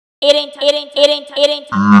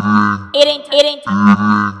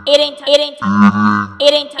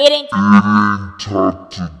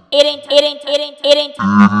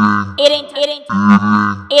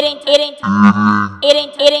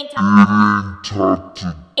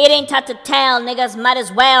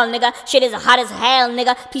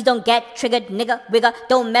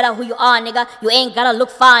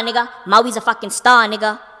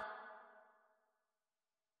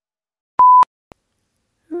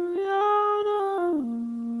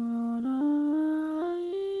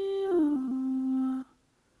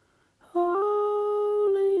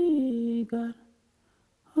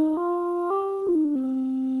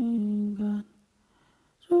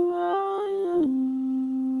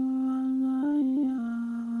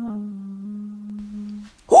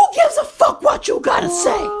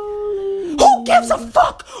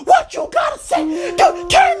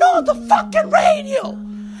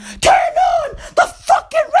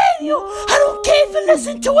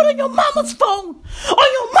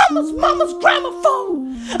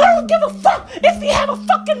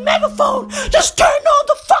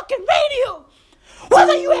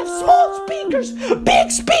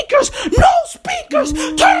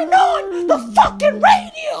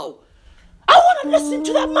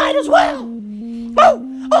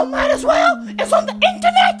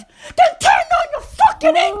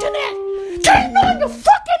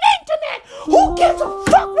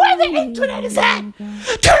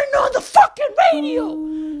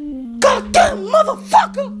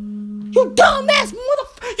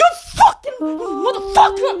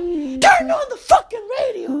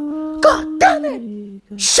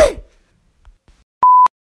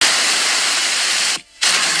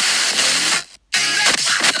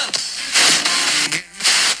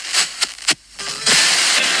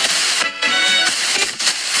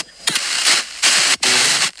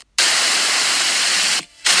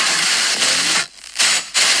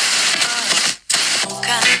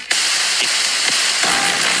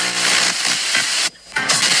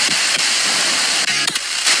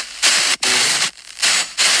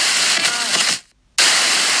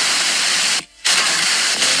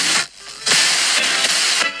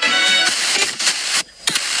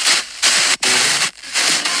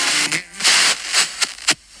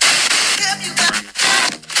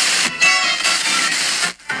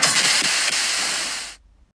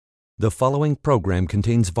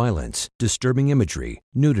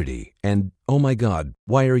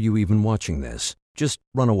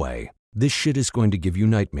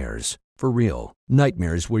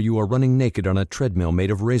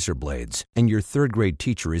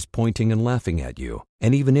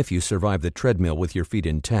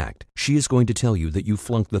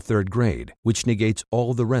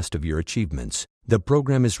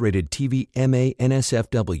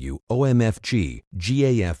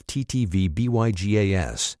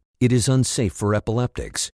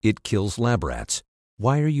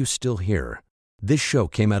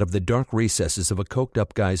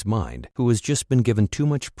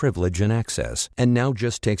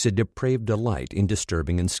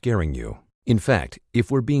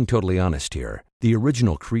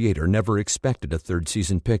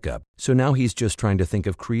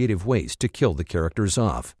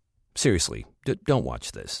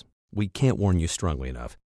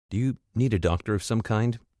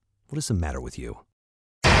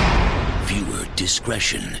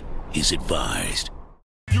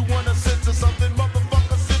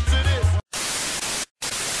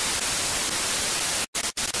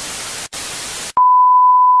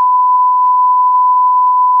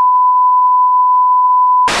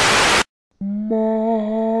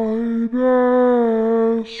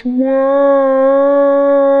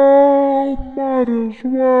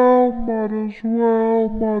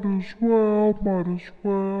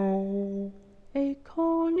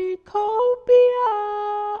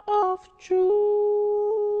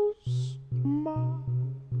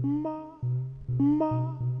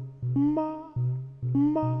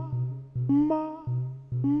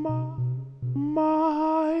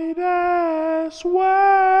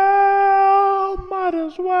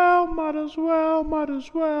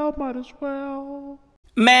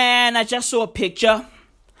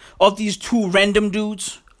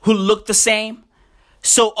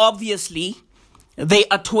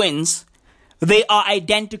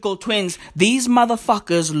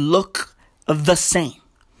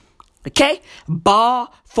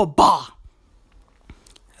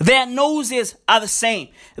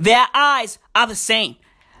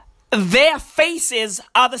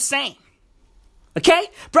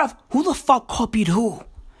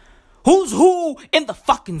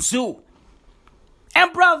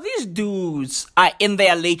And bro, these dudes are in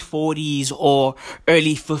their late 40s or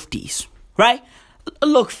early 50s, right?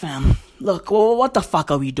 Look, fam. Look, what the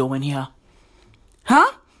fuck are we doing here?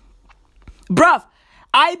 Huh? Bruv,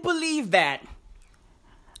 I believe that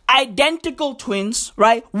identical twins,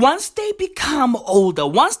 right? Once they become older,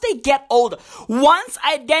 once they get older, once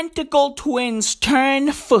identical twins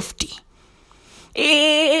turn 50,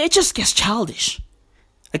 it just gets childish.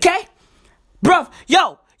 Okay? Bruv,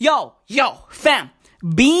 yo, fam.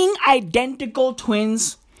 Being identical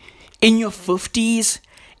twins in your 50s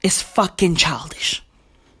is fucking childish.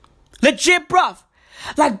 Legit, bruv.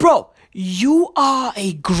 Like, bro, you are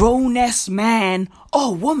a grown-ass man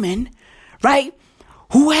or woman, right?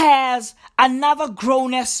 Who has another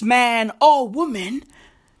grown-ass man or woman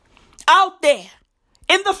out there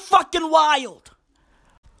in the fucking wild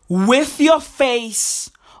with your face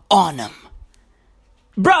on them.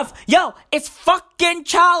 Bruv, yo, it's fucking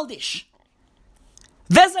childish.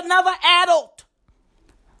 There's another adult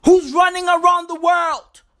who's running around the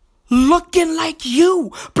world looking like you.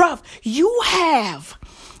 Bruv, you have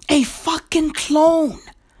a fucking clone.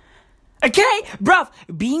 Okay? Bruv,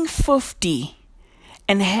 being 50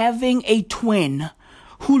 and having a twin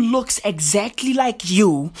who looks exactly like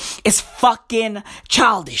you is fucking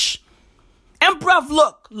childish. And bruv,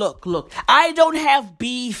 look. I don't have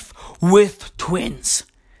beef with twins.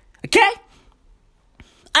 Okay?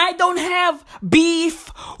 I don't have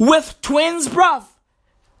beef with twins, bruv.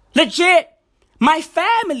 Legit. My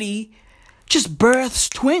family just births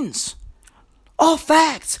twins. All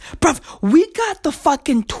facts. Bruv, we got the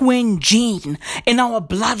fucking twin gene in our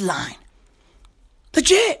bloodline.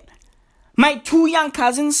 Legit. My 2 young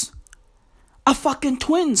cousins are fucking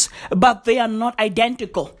twins, but they are not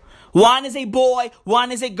identical. One is a boy,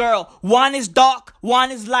 one is a girl. One is dark, one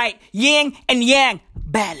is light. Yin and yang.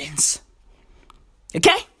 Balance.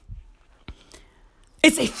 Okay?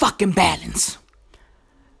 It's a fucking balance.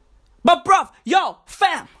 But bruv, yo,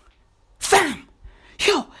 fam.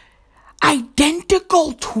 Yo,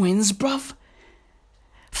 identical twins, bruv.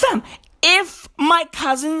 Fam, if my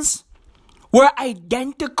cousins were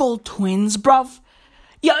identical twins, bruv.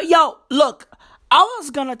 Yo, look, I was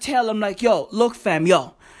gonna tell them like, yo, look fam,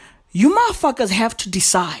 yo, you motherfuckers have to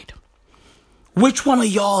decide which one of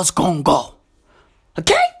y'all is gonna go.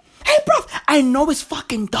 Okay? Hey, bruv, I know it's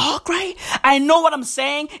fucking dark, right? I know what I'm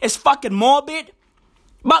saying is fucking morbid.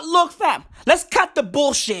 But look, fam, let's cut the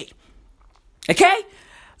bullshit. Okay?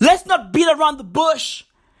 Let's not beat around the bush.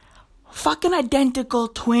 Fucking identical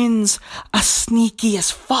twins are sneaky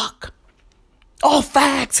as fuck. All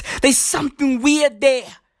facts. There's something weird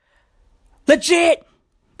there. Legit.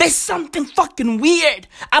 There's something fucking weird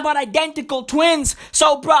about identical twins.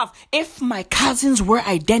 So, bruv, if my cousins were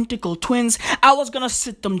identical twins, I was gonna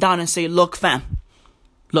sit them down and say, look, fam.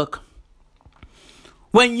 Look.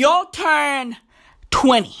 When y'all turn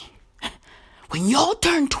 20.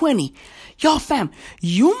 Yo, fam,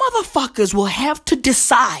 you motherfuckers will have to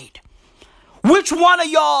decide which one of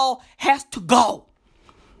y'all has to go.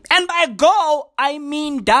 And by go, I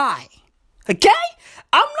mean die. Okay?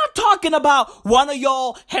 I'm not talking about one of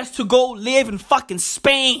y'all has to go live in fucking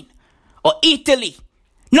Spain or Italy.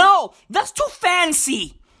 No, that's too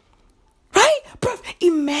fancy. Right? Bro,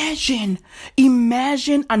 imagine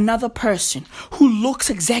another person who looks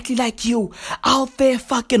exactly like you out there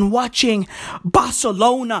fucking watching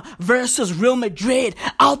Barcelona versus Real Madrid,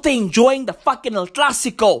 out there enjoying the fucking El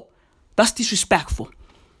Clasico. That's disrespectful.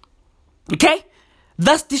 Okay?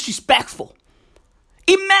 That's disrespectful.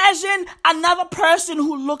 Imagine another person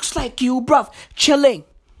who looks like you, bruv, chilling,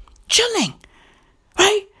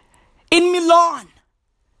 right? In Milan,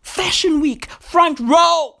 Fashion Week, front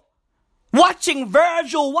row, watching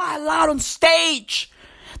Virgil while out on stage.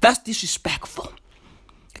 That's disrespectful.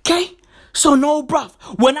 Okay? So no, bruv,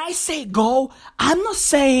 when I say go, I'm not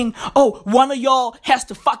saying, oh, one of y'all has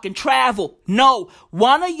to fucking travel. No,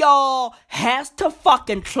 one of y'all has to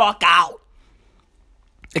fucking clock out.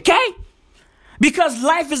 Okay? Because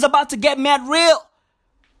life is about to get mad real.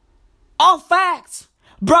 All facts.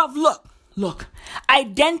 Bruv, look.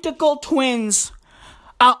 Identical twins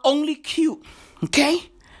are only cute, okay?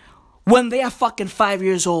 When they are fucking 5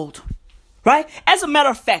 years old. Right? As a matter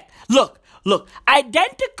of fact, look.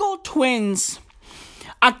 Identical twins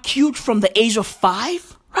are cute from the age of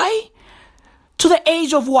 5, right? To the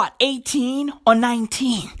age of what? 18 or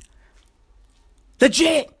 19.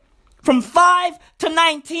 Legit. From 5 to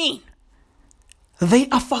 19. They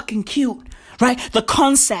are fucking cute, right? The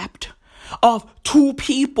concept of two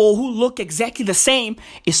people who look exactly the same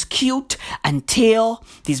is cute until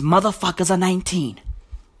these motherfuckers are 19.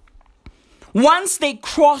 Once they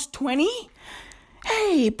cross 20,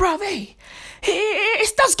 hey, bruv, it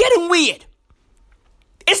starts getting weird.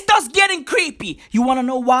 It starts getting creepy. You want to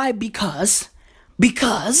know why? Because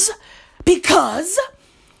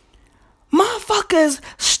motherfuckers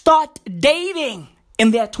start dating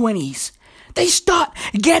in their 20s. They start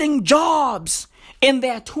getting jobs in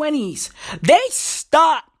their 20s. They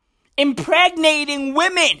start impregnating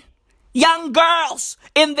women, young girls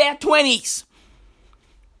in their 20s.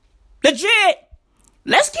 Legit.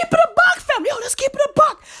 Let's keep it a buck, fam. Yo, let's keep it a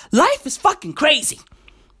buck. Life is fucking crazy.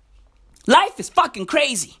 Life is fucking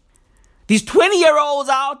crazy. These 20-year-olds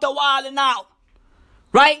are out there wilding out.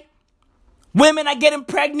 Right? Women are getting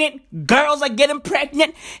pregnant. Girls are getting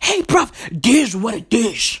pregnant. Hey, bruv, this what it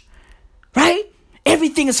is. Right?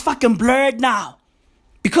 Everything is fucking blurred now.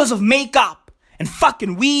 Because of makeup and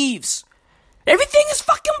fucking weaves. Everything is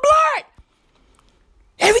fucking blurred.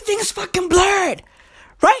 Everything is fucking blurred.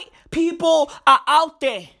 Right? People are out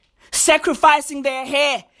there sacrificing their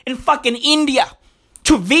hair in fucking India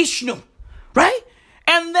to Vishnu. Right?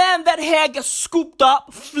 And then that hair gets scooped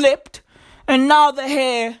up, flipped, and now the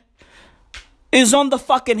hair is on the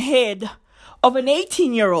fucking head of an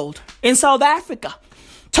 18-year-old in South Africa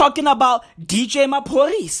talking about DJ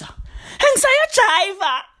Maphorisa. And say a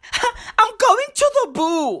chiva, I'm going to the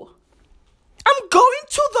boo. I'm going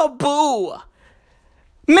to the boo.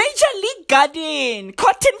 Major League Garden,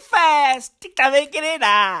 Cotton Fest,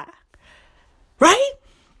 right?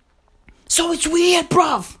 So it's weird,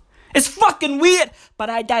 bruv. It's fucking weird. But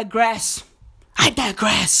I digress.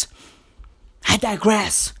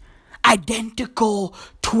 Identical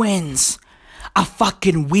twins are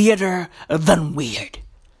fucking weirder than weird.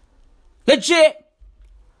 Legit.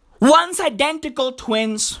 Once identical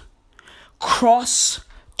twins cross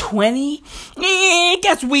 20, it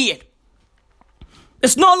gets weird.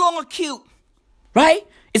 It's no longer cute, right?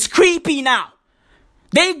 It's creepy now.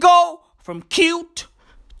 They go from cute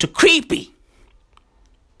to creepy.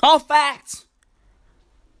 All facts.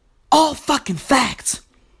 All fucking facts.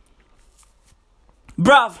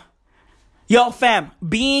 Bruv, yo fam,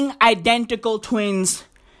 being identical twins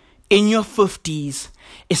in your 50s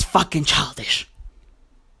is fucking childish.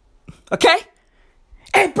 Okay?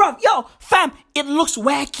 Hey bruv, yo fam, it looks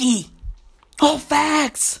wacky. All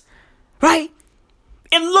facts. Right?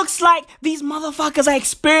 It looks like these motherfuckers are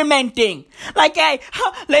experimenting. Like, hey,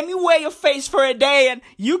 let me wear your face for a day and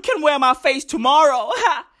you can wear my face tomorrow.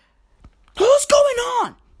 What's going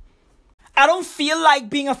on? I don't feel like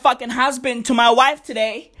being a fucking husband to my wife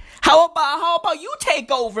today. How about you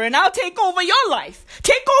take over and I'll take over your life?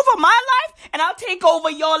 Take over my life and I'll take over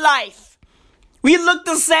your life. We look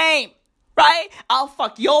the same, right? I'll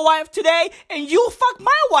fuck your wife today and you fuck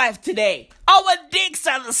my wife today. Our dicks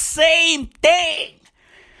are the same thing.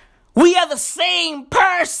 We are the same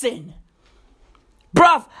person.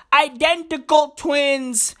 Bruv, identical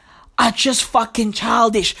twins are just fucking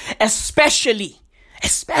childish. Especially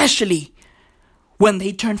when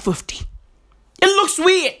they turn 50. It looks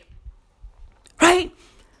weird. Right?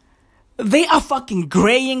 They are fucking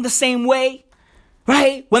graying the same way.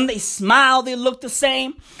 Right? When they smile, they look the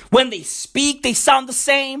same. When they speak, they sound the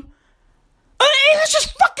same. It's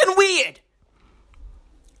just fucking weird.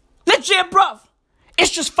 Legit, bruv. It's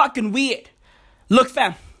just fucking weird. Look,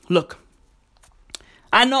 fam. Look.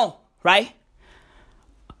 I know, right?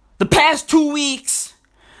 The past 2 weeks,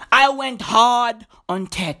 I went hard on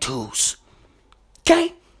tattoos.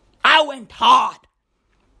 Okay? I went hard.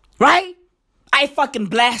 Right? I fucking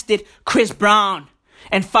blasted Chris Brown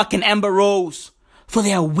and fucking Amber Rose for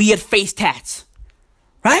their weird face tats.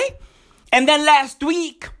 Right? And then last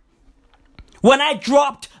week, when I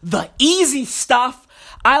dropped the easy stuff,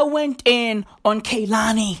 I went in on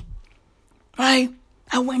Kehlani. Right?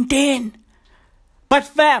 I went in. But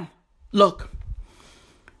fam, look.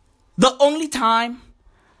 The only time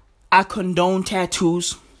I condone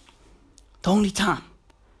tattoos, the only time,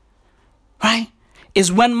 right,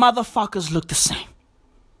 is when motherfuckers look the same.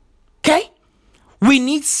 Okay? We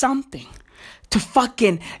need something to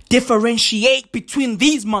fucking differentiate between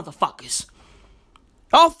these motherfuckers.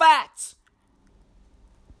 All facts.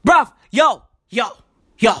 Bruv, yo.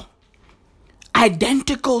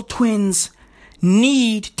 Identical twins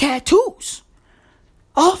need tattoos.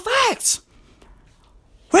 All facts.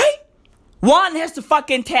 Right? One has to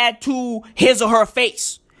fucking tattoo his or her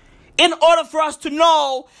face in order for us to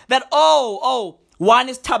know that, one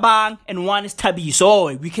is Tabang and one is Tabiso.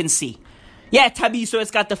 Oh, we can see. Yeah, Tabiso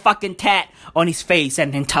has got the fucking tat on his face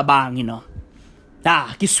and then Tabang, you know.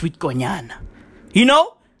 Kisweet ko nyan. You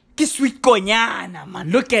know? Kisweet ko nyan, man.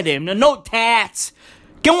 Look at him. No tats.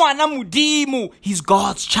 Kenwana mudimu. He's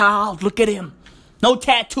God's child. Look at him. No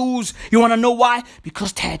tattoos. You want to know why?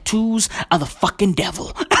 Because tattoos are the fucking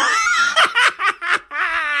devil.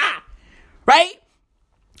 right?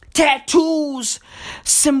 Tattoos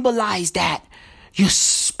symbolize that your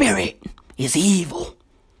spirit is evil.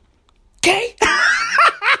 Okay?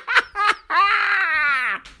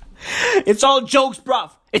 It's all jokes,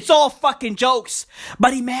 bruv. It's all fucking jokes.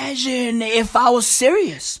 But imagine if I was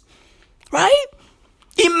serious, right?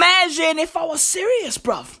 Imagine if I was serious,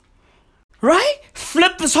 bruv. Right?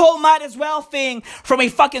 Flip this whole might as well thing from a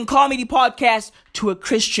fucking comedy podcast to a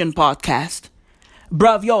Christian podcast.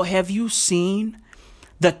 Bruv, yo, have you seen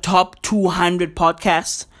the top 200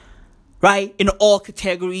 podcasts? Right? In all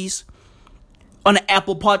categories. On the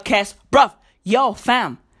Apple Podcast. Bruv, yo,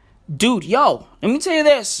 fam. Dude, yo, let me tell you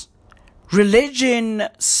this. Religion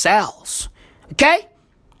sells. Okay?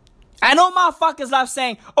 I know motherfuckers love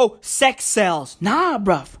saying, oh, sex sells. Nah,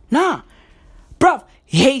 bruv. Nah. Bruv,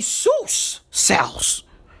 Jesus sells.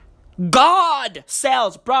 God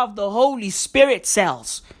sells. Bruv, the Holy Spirit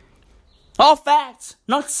sells. All facts,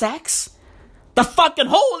 not sex. The fucking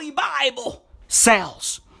Holy Bible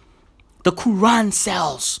sells. The Quran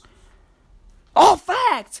sells. All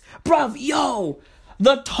facts. Bruv, yo.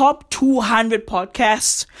 The top 200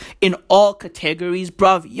 podcasts in all categories,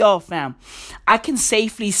 bruv, yo fam, I can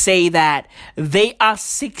safely say that they are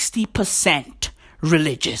 60%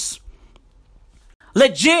 religious.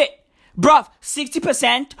 Legit, bruv,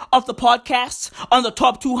 60% of the podcasts on the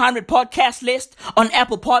top 200 podcast list on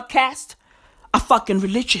Apple Podcast are fucking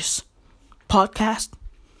religious. Podcast.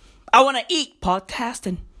 I want to eat podcast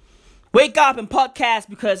and wake up and podcast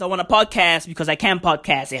because I want to podcast because I can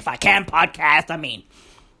podcast. If I can podcast, I mean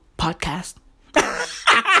podcast.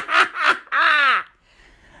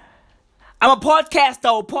 I'm a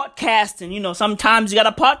podcaster, and you know, sometimes you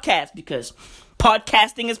gotta podcast because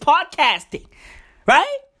podcasting is podcasting,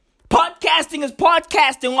 right? Podcasting is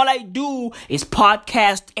podcasting. All I do is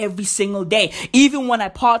podcast every single day. Even when I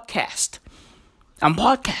podcast, I'm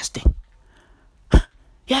podcasting.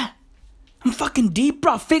 Yeah. I'm fucking deep,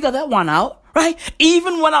 bro. Figure that one out, right?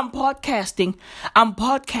 Even when I'm podcasting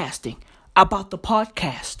about the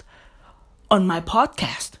podcast on my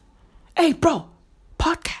podcast. Hey, bro,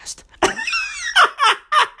 podcast.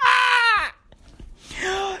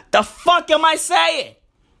 The fuck am I saying?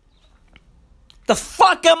 The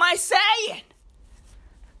fuck am I saying?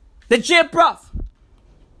 Legit, bro.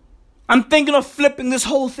 I'm thinking of flipping this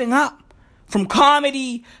whole thing up from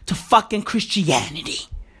comedy to fucking Christianity.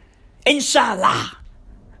 Inshallah.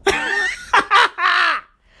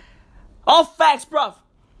 All facts, bruv.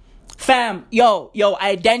 Fam, yo,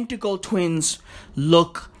 identical twins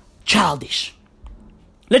look childish.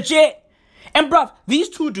 Legit. And bruv, these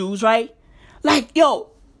two dudes, right? Like, yo,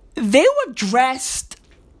 they were dressed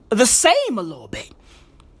the same a little bit.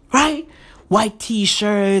 Right? White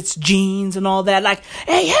t-shirts, jeans, and all that. Like,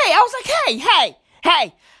 hey, I was like,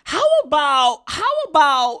 hey, how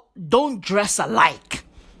about don't dress alike?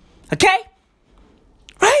 Okay?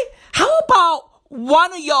 Right? How about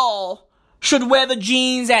one of y'all should wear the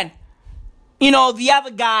jeans and, you know, the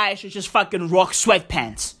other guy should just fucking rock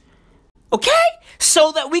sweatpants? Okay?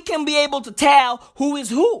 So that we can be able to tell who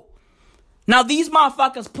is who. Now, these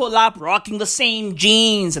motherfuckers pull up rocking the same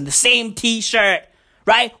jeans and the same t-shirt,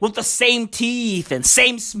 right? With the same teeth and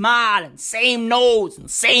same smile and same nose and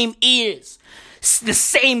same ears. The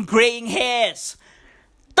same graying hairs.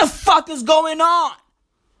 The fuck is going on?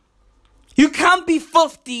 You can't be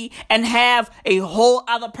 50 and have a whole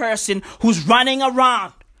other person who's running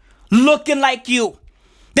around looking like you.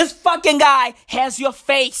 This fucking guy has your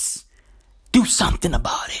face. Do something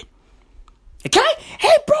about it. Okay?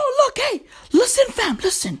 Hey, bro, look, hey. Listen, fam,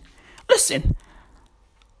 listen.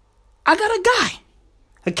 I got a guy.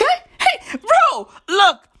 Okay? Hey, bro,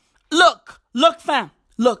 look, fam.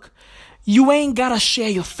 Look, you ain't gotta share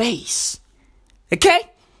your face. Okay?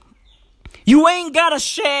 You ain't gotta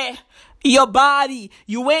share your body.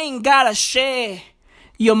 You ain't gotta share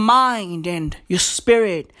your mind and your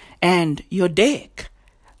spirit and your dick.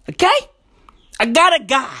 Okay? I got a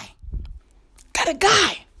guy.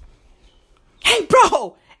 Hey,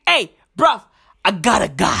 bro, I got a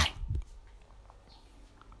guy.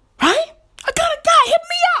 Right? I got a guy. Hit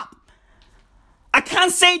me up. I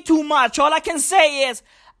can't say too much. All I can say is,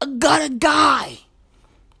 I got a guy.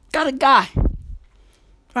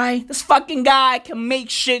 Right? This fucking guy can make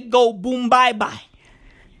shit go boom bye-bye.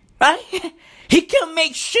 Right? He can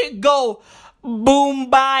make shit go boom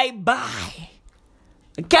bye-bye.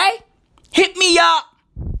 Okay? Hit me up.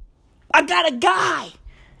 I got a guy.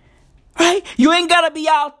 Right? You ain't gotta be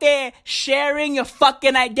out there sharing your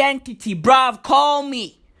fucking identity, bruv. Call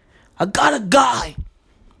me. I got a guy.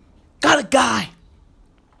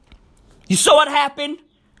 You saw what happened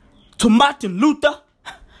to Martin Luther?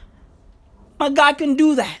 My guy can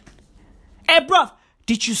do that. Hey, bruv,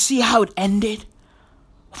 did you see how it ended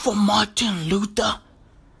for Martin Luther?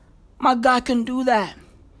 My guy can do that.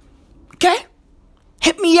 Okay?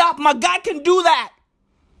 Hit me up. My guy can do that.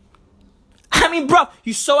 I mean, bruv,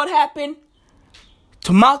 you saw what happened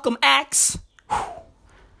to Malcolm X?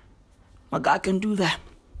 My guy can do that.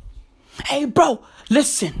 Hey, bro,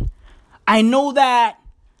 listen. I know that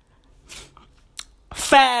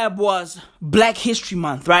Fab was Black History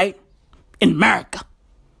Month, right? In America.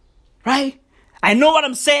 Right? I know what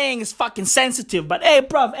I'm saying is fucking sensitive, but hey,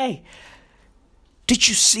 bruv, hey. Did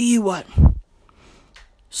you see what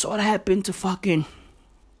happened to fucking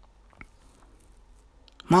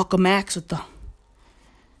Malcolm X at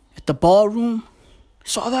the ballroom?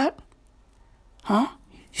 Saw that? Huh?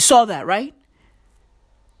 You saw that, right?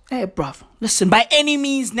 Hey, bruv, listen, by any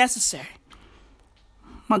means necessary.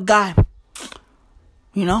 My guy,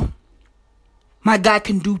 my guy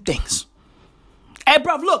can do things. Hey,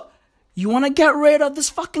 bruv, look, you want to get rid of this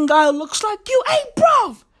fucking guy who looks like you? Hey,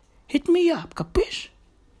 bruv, hit me up, capish?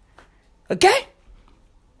 Okay?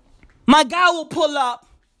 My guy will pull up.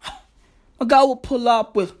 My guy will pull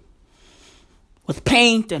up with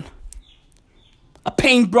paint and a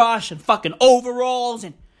paintbrush and fucking overalls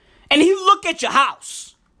and he'll look at your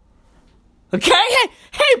house. Okay?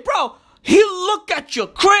 Hey, bro, he'll look at your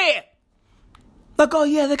crib. Like, oh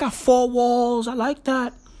yeah, they got 4 walls. I like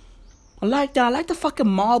that. I like the fucking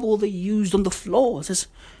marble they used on the floors. It's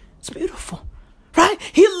beautiful. Right?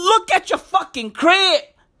 He'll look at your fucking crib.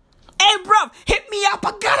 Hey, bro, hit me up.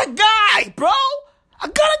 I got a guy, bro. I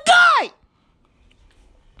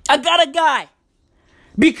got a guy.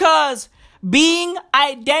 Because being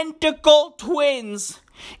identical twins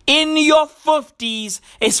in your 50s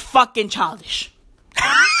is fucking childish.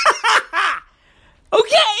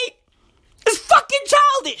 Okay? It's fucking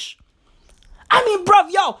childish. I mean,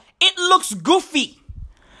 bruv, yo, it looks goofy.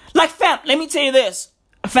 Like, fam, let me tell you this.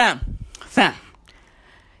 Fam.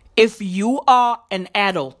 If you are an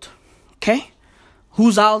adult, okay,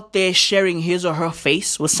 who's out there sharing his or her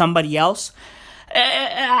face with somebody else,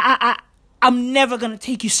 I'm never going to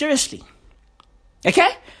take you seriously. Okay?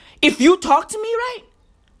 If you talk to me,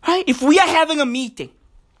 right? If we are having a meeting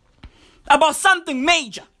about something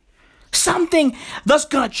major, something that's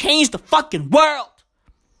going to change the fucking world,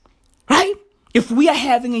 right? If we are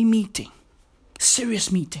having a meeting,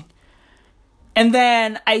 serious meeting, and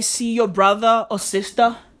then I see your brother or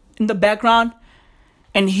sister in the background,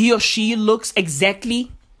 and he or she looks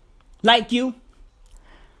exactly like you,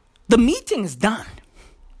 the meeting is done.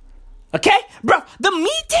 Okay? Bro, the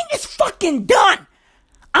meeting is fucking done.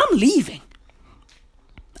 I'm leaving.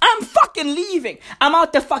 I'm fucking leaving. I'm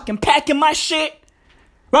out there fucking packing my shit.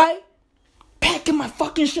 Right? Packing my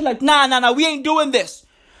fucking shit like, nah, we ain't doing this.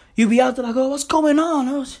 You be out there like, oh, what's going on?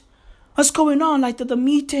 What's going on? Like, the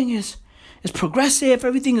meeting is progressive.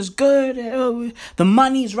 Everything is good. The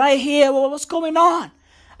money's right here. Well, what's going on?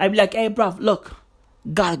 I'd be like, hey, bro, look,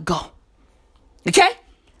 gotta go. Okay?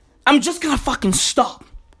 I'm just gonna fucking stop.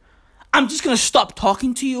 I'm just gonna stop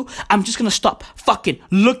talking to you. I'm just gonna stop fucking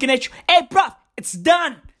looking at you. Hey, bro, it's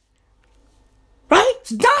done. Right? It's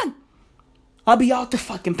done. I'll be out there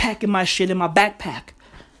fucking packing my shit in my backpack.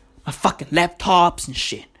 My fucking laptops and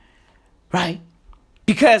shit. Right?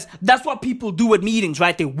 Because that's what people do at meetings,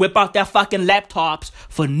 right? They whip out their fucking laptops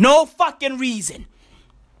for no fucking reason.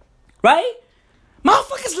 Right?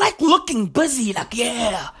 Motherfuckers like looking busy. Like,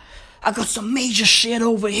 yeah, I got some major shit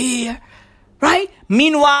over here. Right?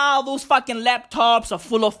 Meanwhile, those fucking laptops are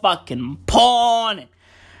full of fucking porn.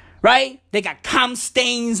 Right? They got cum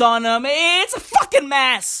stains on them. It's a fucking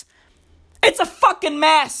mess. It's a fucking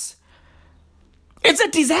mess. It's a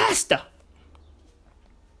disaster.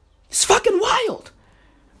 It's fucking wild.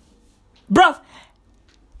 Bruv,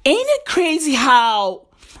 ain't it crazy how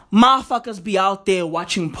motherfuckers be out there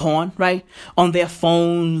watching porn, right? On their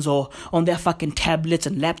phones or on their fucking tablets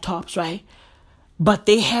and laptops, right? But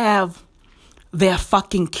they have their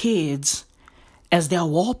fucking kids as their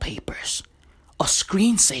wallpapers or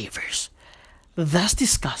screensavers. That's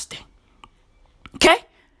disgusting. Okay?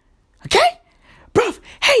 Okay? Bruv,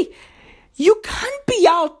 hey, you can't be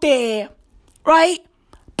out there, right?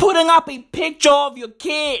 Putting up a picture of your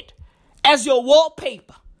kid as your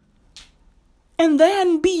wallpaper. And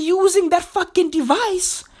then be using that fucking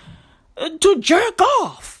device to jerk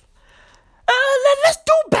off. Let's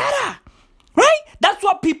do better. Right? That's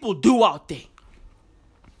what people do out there.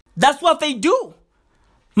 That's what they do.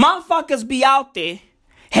 Motherfuckers be out there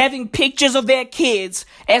having pictures of their kids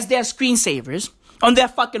as their screensavers on their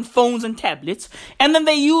fucking phones and tablets. And then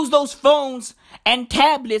they use those phones and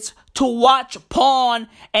tablets to watch porn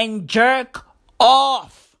and jerk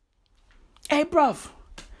off. Hey, bruv.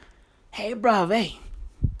 Hey, bruv, hey.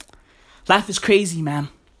 Life is crazy, man.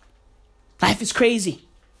 Life is crazy.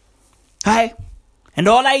 Right? And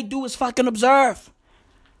all I do is fucking observe.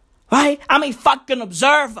 Right? I'm a fucking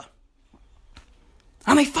observer.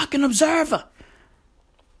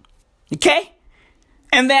 Okay?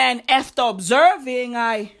 And then after observing,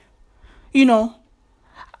 I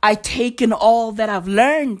take in all that I've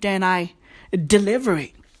learned and I deliver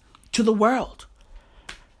it to the world.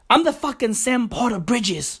 I'm the fucking Sam Porter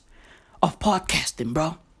Bridges of podcasting,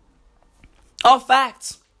 bro. All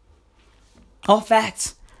facts.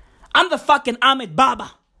 I'm the fucking Ahmed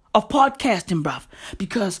Baba of podcasting, bruv.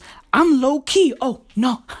 Because I'm low key. Oh,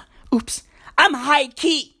 no. Oops. I'm high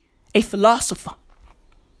key. A philosopher.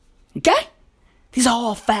 Okay? These are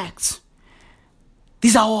all facts.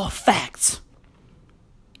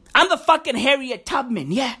 I'm the fucking Harriet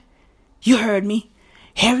Tubman. Yeah. You heard me.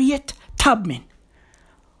 Harriet Tubman.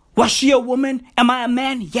 Was she a woman? Am I a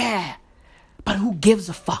man? Yeah. But who gives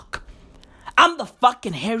a fuck? I'm the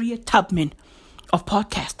fucking Harriet Tubman of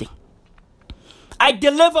podcasting. I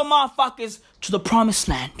deliver motherfuckers to the promised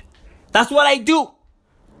land. That's what I do.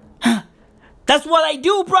 That's what I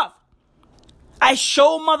do, bruv. I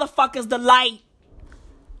show motherfuckers the light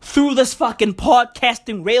through this fucking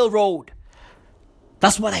podcasting railroad.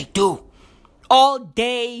 That's what I do. All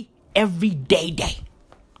day, every day.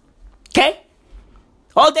 Okay?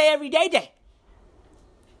 All day, every day.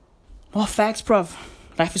 More facts, bruv.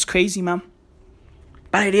 Life is crazy, man.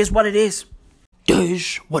 But it is what it is.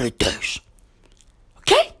 Does what it does.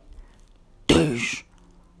 Okay? Does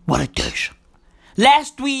what it does.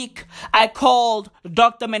 Last week, I called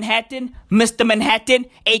Dr. Manhattan, Mr. Manhattan,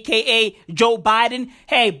 a.k.a. Joe Biden.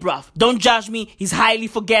 Hey, bruv, don't judge me. He's highly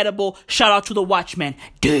forgettable. Shout out to the Watchman.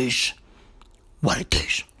 Does what it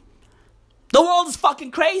does. The world is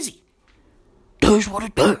fucking crazy. Does what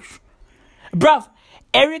it does. Bruv,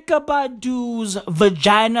 Erykah Badu's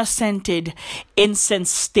vagina-scented incense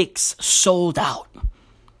sticks sold out.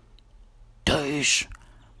 Does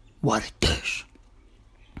what it does.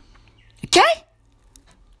 Okay?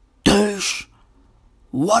 Does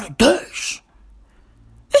what it does.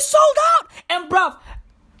 It's sold out. And bruv,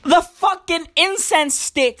 the fucking incense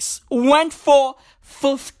sticks went for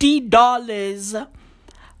 $50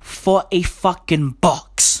 for a fucking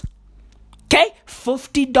box. Okay?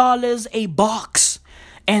 $50 a box.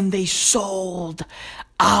 And they sold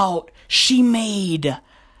out. She made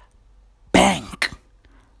bank.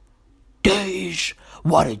 Does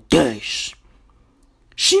what it does.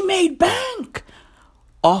 She made bank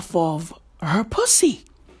off of her pussy.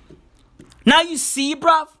 Now you see,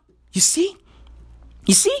 bruv? You see?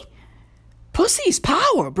 Pussy is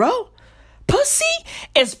power, bro. Pussy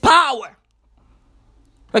is power.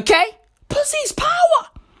 Okay? Pussy is power.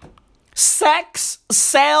 Sex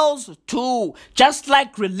sells too, just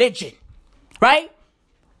like religion, right?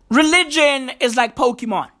 Religion is like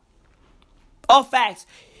Pokemon. All facts.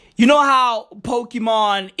 You know how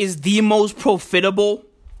Pokemon is the most profitable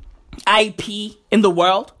IP in the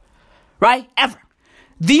world, right? Ever.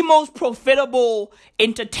 The most profitable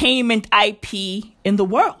entertainment IP in the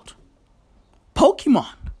world.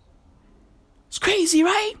 Pokemon. It's crazy,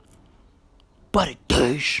 right? But it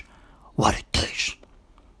does what it does.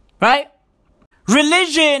 Right?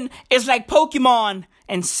 Religion is like Pokemon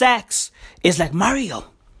and sex is like Mario.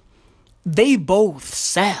 They both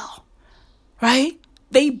sell. Right?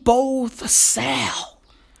 They both sell.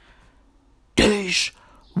 Does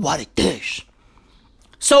what it does.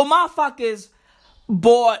 So motherfuckers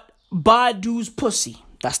bought Badu's pussy.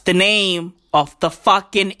 That's the name of the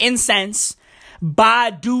fucking incense.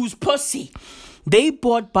 Badu's pussy. They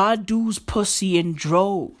bought Badu's pussy in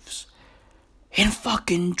droves. In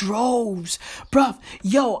fucking droves. Bruv,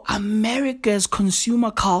 yo, America's consumer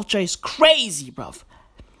culture is crazy, bruv.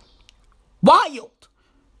 Wild.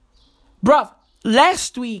 Bruv,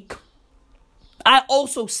 last week, I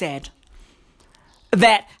also said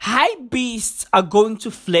that hype beasts are going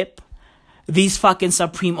to flip these fucking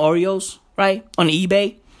Supreme Oreos, right, on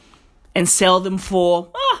eBay and sell them for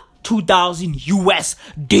 2,000 US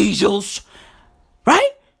diesels,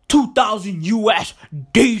 right? 2,000 US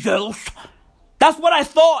diesels. That's what I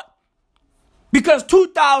thought. Because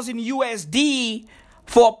 2,000 USD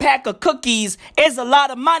for a pack of cookies is a lot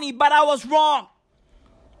of money, but I was wrong.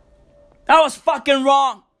 I was fucking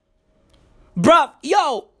wrong. Bruv,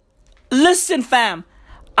 yo, listen fam.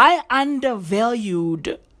 I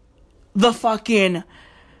undervalued the fucking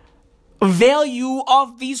value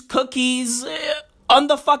of these cookies on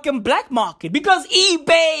the fucking black market. Because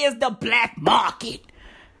eBay is the black market.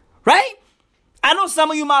 Right? I know some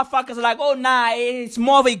of you motherfuckers are like, oh, nah, it's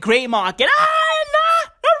more of a gray market. Nah,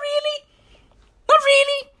 not really. Not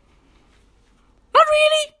really.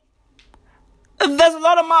 really? There's a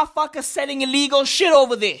lot of motherfuckers selling illegal shit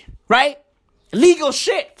over there, right? Illegal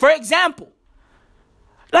shit. For example,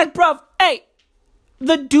 like, bruv, hey,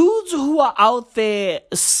 the dudes who are out there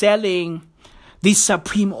selling these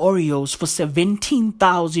Supreme Oreos for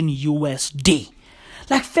 17,000 USD.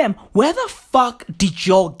 Like, fam, where the fuck did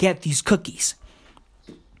y'all get these cookies?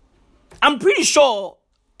 I'm pretty sure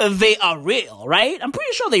they are real, right? I'm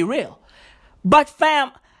pretty sure they're real. But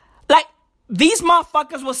fam, like, these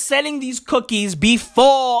motherfuckers were selling these cookies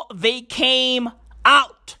before they came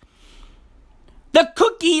out. The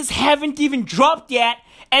cookies haven't even dropped yet,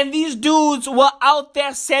 and these dudes were out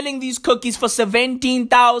there selling these cookies for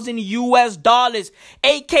 17,000 US dollars,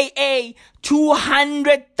 aka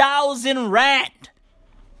 200,000 rand.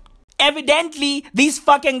 Evidently, these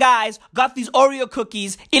fucking guys got these Oreo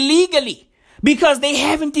cookies illegally because they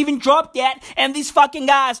haven't even dropped yet, and these fucking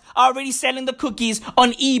guys are already selling the cookies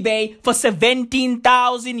on eBay for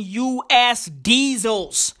 17,000 US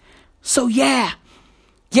diesels. So yeah,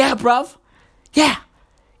 bruv. Yeah,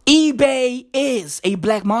 eBay is a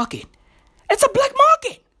black market. It's a black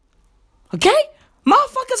market. Okay?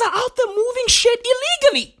 Motherfuckers are out there moving shit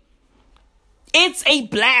illegally. It's a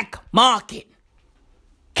black market.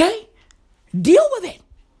 Okay? Deal with it.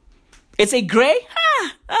 It's a gray,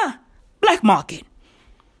 black market.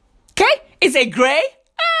 Okay? It's a gray,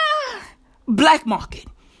 black market.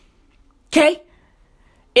 Okay?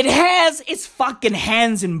 It has its fucking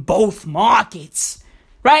hands in both markets.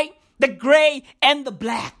 Right? The gray and the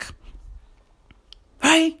black.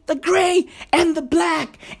 Right? The gray and the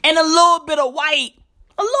black. And a little bit of white.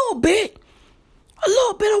 A little bit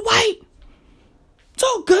of white. It's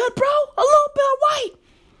all good, bro. A little bit of white.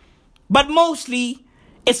 But mostly,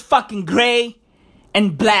 it's fucking gray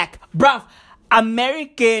and black. Bruv,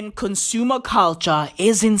 American consumer culture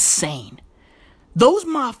is insane. Those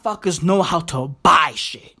motherfuckers know how to buy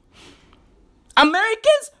shit.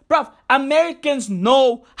 Americans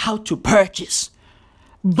know how to purchase.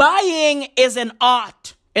 Buying is an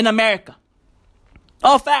art in America.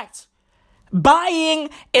 All facts. Buying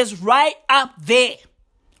is right up there.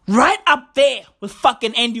 Right up there with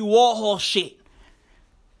fucking Andy Warhol shit.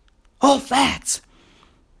 All facts.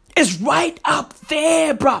 It's right up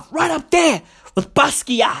there, bruv. Right up there with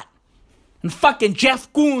Basquiat and fucking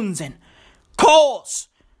Jeff Koons and Kaws.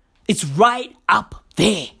 It's right up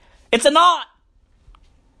there. It's an art.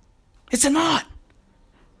 It's an art.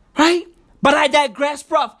 Right? But I digress,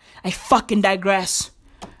 bruv. I fucking digress.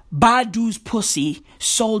 Badu's pussy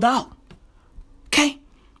sold out. Okay?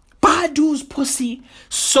 Badu's pussy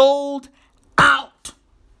sold out.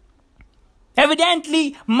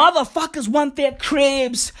 Evidently, motherfuckers want their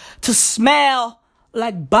cribs to smell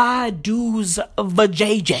like Badu's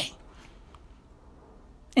vajayjay.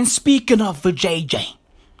 And speaking of vajayjay,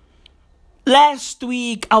 last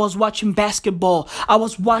week I was watching basketball. I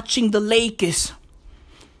was watching the Lakers,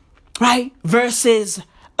 right, versus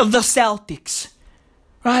the Celtics,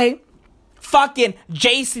 right? Fucking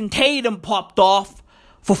Jason Tatum popped off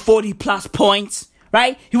for 40 plus points.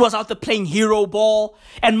 Right? He was out there playing hero ball,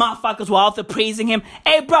 and motherfuckers were out there praising him.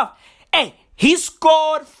 Hey, bro. Hey, he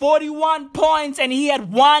scored 41 points and he had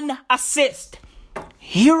 1 assist.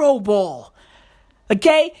 Hero ball.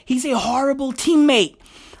 Okay? He's a horrible teammate.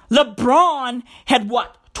 LeBron had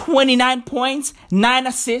what? 29 points, 9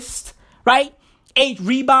 assists, right? 8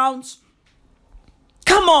 rebounds.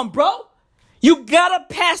 Come on, bro. You gotta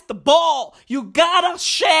pass the ball. You gotta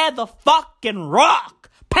share the fucking rock.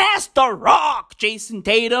 Pass the rock, Jason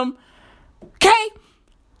Tatum. Okay?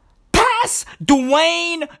 Pass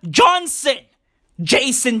Dwayne Johnson,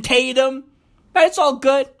 Jason Tatum. Right? It's all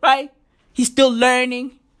good, right? He's still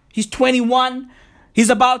learning. He's 21. He's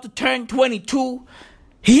about to turn 22.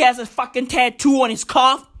 He has a fucking tattoo on his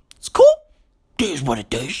calf. It's cool. It is what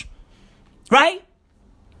it is. Right?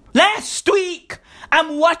 Last week,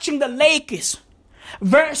 I'm watching the Lakers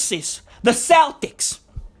versus the Celtics.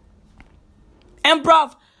 And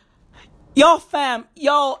bruv,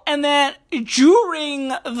 and then during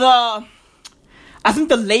the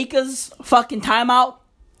Lakers fucking timeout,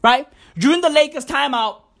 right? During the Lakers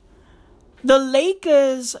timeout, the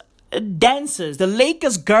Lakers dancers, the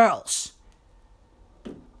Lakers girls,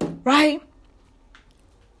 right?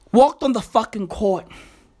 Walked on the fucking court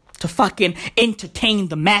to fucking entertain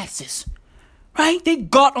the masses, right? They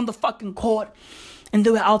got on the fucking court and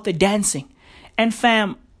they were out there dancing. And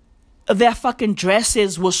fam, their fucking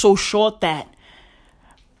dresses were so short that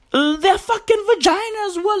their fucking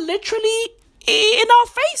vaginas were literally in our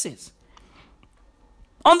faces.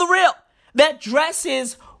 On the real, their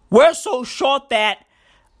dresses were so short that,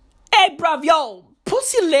 hey bruv,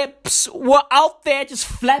 pussy lips were out there just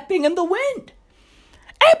flapping in the wind.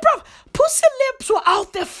 pussy lips were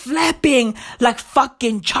out there flapping like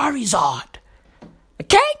fucking Charizard.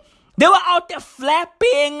 Okay? They were out there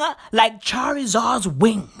flapping like Charizard's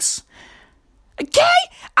wings. Okay?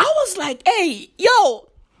 I was like, hey, yo,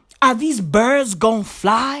 are these birds gonna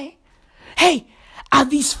fly? Hey, are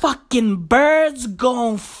these fucking birds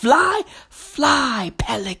gonna fly? Fly,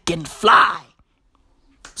 pelican, fly.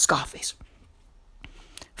 Scarface.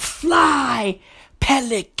 Fly,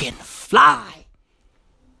 pelican, fly.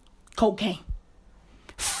 Cocaine.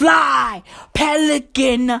 Fly,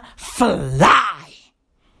 pelican, fly.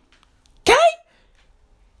 Okay?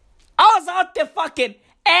 I was out there fucking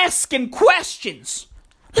asking questions.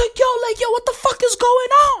 Like, yo, what the fuck is going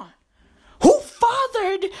on? Who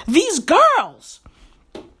fathered these girls?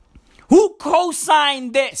 Who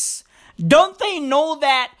co-signed this? Don't they know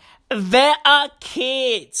that there are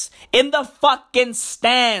kids in the fucking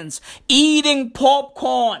stands eating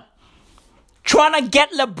popcorn, trying to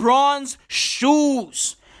get LeBron's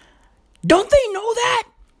shoes? Don't they know that?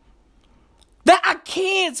 There are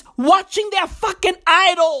kids watching their fucking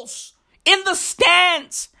idols in the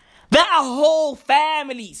stands. There are whole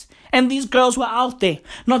families. And these girls were out there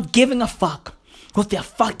not giving a fuck with their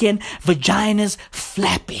fucking vaginas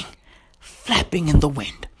flapping in the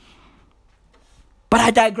wind. But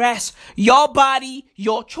I digress. Your body,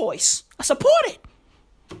 your choice. I support it.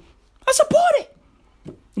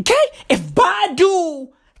 Okay? If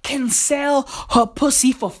Badu can sell her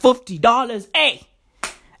pussy for $50, hey.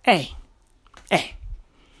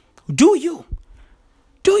 Do you,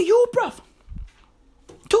 bruv?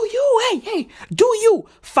 Do you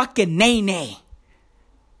fucking nay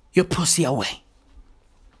your pussy away?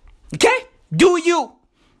 Okay? Do you?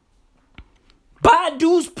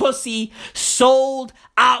 Badu's pussy sold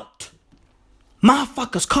out.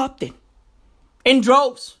 Motherfuckers copped it in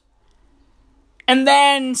droves. And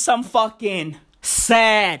then some fucking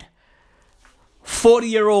sad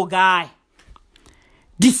 40-year-old guy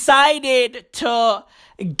decided to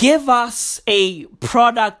give us a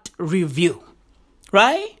product review,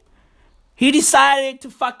 right? He decided to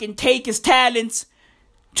fucking take his talents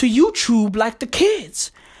to YouTube like the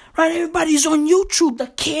kids, right? Everybody's on YouTube. The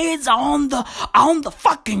kids are on the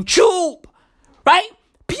fucking tube, right?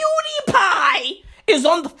 PewDiePie is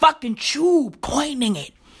on the fucking tube coining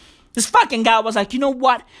it. This fucking guy was like, you know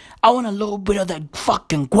what? I want a little bit of that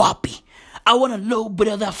fucking guapi. I want a little bit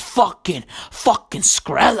of that fucking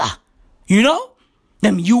Skrilla. You know?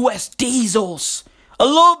 Them US diesels. A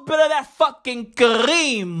little bit of that fucking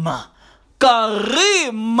Kareem.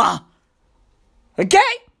 Okay?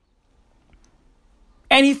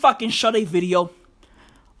 And he fucking shot a video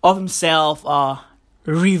of himself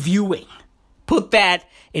reviewing. Put that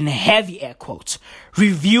in heavy air quotes.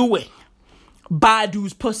 Reviewing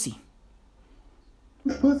Badu's pussy.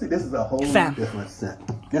 Pussy, this is a whole Fam. different sense.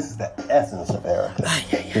 This is the essence of Erica.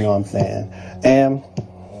 You know what I'm saying? And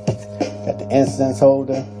got the incense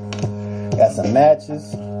holder, got some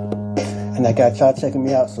matches, and I got y'all checking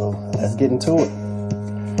me out, so let's get into it.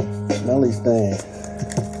 Smell these things.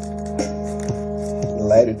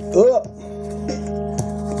 Light it up.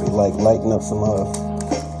 Like lighting up some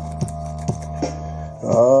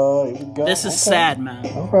oh, here we go. This is sad, man.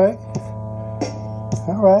 All right.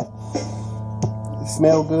 It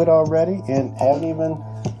smell good already, and haven't even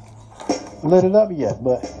lit it up yet,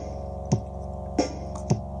 but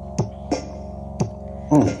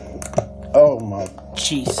oh my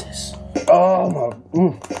Jesus. Oh my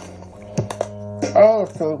oh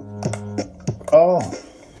so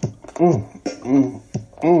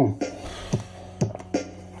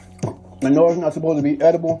I know it's not supposed to be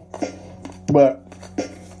edible, but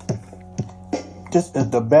this is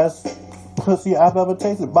the best pussy I've ever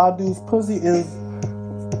tasted. Badu's pussy is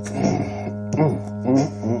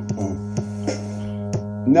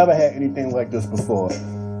never had anything like this before.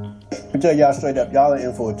 I tell y'all straight up, y'all are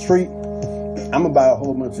in for a treat. I'm gonna buy a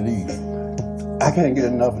whole bunch of these. I can't get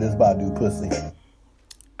enough of this Badu pussy.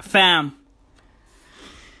 Fam.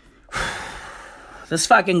 This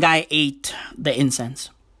fucking guy ate the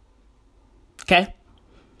incense. Okay?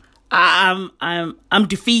 I'm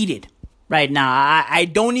defeated right now. I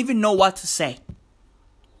don't even know what to say.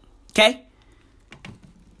 Okay?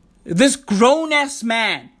 This grown-ass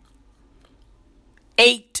man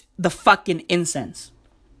ate the fucking incense.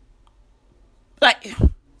 Like,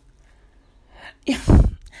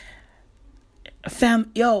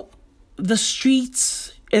 fam, yo, the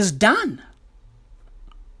streets is done.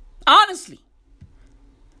 Honestly.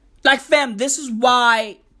 Like, fam, this is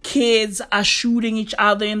why kids are shooting each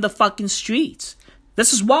other in the fucking streets.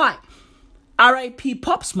 This is why. R.I.P.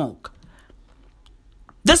 Pop Smoke.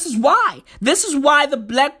 This is why. This is why the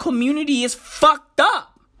black community is fucked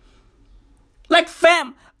up.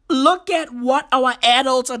 look at what our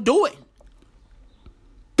adults are doing.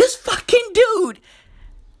 This fucking dude,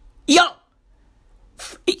 yo,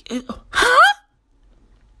 huh?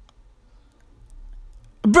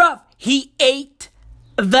 Bruv, he ate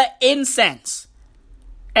the incense.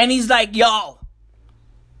 And he's like, yo,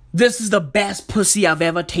 this is the best pussy I've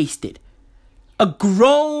ever tasted. A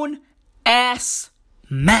grown-ass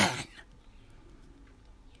man.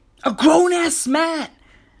 A grown-ass man.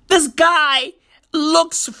 This guy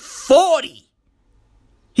looks 40.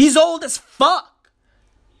 He's old as fuck.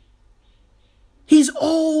 He's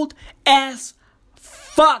old as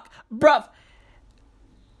fuck. Bruv,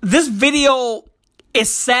 this video is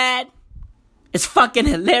sad. It's fucking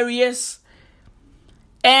hilarious.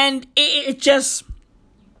 And it just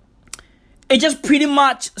pretty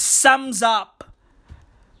much sums up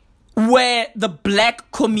where the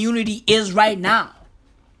black community is right now.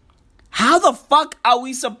 How the fuck are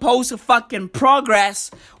we supposed to fucking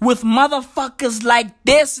progress with motherfuckers like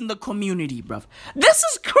this in the community, bruv? This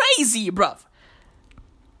is crazy, bruv.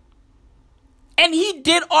 And he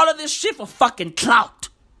did all of this shit for fucking clout.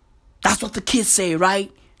 That's what the kids say,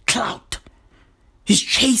 right? Clout. He's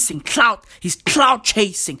chasing clout. He's clout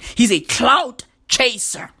chasing. He's a clout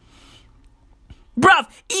chaser. Bruv,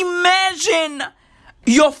 imagine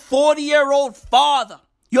your 40-year-old father,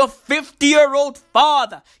 your 50-year-old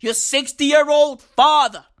father, your 60-year-old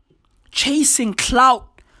father chasing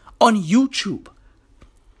clout on YouTube.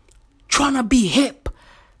 Trying to be hip.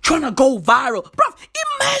 Trying to go viral. Bruv,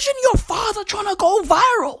 imagine your father trying to go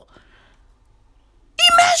viral.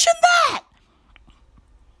 Imagine that.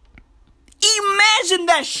 Imagine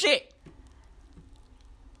that shit.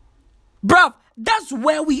 Bruv, that's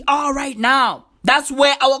where we are right now. That's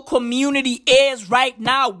where our community is right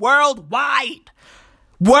now, worldwide.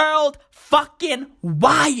 World fucking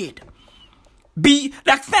wide. Be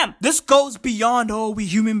like, fam, this goes beyond, oh, we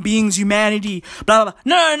human beings, humanity, blah, blah,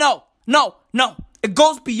 blah. No. It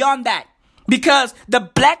goes beyond that. Because the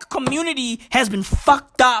black community has been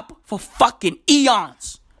fucked up for fucking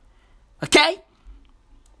eons. Okay?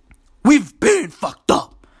 We've been fucked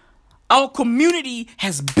up. Our community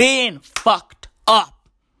has been fucked up.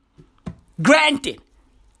 Granted.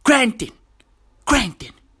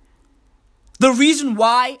 The reason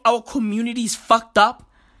why our community is fucked up,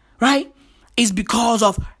 right, is because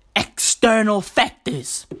of external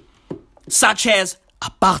factors. Such as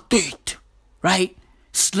apartheid, right?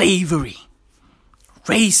 Slavery,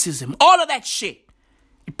 racism, all of that shit.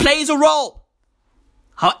 It plays a role.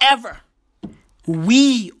 However,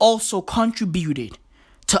 we also contributed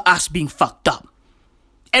to us being fucked up.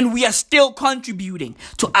 And we are still contributing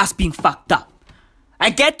to us being fucked up.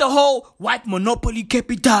 I get the whole white monopoly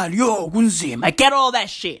capital, yo, Gunzim. I get all that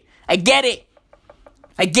shit. I get it.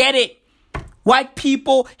 White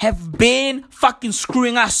people have been fucking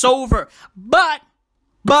screwing us over. But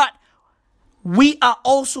we are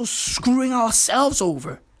also screwing ourselves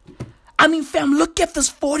over. I mean, fam, look at this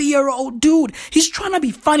 40-year-old dude. He's trying to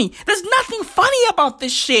be funny. There's nothing funny about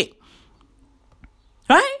this shit.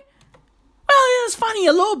 Right? Well, it's funny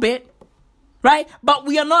a little bit. Right? But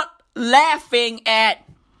we are not laughing at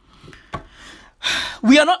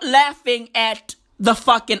the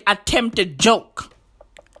fucking attempted joke.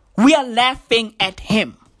 We are laughing at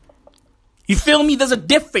him. You feel me? There's a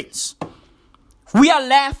difference. We are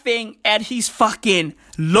laughing at his fucking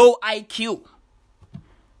low IQ.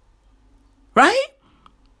 Right?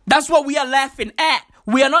 That's what we are laughing at.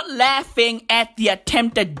 We are not laughing at the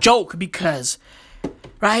attempted joke because,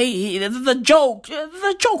 right, the joke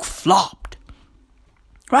flopped.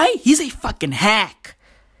 Right? He's a fucking hack.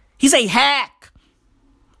 He's a hack.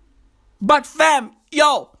 But fam,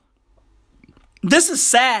 yo, this is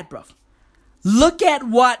sad, bro. Look at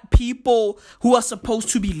what people who are supposed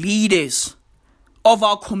to be leaders of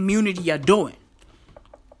our community are doing.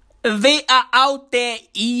 They are out there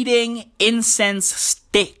eating incense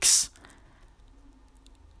sticks.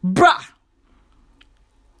 Bruh.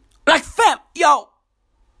 Like, fam, yo,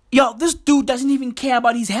 this dude doesn't even care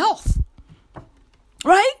about his health.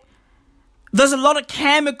 Right? There's a lot of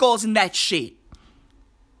chemicals in that shit.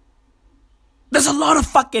 There's a lot of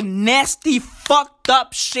fucking nasty, fucked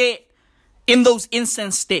up shit in those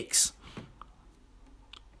incense sticks.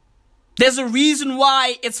 There's a reason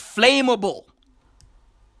why it's flammable.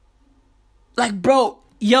 Like, bro,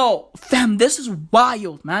 yo, fam, this is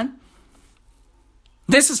wild, man.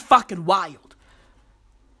 This is fucking wild.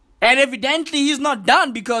 And evidently he's not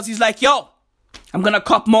done because he's like, yo, I'm gonna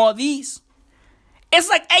cop more of these. It's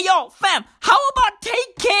like, hey, yo, fam, how about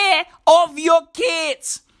take care of your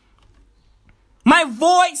kids? My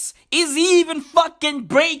voice is even fucking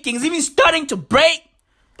breaking. It's even starting to break.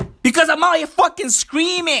 Because I'm out here fucking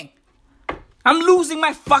screaming. I'm losing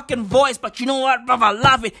my fucking voice, but you know what, bruv? I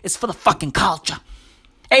love it. It's for the fucking culture.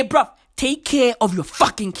 Hey, bruv, take care of your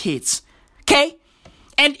fucking kids, okay?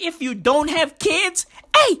 And if you don't have kids,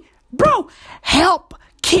 hey, bro, help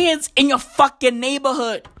kids in your fucking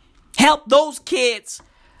neighborhood. Help those kids.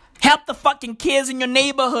 Help the fucking kids in your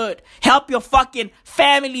neighborhood. Help your fucking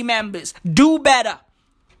family members. Do better.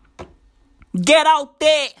 Get out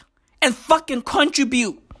there and fucking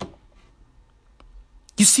contribute.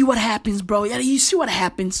 You see what happens, bro? Yeah, you see what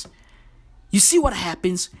happens? You see what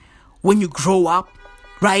happens when you grow up,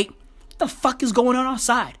 right? What the fuck is going on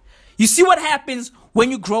outside? You see what happens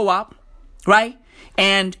when you grow up, right?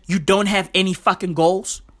 And you don't have any fucking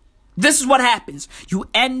goals? This is what happens. You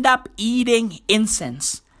end up eating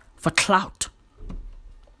incense for clout.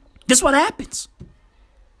 This is what happens.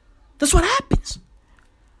 That's what happens.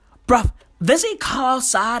 Bruh, there's a car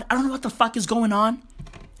outside. I don't know what the fuck is going on,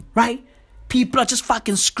 right? People are just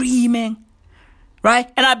fucking screaming,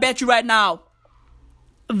 right? And I bet you right now,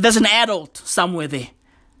 there's an adult somewhere there,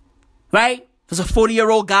 right? There's a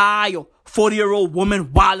 40-year-old guy or 40-year-old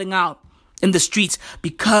woman wilding out in the streets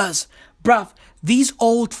because, bruv, these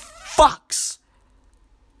old fucks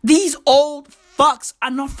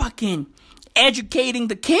are not fucking educating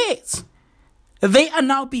the kids. They are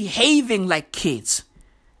now behaving like kids.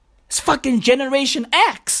 It's fucking Generation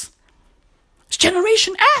X. It's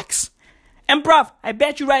Generation X. And bruv, I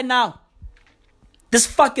bet you right now, this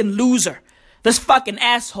fucking loser, this fucking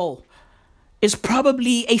asshole is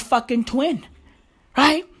probably a fucking twin,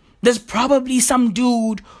 right? There's probably some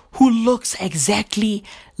dude who looks exactly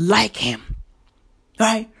like him,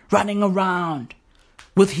 right? Running around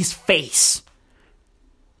with his face.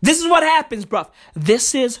 This is what happens, bruv.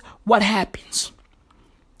 This is what happens.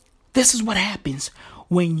 This is what happens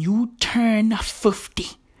when you turn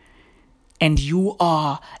 50 and you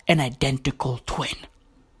are an identical twin.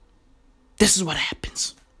 This is what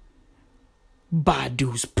happens.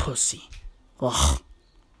 Badu's pussy. Ugh.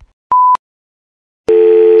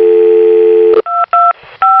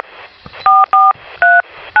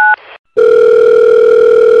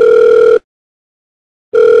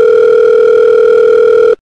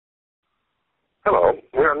 Hello,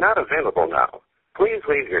 we are not available now. Please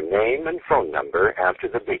leave your name and phone number after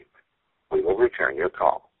the beep. We will return your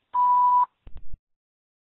call.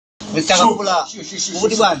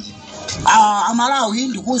 Amalawi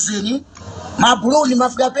ndikuzini mabuluni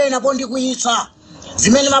mafika pena bondi kuitsa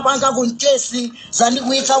zimene mapanga kunchesi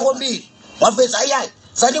zandikuitsa kwambiri wapeza ayayi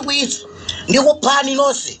zandikuitsa ndikuphani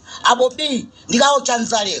nonse abo bi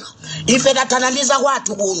ndikawochanzaleka ife tathanandiza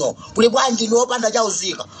kwathu kuno kuli bwanji ndiopanda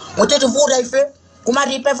chauzika mutetivuta ife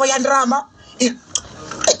kumati ipefo ya ndrama.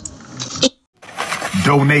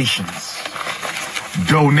 Donations.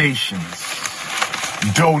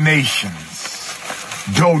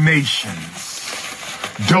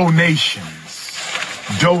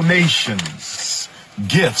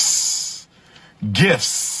 Gifts.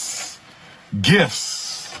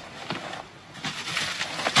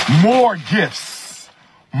 More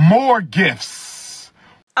gifts.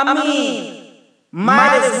 I mean,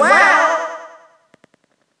 might as well.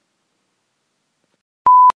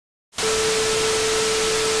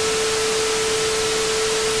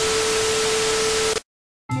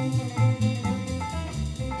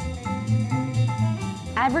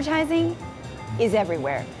 Advertising is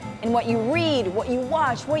everywhere. In what you read, what you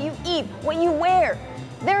watch, what you eat, what you wear.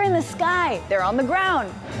 They're in the sky, they're on the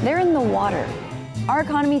ground, they're in the water. Our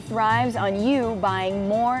economy thrives on you buying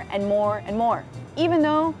more and more and more, even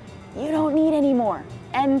though you don't need any more.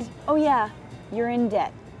 And, oh yeah, you're in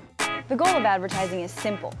debt. The goal of advertising is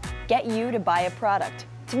simple. Get you to buy a product,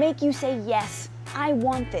 to make you say, yes, I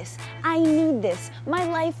want this, I need this, my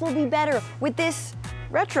life will be better with this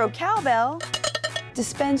retro cowbell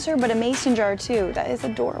dispenser, but a mason jar too. That is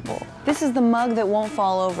adorable. This is the mug that won't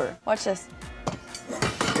fall over. Watch this.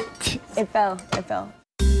 It fell.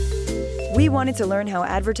 We wanted to learn how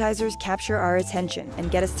advertisers capture our attention and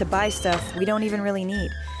get us to buy stuff we don't even really need.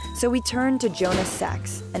 So we turned to Jonas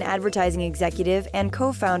Sachs, an advertising executive and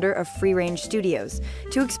co-founder of Free Range Studios,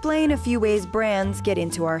 to explain a few ways brands get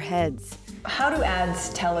into our heads. How do ads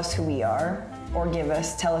tell us who we are, or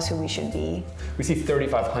tell us who we should be? We see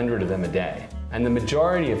 3,500 of them a day. And the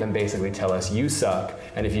majority of them basically tell us you suck,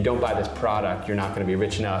 and if you don't buy this product, you're not going to be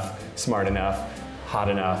rich enough, smart enough, hot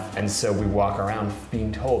enough. And so we walk around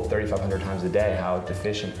being told 3,500 times a day how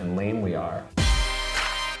deficient and lame we are.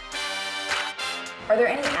 Are there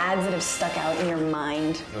any ads that have stuck out in your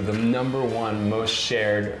mind? The number one most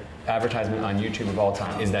shared advertisement on YouTube of all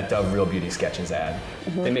time is that Dove Real Beauty Sketches ad.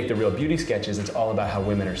 Mhm. They make the Real Beauty Sketches. It's all about how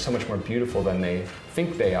women are so much more beautiful than they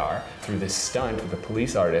think they are through this stunt with a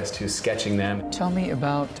police artist who's sketching them. Tell me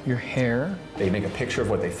about your hair. They make a picture of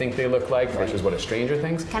what they think they look like versus what a stranger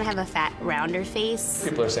thinks. Kind of have a fat, rounder face.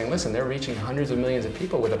 People are saying, listen, they're reaching hundreds of millions of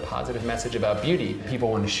people with a positive message about beauty. People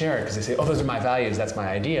want to share it because they say, oh, those are my values, that's my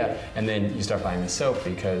idea. And then you start buying the soap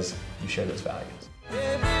because you share those values.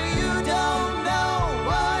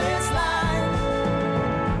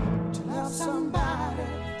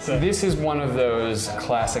 So this is one of those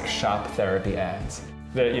classic shop therapy ads.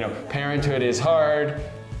 That, you know, parenthood is hard,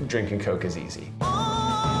 drinking Coke is easy.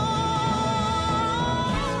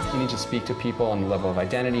 You need to speak to people on the level of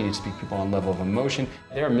identity, you need to speak to people on the level of emotion.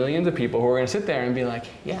 There are millions of people who are gonna sit there and be like,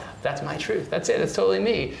 yeah, that's my truth, that's it, it's totally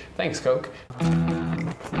me. Thanks, Coke.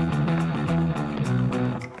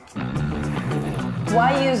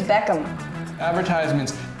 Why use Beckham?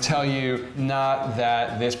 Advertisements tell you not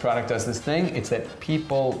that this product does this thing, it's that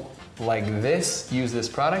people like this use this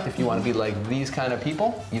product. If you want to be like these kind of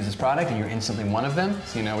people, use this product and you're instantly one of them.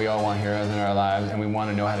 So, you know, we all want heroes in our lives and we want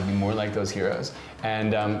to know how to be more like those heroes.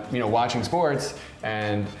 And, you know, watching sports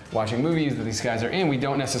and watching movies that these guys are in, we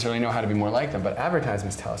don't necessarily know how to be more like them, but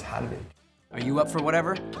advertisements tell us how to be. Are you up for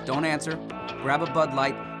whatever? Don't answer. Grab a Bud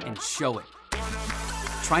Light and show it.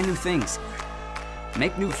 Try new things.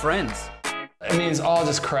 Make new friends. I mean, it's all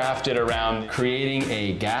just crafted around creating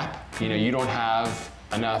a gap. You know, you don't have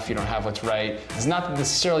enough, you don't have what's right. It's not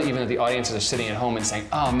necessarily even that the audiences are sitting at home and saying,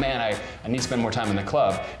 oh man, I need to spend more time in the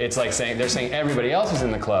club. It's like they're saying everybody else is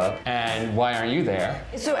in the club and why aren't you there?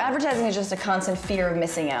 So advertising is just a constant fear of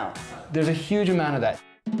missing out. There's a huge amount of that.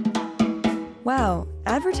 Wow,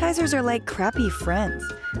 advertisers are like crappy friends.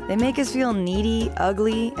 They make us feel needy,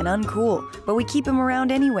 ugly, and uncool, but we keep them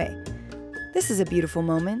around anyway. This is a beautiful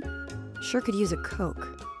moment. Sure could use a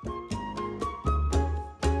Coke.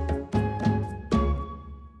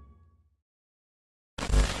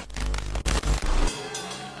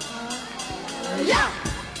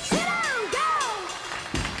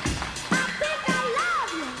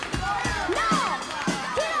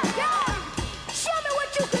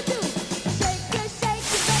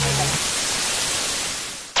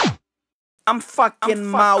 I'm fucking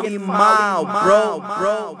Maui Mao,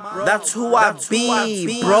 bro. That's who I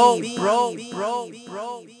be, bro.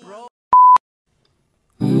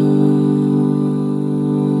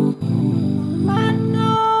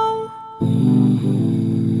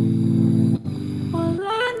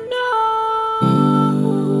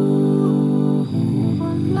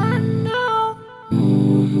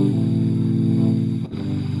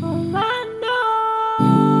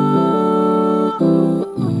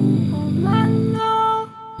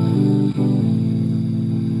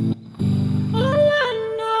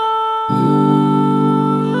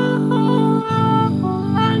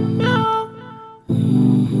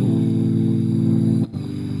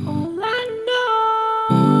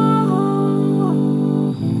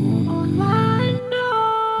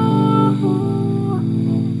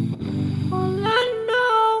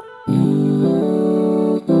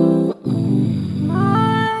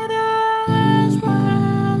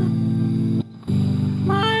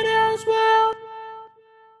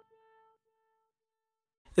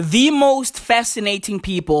 The most fascinating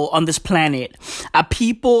people on this planet are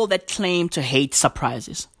people that claim to hate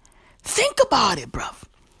surprises. Think about it, bruv.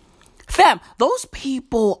 Fam, those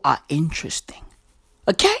people are interesting.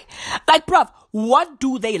 Okay? Like, bruv, what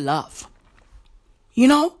do they love? You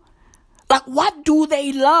know? Like, what do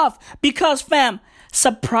they love? Because, fam,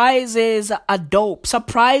 surprises are dope.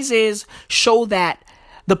 Surprises show that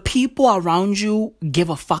the people around you give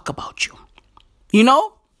a fuck about you. You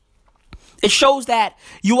know? It shows that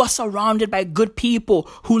you are surrounded by good people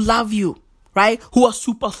who love you, right? Who are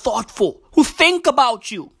super thoughtful, who think about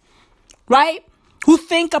you, right? Who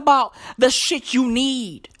think about the shit you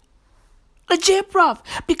need. Legit, bruv.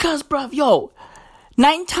 Because, bruv, yo,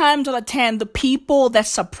 9 times out of 10, the people that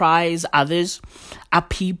surprise others are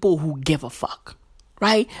people who give a fuck,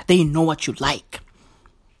 right? They know what you like,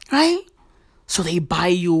 right? So they buy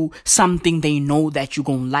you something they know that you're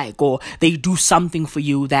going to like, or they do something for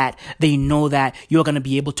you that they know that you're going to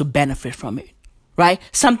be able to benefit from it, right?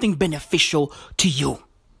 Something beneficial to you.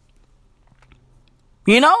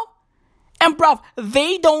 You know? And bruv,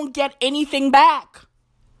 they don't get anything back.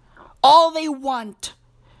 All they want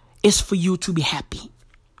is for you to be happy.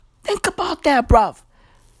 Think about that, bruv.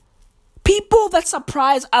 People that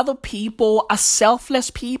surprise other people are selfless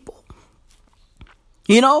people.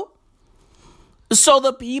 You know? So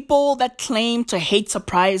the people that claim to hate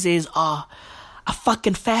surprises are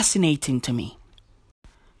fucking fascinating to me.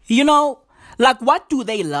 You know, Like, what do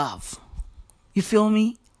they love? You feel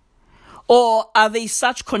me? Or are they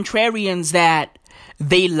such contrarians that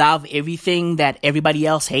they love everything that everybody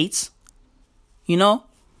else hates? You know?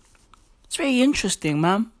 It's very interesting,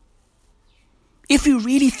 man. If you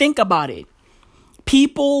really think about it,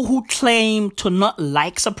 people who claim to not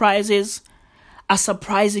like surprises are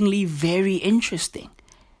surprisingly very interesting,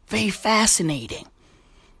 very fascinating.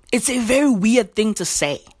 It's a very weird thing to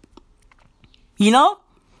say. You know?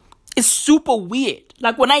 It's super weird.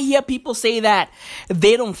 Like, when I hear people say that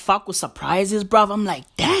they don't fuck with surprises, bruv, I'm like,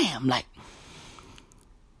 damn, like,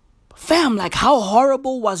 fam, like, how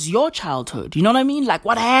horrible was your childhood? You know what I mean? Like,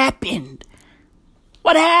 what happened?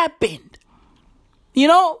 What happened? You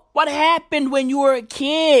know? What happened when you were a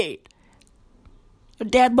kid? Your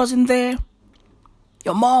dad wasn't there?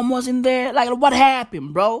 Your mom wasn't there? Like, what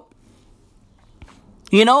happened, bro?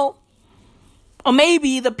 You know? Or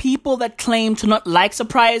maybe the people that claim to not like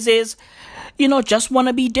surprises, you know, just want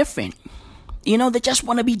to be different. You know, they just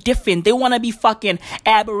want to be different. They want to be fucking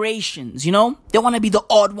aberrations, you know? They want to be the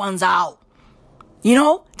odd ones out. You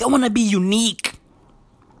know? They want to be unique.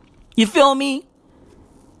 You feel me?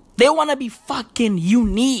 They want to be fucking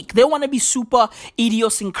unique. They want to be super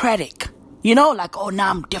idiosyncratic. You know? Like, oh, nah,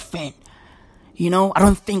 I'm different. You know? I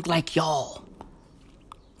don't think like y'all.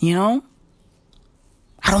 You know?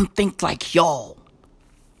 I don't think like y'all.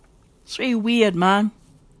 It's very weird, man.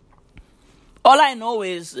 All I know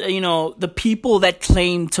is, you know, the people that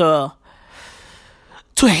claim to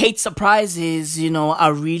hate surprises, you know,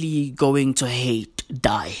 are really going to hate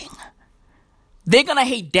dying. They're gonna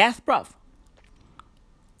hate death, bruv.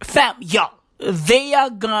 Fam, yo, they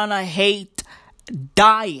are gonna hate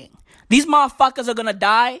dying. These motherfuckers are gonna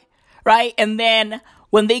die, right? And then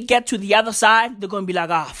when they get to the other side, they're gonna be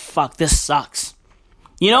like, ah, fuck, this sucks.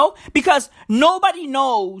 You know? Because nobody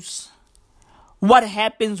knows what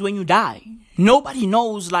happens when you die. Nobody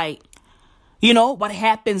knows, like, you know, what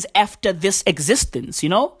happens after this existence, you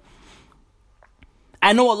know?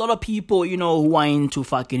 I know a lot of people, you know, who are into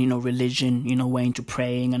fucking, you know, religion, you know, who are into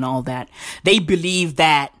praying and all that. They believe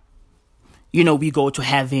that, you know, we go to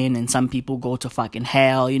heaven and some people go to fucking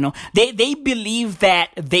hell, you know? They believe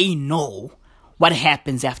that they know what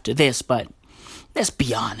happens after this, but let's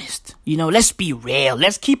be honest, you know, let's be real.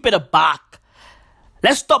 Let's keep it a buck.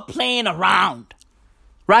 Let's stop playing around,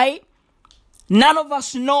 right? None of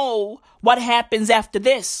us know what happens after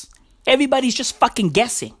this. Everybody's just fucking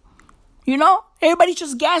guessing, you know? Everybody's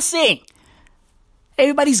just guessing.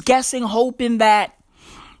 Everybody's guessing, hoping that,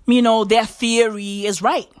 you know, their theory is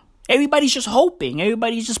right. Everybody's just hoping.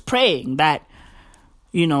 Everybody's just praying that,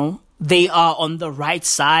 you know, they are on the right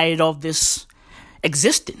side of this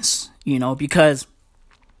existence. You know, because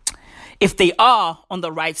if they are on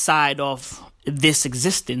the right side of this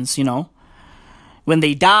existence, you know, when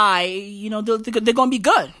they die, you know, they're going to be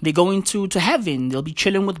good. They're going to heaven. They'll be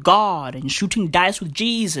chilling with God and shooting dice with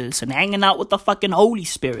Jesus and hanging out with the fucking Holy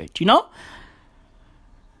Spirit, you know?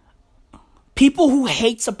 People who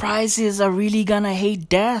hate surprises are really going to hate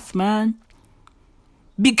death, man.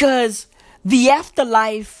 Because the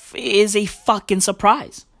afterlife is a fucking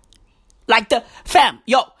surprise. Like the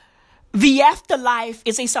afterlife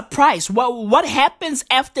is a surprise. What happens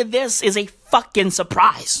after this is a fucking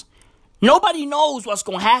surprise. Nobody knows what's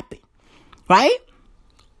going to happen. Right?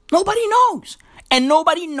 Nobody knows. And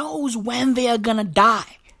nobody knows when they are going to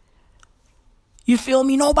die. You feel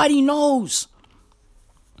me? Nobody knows.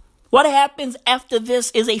 What happens after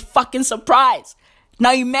this is a fucking surprise.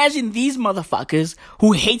 Now imagine these motherfuckers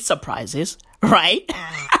who hate surprises, right?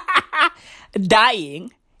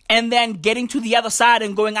 Dying. And then getting to the other side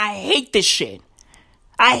and going, I hate this shit.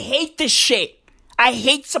 I hate this shit. I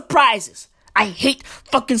hate surprises. I hate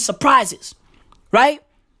fucking surprises. Right?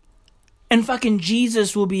 And fucking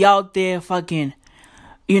Jesus will be out there fucking,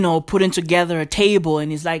 you know, putting together a table.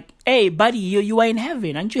 And he's like, hey, buddy, you are in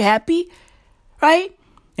heaven. Aren't you happy? Right?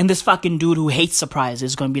 And this fucking dude who hates surprises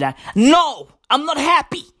is going to be like, no, I'm not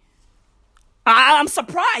happy. I'm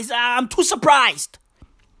surprised. I'm too surprised.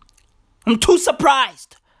 I'm too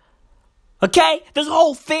surprised. Okay? This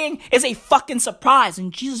whole thing is a fucking surprise.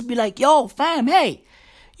 And Jesus be like, yo, fam, hey,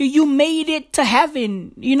 you made it to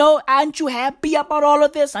heaven. You know, aren't you happy about all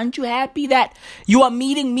of this? Aren't you happy that you are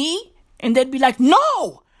meeting me? And they'd be like,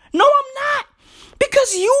 no, I'm not.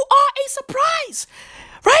 Because you are a surprise.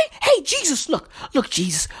 Right? Hey, Jesus, look,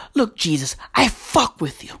 Jesus, I fuck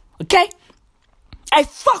with you. Okay? I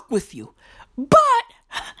fuck with you. But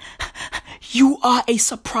you are a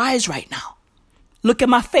surprise right now. Look at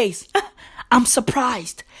my face. I'm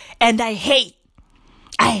surprised and I hate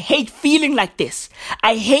I hate feeling like this.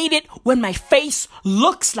 I hate it when my face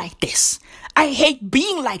looks like this. I hate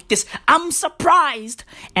being like this. I'm surprised,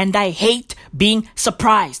 and I hate being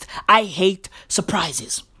surprised. I hate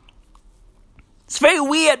surprises. It's very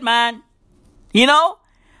weird, man. You know?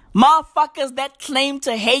 Motherfuckers that claim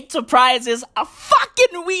to hate surprises are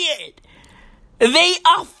fucking weird. They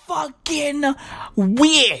are fucking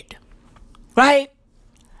weird. Right?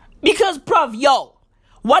 Because, bruv, yo,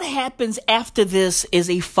 what happens after this is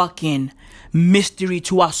a fucking mystery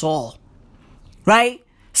to us all. Right?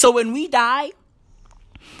 So when we die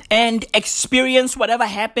and experience whatever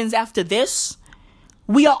happens after this,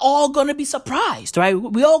 we are all going to be surprised, right?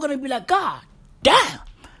 We're all going to be like, God damn.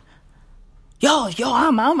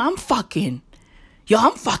 I'm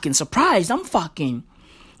fucking surprised. I'm fucking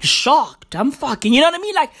shocked. I'm fucking, you know what I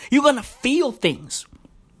mean? Like, you're going to feel things.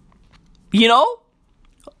 You know?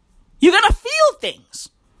 You're going to feel things.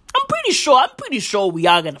 I'm pretty sure we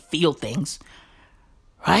are going to feel things.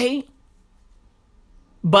 Right?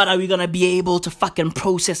 But are we going to be able to fucking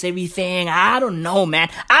process everything? I don't know, man.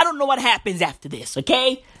 I don't know what happens after this,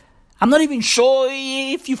 okay? I'm not even sure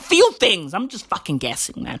if you feel things. I'm just fucking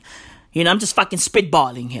guessing, man. You know, I'm just fucking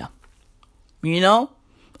spitballing here. You know?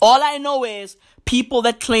 All I know is people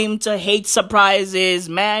that claim to hate surprises,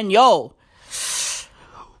 man, yo,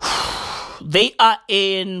 they are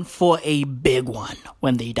in for a big one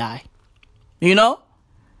when they die. You know?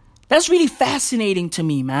 That's really fascinating to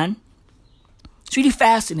me, man. It's really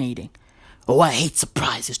fascinating. Oh, I hate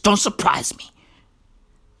surprises. Don't surprise me.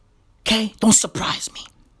 Okay? Don't surprise me.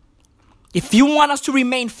 If you want us to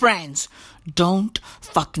remain friends, don't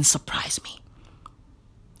fucking surprise me.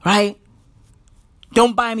 Right?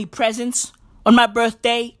 Don't buy me presents on my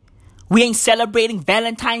birthday. We ain't celebrating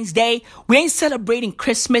Valentine's Day. We ain't celebrating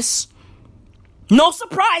Christmas. No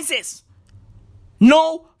surprises.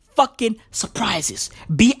 No fucking surprises.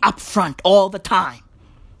 Be upfront all the time.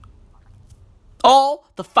 All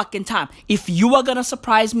the fucking time. If you are gonna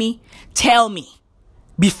surprise me, tell me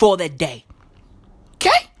before that day.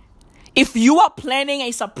 Okay? If you are planning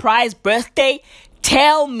a surprise birthday,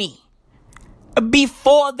 tell me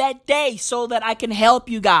before that day so that I can help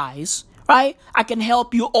you guys, right? I can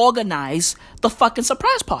help you organize the fucking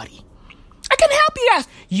surprise party. I can help you guys.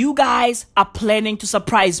 You guys are planning to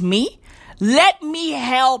surprise me. Let me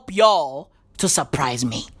help y'all to surprise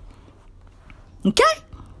me. Okay?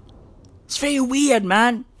 It's very weird,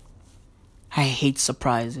 man. I hate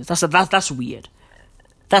surprises. That's weird.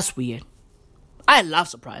 That's weird. I love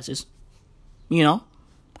surprises. You know?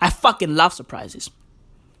 I fucking love surprises.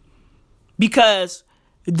 Because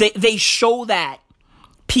they show that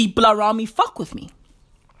people around me fuck with me.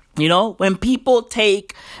 You know? When people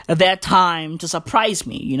take their time to surprise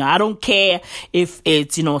me. You know? I don't care if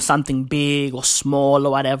it's, you know, something big or small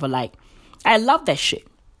or whatever. Like, I love that shit.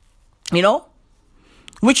 You know?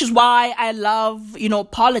 Which is why I love, you know,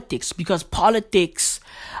 politics. Because politics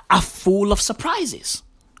are full of surprises.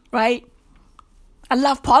 Right? I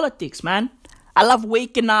love politics, man. I love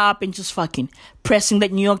waking up and just fucking pressing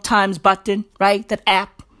that New York Times button, right? That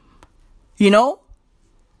app, you know?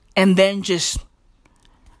 And then just,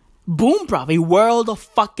 boom, bro. A world of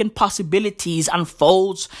fucking possibilities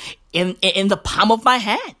unfolds in the palm of my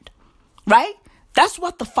hand, right? That's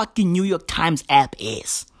what the fucking New York Times app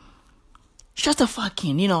is. It's just a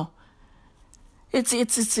fucking, you know, it's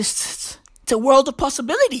a world of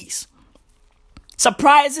possibilities.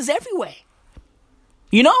 Surprises everywhere.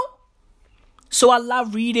 You know? So I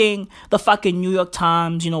love reading the fucking New York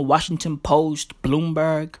Times, you know, Washington Post,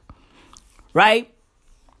 Bloomberg, right?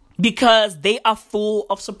 Because they are full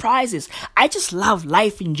of surprises. I just love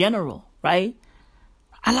life in general, right?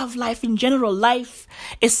 I love life in general. Life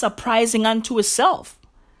is surprising unto itself.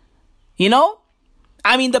 You know?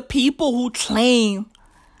 I mean, the people who claim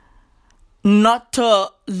not to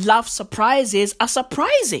love surprises are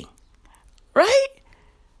surprising, right?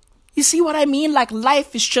 You see what I mean? Like,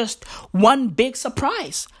 life is just one big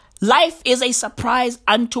surprise. Life is a surprise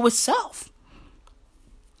unto itself.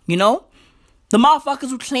 You know? The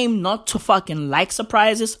motherfuckers who claim not to fucking like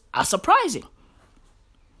surprises are surprising.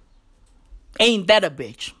 Ain't that a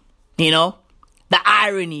bitch? You know? The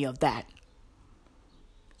irony of that.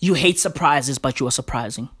 You hate surprises, but you are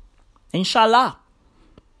surprising. Inshallah.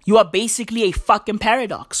 You are basically a fucking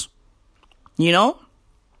paradox. You know?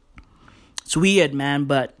 It's weird, man,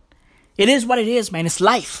 but it is what it is, man. It's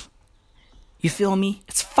life. You feel me?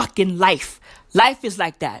 It's fucking life. Life is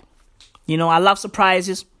like that. You know, I love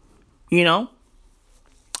surprises. You know?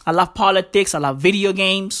 I love politics. I love video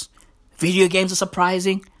games. Video games are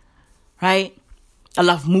surprising. Right? I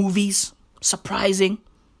love movies. Surprising.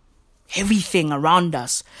 Everything around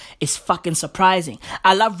us is fucking surprising.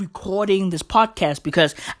 I love recording this podcast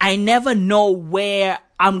because I never know where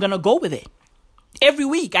I'm gonna go with it. Every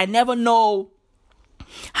week, I never know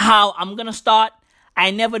how I'm gonna start.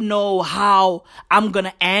 I never know how I'm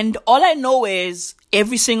gonna end. All I know is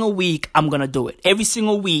every single week, I'm gonna do it. Every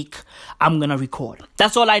single week, I'm gonna record.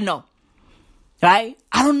 That's all I know. Right?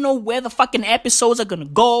 I don't know where the fucking episodes are gonna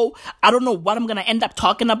go. I don't know what I'm gonna end up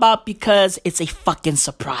talking about because it's a fucking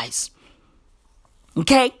surprise.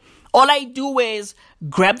 Okay? All I do is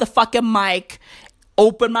grab the fucking mic,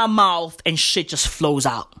 open my mouth, and shit just flows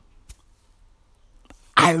out.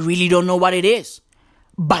 I really don't know what it is,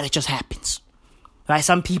 but it just happens. Right?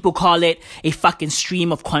 Some people call it a fucking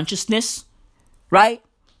stream of consciousness. Right?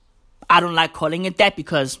 I don't like calling it that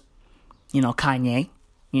because, Kanye,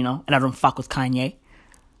 and I don't fuck with Kanye.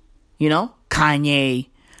 Kanye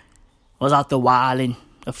was out the wilding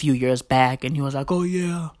a few years back, and he was like, oh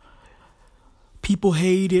yeah, people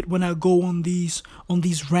hate it when I go on these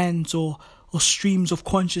rants or streams of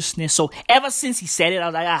consciousness. So ever since he said it, I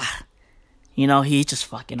was like, he just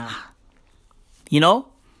fucking,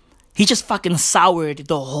 he just fucking soured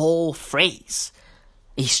the whole phrase,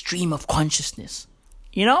 a stream of consciousness,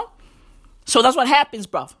 So that's what happens,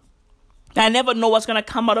 bruv. I never know what's gonna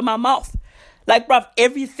come out of my mouth. Like, bruv,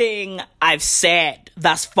 everything I've said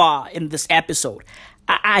thus far in this episode,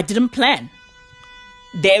 I didn't plan.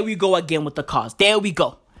 There we go again with the cars. There we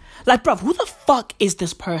go. Like, bruv, who the fuck is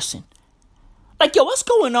this person? Like, yo, what's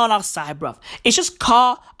going on outside, bruv? It's just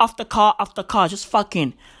car after car after car, just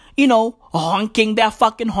fucking, honking their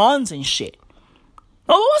fucking horns and shit.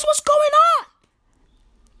 Oh, what's going on?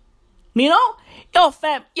 Yo,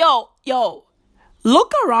 fam, yo,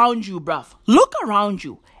 look around you, bruv. Look around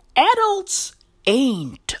you. Adults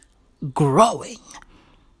ain't growing.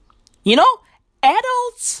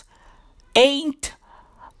 Adults ain't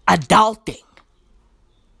adulting.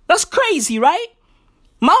 That's crazy, right?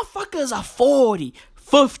 Motherfuckers are 40,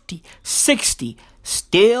 50, 60,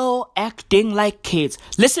 still acting like kids.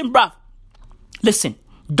 Listen, bruv. Listen,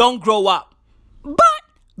 don't grow up, but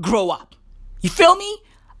grow up. You feel me?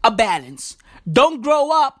 A balance. Don't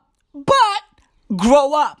grow up, but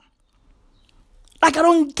grow up. Like, I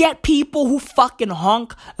don't get people who fucking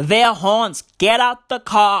honk their horns. Get out the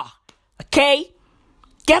car. Okay?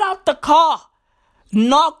 Get out the car.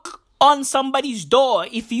 Knock on somebody's door.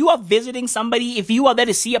 If you are visiting somebody, if you are there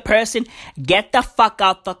to see a person, get the fuck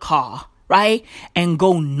out the car, right? And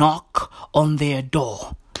go knock on their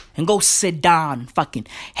door. And go sit down, fucking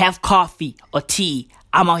have coffee or tea.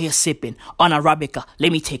 I'm out here sipping on Arabica.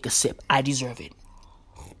 Let me take a sip. I deserve it.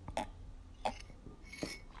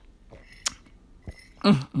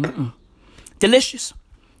 Delicious.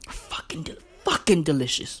 Fucking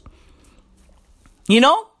delicious.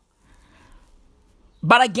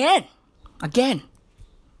 But again,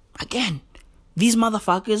 these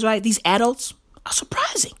motherfuckers, right? These adults are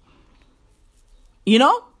surprising.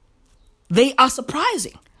 They are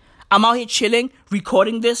surprising. I'm out here chilling,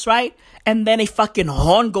 recording this, right? And then a fucking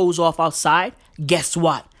horn goes off outside. Guess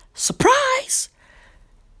what? Surprise!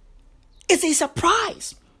 It's a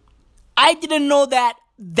surprise. I didn't know that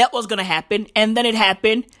was gonna happen, and then it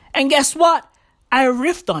happened, and guess what? I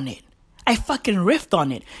riffed on it. I fucking riffed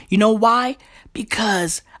on it. You know why?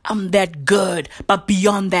 Because I'm that good, but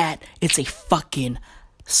beyond that, it's a fucking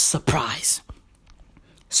surprise.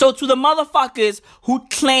 So to the motherfuckers who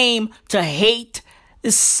claim to hate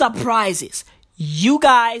surprises, you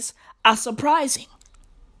guys are surprising.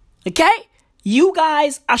 Okay? You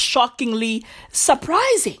guys are shockingly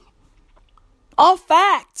surprising. All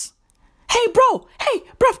facts. Hey, bro,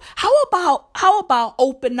 how about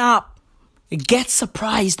open up and get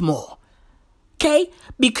surprised more? Okay?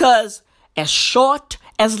 Because as short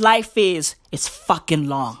as life is, it's fucking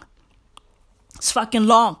long. It's fucking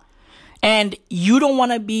long. And you don't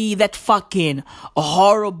want to be that fucking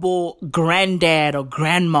horrible granddad or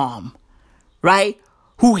grandmom, right?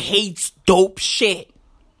 Who hates dope shit,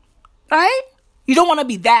 right? You don't want to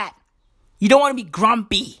be that. You don't want to be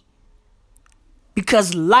grumpy.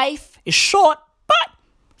 Because life is short, but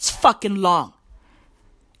it's fucking long.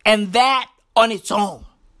 And that on its own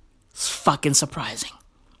is fucking surprising.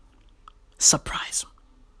 Surprise.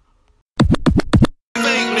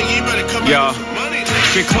 Yo,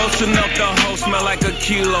 get close enough, the hoe smell like a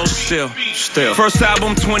kilo still. First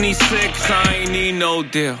album 26, I ain't need no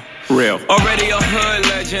deal. Real. Already a hood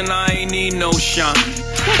legend, I ain't need no shine.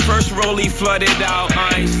 First rollie flooded out,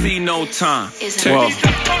 I ain't see no time. Well,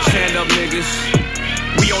 stand up niggas.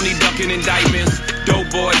 We only ducking indictments. Dope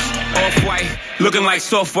boys, off-white, looking like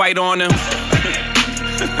soft white on them.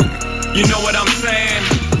 You know what I'm saying?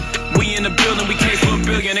 We in the the building, we came for $1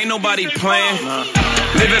 billion. Ain't nobody playing.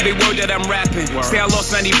 Live every word that I'm rapping. Say I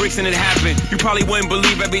lost 90 bricks and it happened. You probably wouldn't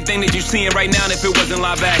believe everything that you're seeing right now if it wasn't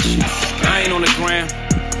live action. I ain't on the gram.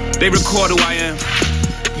 They record who I am.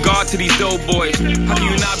 God to these dope boys. How can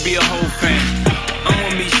you not be a whole fan? I'm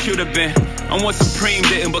what me should've been. I'm what Supreme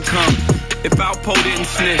didn't become. If Alpo didn't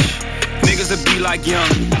snitch, niggas would be like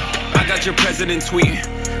Young. I got your president tweeting.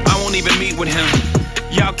 I won't even meet with him.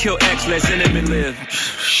 Y'all kill X, let's let him live.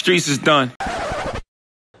 Streets is done.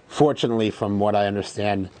 Fortunately, from what I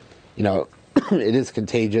understand, you know, it is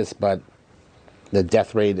contagious, but the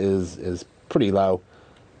death rate is pretty low.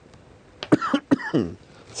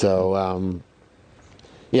 So,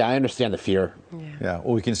 yeah, I understand the fear. Yeah,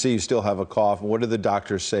 well, we can see you still have a cough. What do the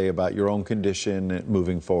doctors say about your own condition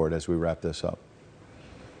moving forward as we wrap this up?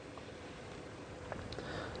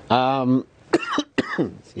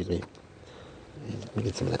 Excuse me. Let me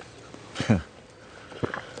get some of that.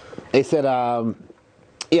 They said,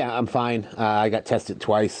 yeah, I'm fine. I got tested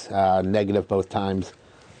twice, negative both times.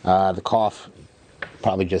 The cough,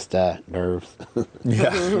 probably just nerves. Yeah,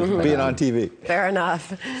 being on TV. Fair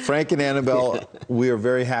enough. Frank and Annabelle, we are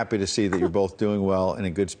very happy to see that you're both doing well and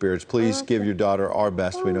in good spirits. Please give your daughter our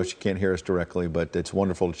best. We know she can't hear us directly, but it's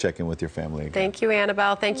wonderful to check in with your family again. Thank you,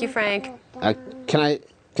 Annabelle. Thank you, Frank. Can I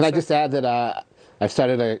just add that I've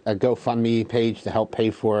started a GoFundMe page to help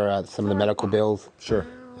pay for some of the medical bills. Sure.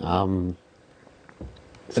 And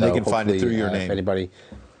they can find it through your name. If anybody.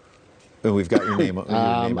 And we've got your name. Your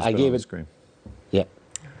name I gave on the it. Screen. Yep.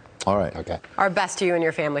 All right. Okay. Our best to you and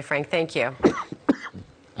your family, Frank. Thank you. All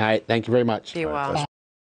right. Thank you very much. Be well.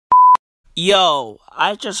 Yo,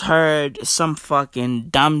 I just heard some fucking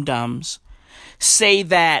dum-dums say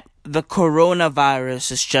that the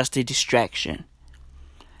coronavirus is just a distraction.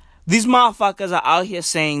 These motherfuckers are out here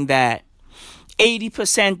saying that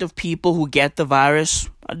 80% of people who get the virus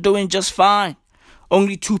are doing just fine.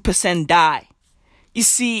 Only 2% die. You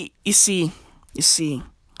see, this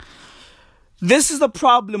is the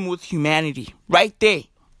problem with humanity. Right there.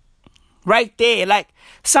 Right there. Like,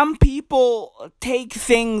 some people take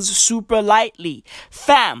things super lightly.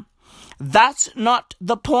 Fam, that's not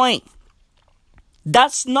the point.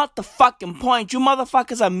 That's not the fucking point. You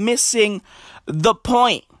motherfuckers are missing the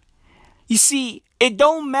point. You see, it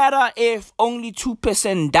don't matter if only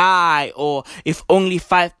 2% die, or if only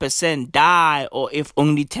 5% die, or if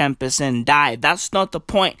only 10% die. That's not the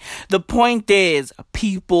point. The point is,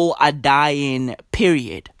 people are dying,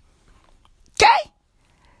 period. Okay?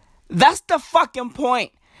 That's the fucking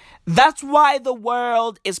point. That's why the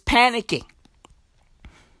world is panicking.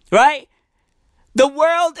 Right? The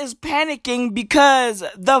world is panicking because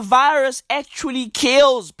the virus actually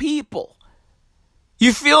kills people.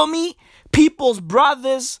 You feel me? People's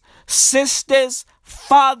brothers, sisters,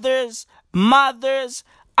 fathers, mothers,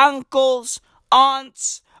 uncles,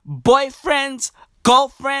 aunts, boyfriends,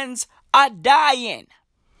 girlfriends are dying.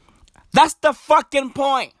 That's the fucking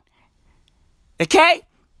point. Okay?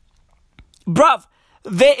 Bruv,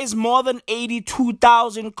 there is more than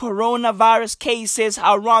 82,000 coronavirus cases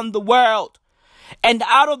around the world. And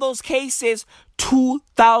out of those cases,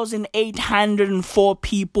 2,804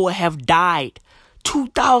 people have died.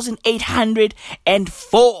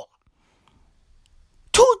 2,804.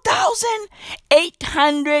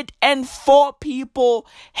 2,804 people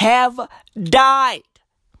have died.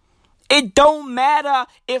 It don't matter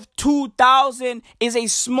if 2,000 is a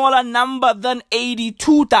smaller number than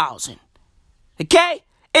 82,000. Okay?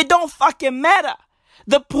 It don't fucking matter.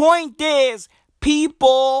 The point is,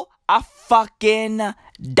 people are fucking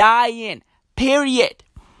dying. Period.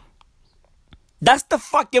 That's the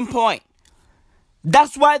fucking point.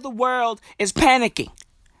 That's why the world is panicking.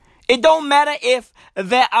 It don't matter if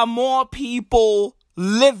there are more people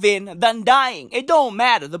living than dying. It don't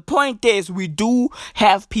matter. The point is, we do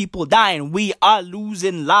have people dying. We are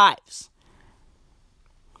losing lives.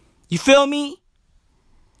 You feel me?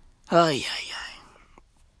 Ay.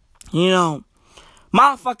 You know,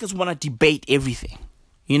 motherfuckers want to debate everything.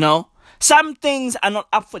 You know? Some things are not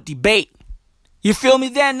up for debate. You feel me?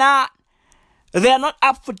 They're not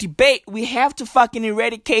up for debate. We have to fucking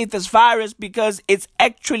eradicate this virus because it's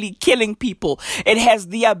actually killing people. It has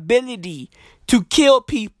the ability to kill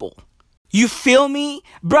people. You feel me?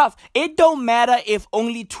 Bruv, it don't matter if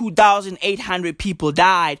only 2,800 people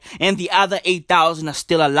died and the other 8,000 are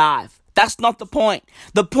still alive. That's not the point.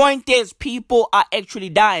 The point is, people are actually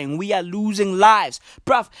dying. We are losing lives.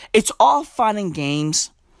 Bruv, it's all fun and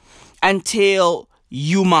games until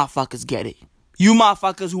you motherfuckers get it. You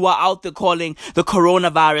motherfuckers who are out there calling the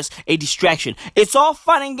coronavirus a distraction. It's all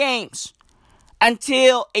fun and games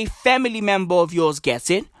until a family member of yours gets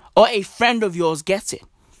it or a friend of yours gets it.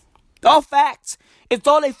 All facts. It's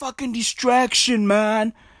all a fucking distraction,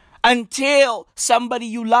 man. Until somebody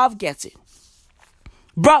you love gets it.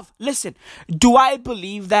 Bruv, listen. Do I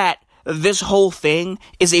believe that this whole thing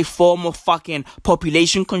is a form of fucking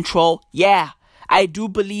population control? Yeah. I do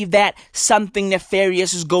believe that something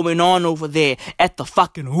nefarious is going on over there at the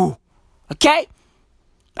fucking WHO. Okay?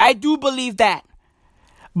 I do believe that.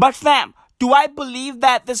 But fam, do I believe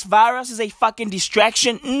that this virus is a fucking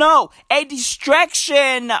distraction? No. A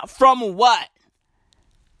distraction from what?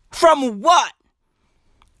 From what?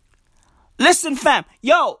 Listen, fam.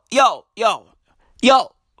 Yo.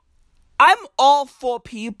 I'm all for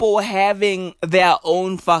people having their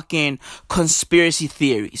own fucking conspiracy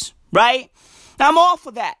theories, right? I'm all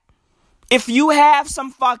for that. If you have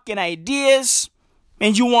some fucking ideas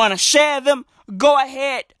and you want to share them, go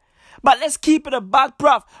ahead. But let's keep it a buck,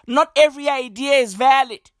 bruv. Not every idea is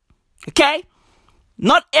valid. Okay?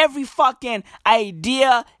 Not every fucking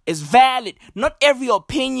idea is valid. Not every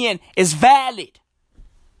opinion is valid.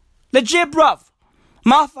 Legit, bruv.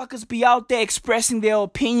 Motherfuckers be out there expressing their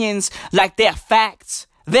opinions like they're facts.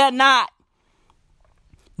 They're not.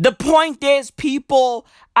 The point is, people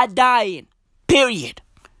are dying. Period.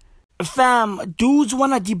 Fam, dudes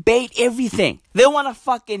want to debate everything. They want to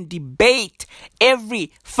fucking debate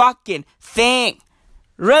every fucking thing.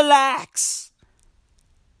 Relax.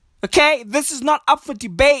 Okay? This is not up for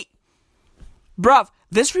debate. Bruv,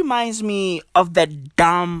 this reminds me of that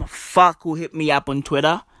dumb fuck who hit me up on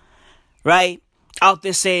Twitter. Right? Out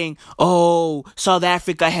there saying, oh, South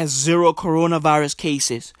Africa has 0 coronavirus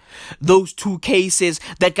cases. Those 2 cases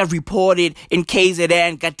that got reported in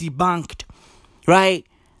KZN got debunked. Right?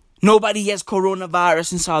 Nobody has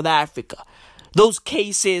coronavirus in South Africa. Those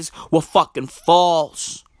cases were fucking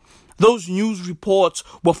false. Those news reports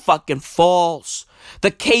were fucking false.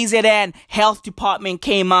 The KZN health department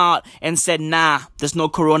came out and said, nah, there's no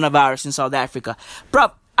coronavirus in South Africa.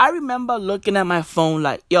 Bruh, I remember looking at my phone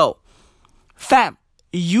like, yo, fam,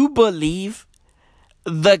 you believe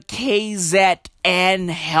the KZN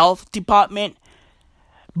health department?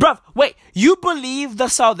 Bruv, wait, you believe the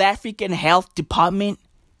South African health department?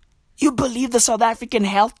 You believe the South African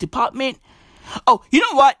health department? Oh, you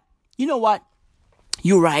know what?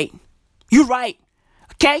 You're right.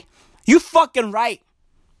 Okay? You fucking right.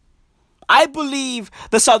 I believe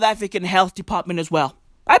the South African health department as well.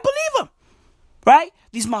 I believe them. Right?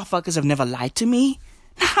 These motherfuckers have never lied to me.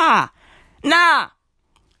 Nah.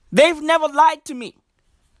 They've never lied to me.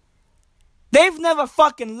 They've never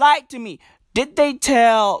fucking lied to me. Did they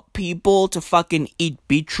tell people to fucking eat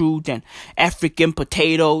beetroot and African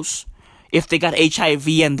potatoes if they got HIV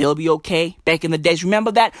and they'll be okay? Back in the days.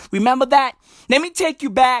 Remember that? Let me take you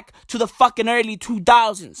back to the fucking early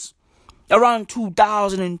 2000s. Around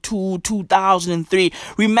 2002, 2003.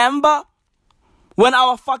 Remember when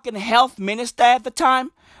our fucking health minister at the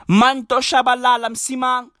time, Manto Shabalala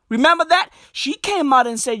Msimang, remember that? She came out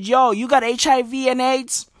and said, yo, you got HIV and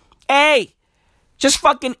AIDS? Hey, just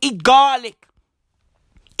fucking eat garlic.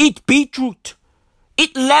 Eat beetroot.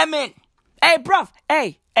 Eat lemon. Hey, bruv.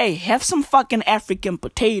 Hey, have some fucking African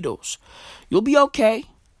potatoes. You'll be okay.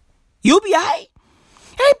 You'll be alright.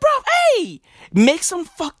 Hey, bruv. Hey, make some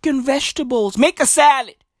fucking vegetables. Make a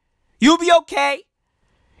salad. You'll be okay.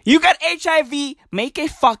 You got HIV. Make a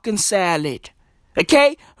fucking salad.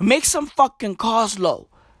 Okay? Make some fucking coleslaw.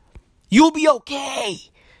 You'll be okay.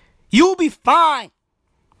 You'll be fine.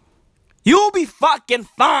 You'll be fucking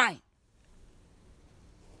fine.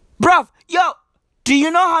 Bruv, yo, do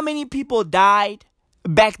you know how many people died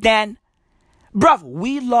back then? Bruv,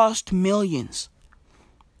 we lost millions.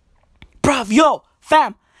 Bruv, yo,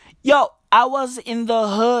 fam, I was in the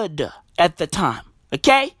hood at the time,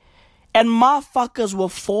 okay? And motherfuckers were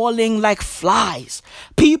falling like flies.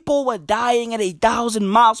 People were dying at 1,000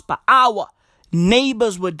 miles per hour.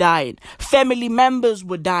 Neighbors were dying. Family members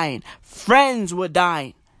were dying. Friends were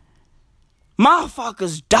dying.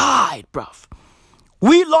 Motherfuckers died, bruv.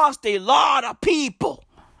 We lost a lot of people.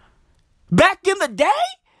 Back in the day?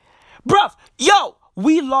 Bruv, yo,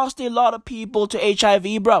 we lost a lot of people to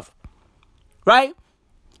HIV, bruv. Right?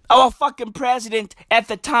 Our fucking president at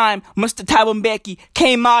the time, Mr. Thabo Mbeki,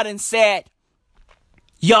 came out and said,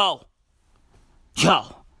 Yo,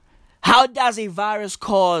 how does a virus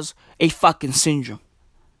cause a fucking syndrome?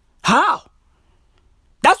 How?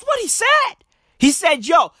 That's what he said. He said,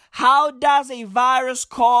 yo, how does a virus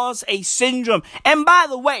cause a syndrome? And by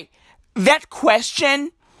the way, that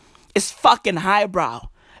question is fucking highbrow.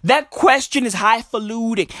 That question is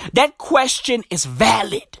highfalutin. That question is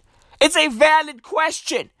valid. It's a valid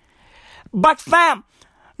question. But fam,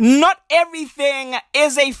 not everything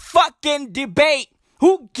is a fucking debate.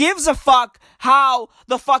 Who gives a fuck how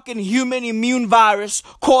the fucking human immune virus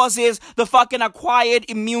causes the fucking acquired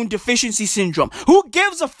immune deficiency syndrome? Who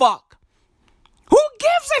gives a fuck? Who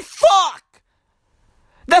gives a fuck?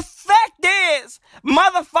 The fact is,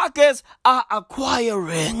 motherfuckers are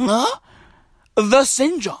acquiring the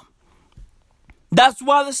syndrome. That's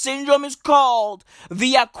why the syndrome is called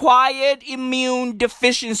the acquired immune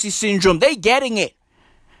deficiency syndrome. They're getting it.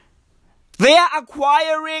 They are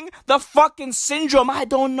acquiring the fucking syndrome. I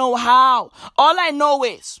don't know how. All I know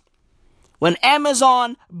is when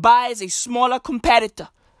Amazon buys a smaller competitor,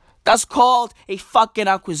 that's called a fucking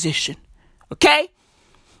acquisition. Okay?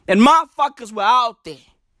 And motherfuckers were out there.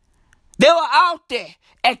 They were out there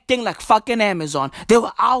acting like fucking Amazon. They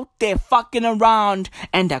were out there fucking around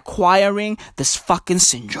and acquiring this fucking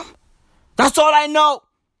syndrome. That's all I know.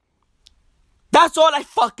 That's all I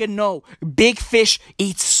fucking know. Big fish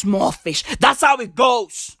eats small fish. That's how it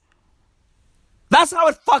goes. That's how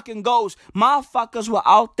it fucking goes. Motherfuckers were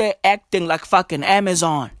out there acting like fucking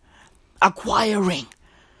Amazon. Acquiring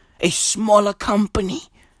a smaller company.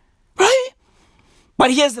 Right?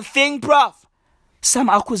 But here's the thing, bruv. Some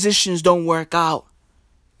acquisitions don't work out.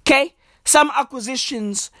 Okay? Some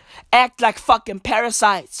acquisitions act like fucking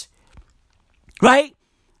parasites. Right?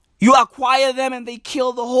 You acquire them and they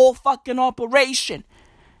kill the whole fucking operation.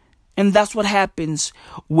 And that's what happens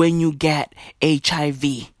when you get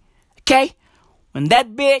HIV. Okay? When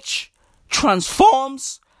that bitch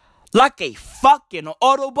transforms like a fucking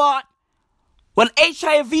Autobot. When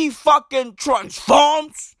HIV fucking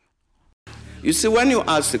transforms. You see, when you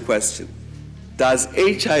ask the question, does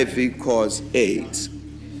HIV cause AIDS?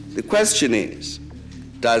 The question is,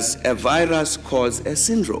 does a virus cause a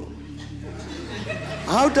syndrome?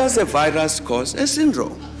 How does a virus cause a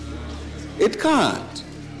syndrome? It can't.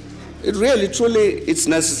 It really, truly, it's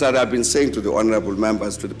necessary. I've been saying to the honorable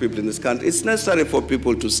members, to the people in this country, it's necessary for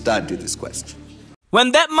people to study this question.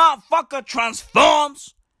 When that motherfucker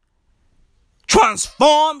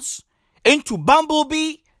transforms into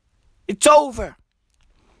Bumblebee, it's over.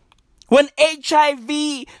 When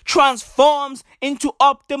HIV transforms into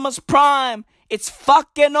Optimus Prime, it's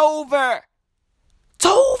fucking over. It's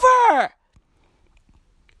over.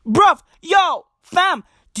 Bruv, yo, fam,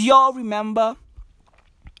 do y'all remember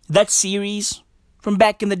that series from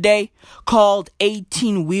back in the day called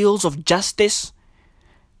 18 Wheels of Justice?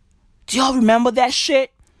 Do y'all remember that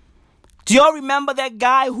shit? Do y'all remember that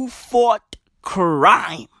guy who fought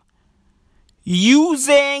crime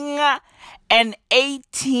using an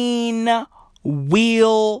 18-wheel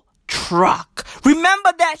truck?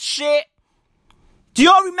 Remember that shit? Do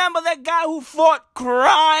y'all remember that guy who fought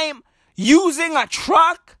crime using a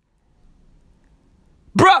truck?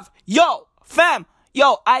 Bruv, yo, fam,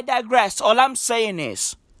 yo, I digress. All I'm saying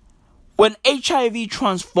is, when HIV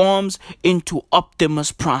transforms into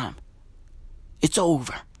Optimus Prime, it's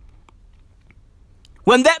over.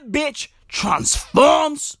 When that bitch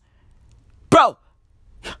transforms, bro,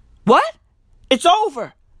 what? It's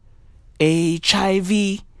over. HIV,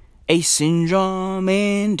 a syndrome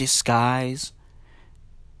in disguise.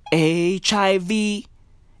 HIV,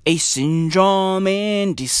 a syndrome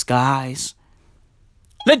in disguise.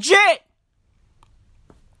 Legit!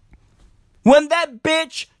 When that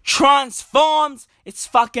bitch transforms, it's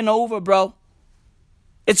fucking over, bro.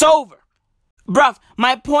 It's over. Bruv,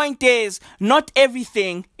 my point is, not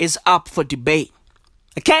everything is up for debate.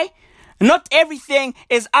 Okay? Not everything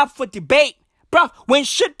is up for debate. Bruv, when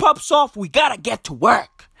shit pops off, we gotta get to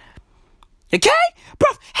work. Okay?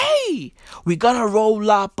 Bruv, hey, we gotta roll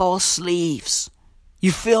up our sleeves.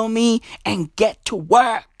 You feel me? And get to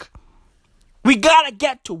work. We gotta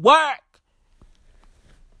get to work.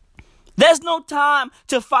 There's no time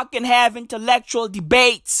to fucking have intellectual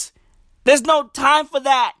debates. There's no time for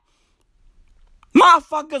that.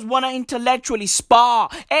 Motherfuckers wanna intellectually spar.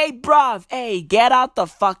 Hey, bruv, hey, get out the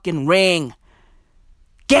fucking ring.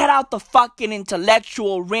 Get out the fucking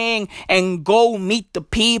intellectual ring and go meet the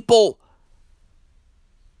people.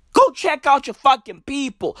 Go check out your fucking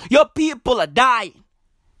people. Your people are dying.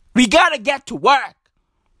 We gotta get to work.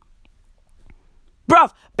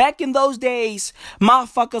 Bruv, back in those days,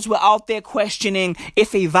 motherfuckers were out there questioning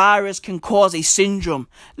if a virus can cause a syndrome.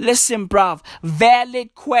 Listen, bruv,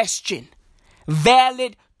 valid question.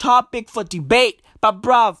 Valid topic for debate. But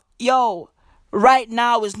bruv, yo, right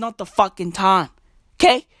now is not the fucking time.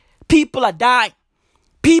 Okay? People are dying.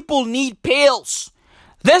 People need pills.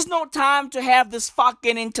 There's no time to have this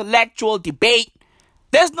fucking intellectual debate.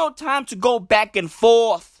 There's no time to go back and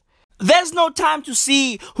forth. There's no time to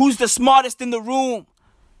see who's the smartest in the room.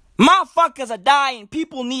 Motherfuckers are dying.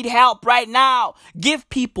 People need help right now. Give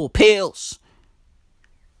people pills.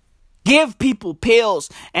 Give people pills.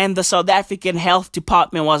 And the South African Health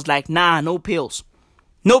Department was like, nah, no pills.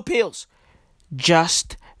 No pills.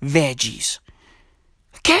 Just veggies.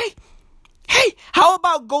 Okay? Hey, how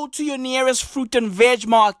about go to your nearest fruit and veg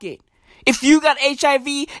market? If you got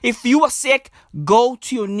HIV, if you are sick, go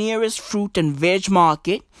to your nearest fruit and veg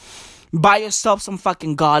market. Buy yourself some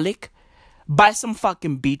fucking garlic. Buy some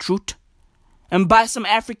fucking beetroot. And buy some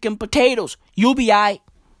African potatoes. You'll be alright.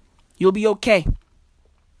 You'll be okay.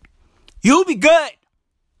 You'll be good.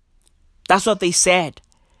 That's what they said.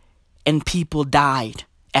 And people died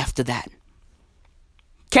after that.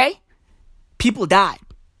 Okay? People died.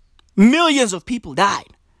 Millions of people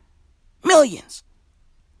died. Millions.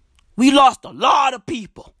 We lost a lot of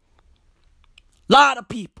people. Lot of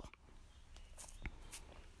people.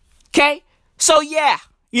 Okay? So yeah,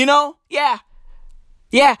 yeah,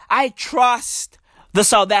 I trust the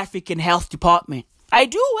South African Health Department. I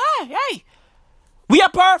do. Hey, we are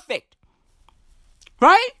perfect.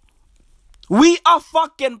 Right? We are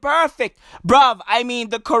fucking perfect. Bruv, I mean,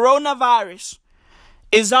 the coronavirus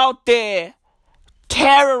is out there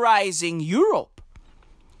terrorizing Europe.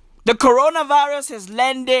 The coronavirus has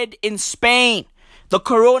landed in Spain. The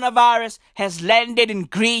coronavirus has landed in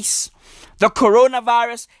Greece. The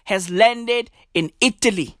coronavirus has landed in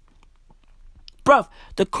Italy. Bruv,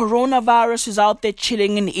 the coronavirus is out there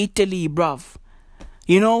chilling in Italy, bruv.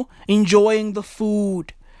 Enjoying the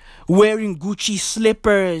food. Wearing Gucci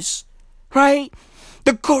slippers. Right?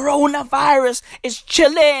 The coronavirus is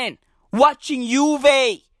chilling. Watching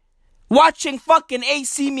Juve. Watching fucking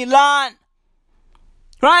AC Milan.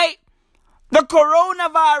 Right? The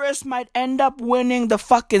coronavirus might end up winning the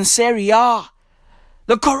fucking Serie A.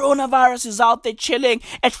 The coronavirus is out there chilling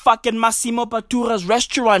at fucking Massimo Bottura's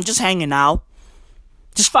restaurant, just hanging out.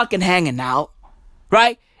 Just fucking hanging out.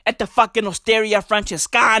 Right? At the fucking Osteria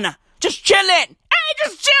Francescana. Just chilling. Hey,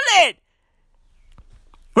 just chilling.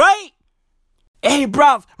 Right? Hey,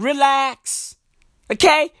 bruv, relax.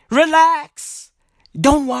 Okay? Relax.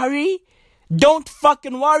 Don't worry. Don't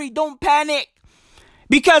fucking worry. Don't panic.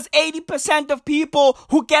 Because 80% of people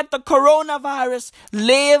who get the coronavirus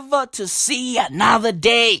live to see another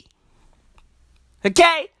day.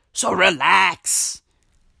 Okay? So relax.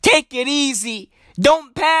 Take it easy.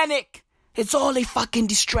 Don't panic. It's all a fucking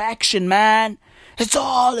distraction, man. It's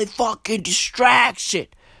all a fucking distraction.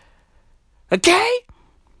 Okay?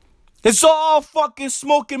 It's all fucking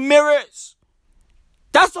smoke and mirrors.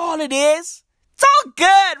 That's all it is. It's all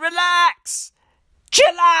good. Relax.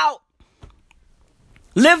 Chill out.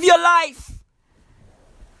 Live your life.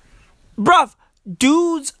 Bruv,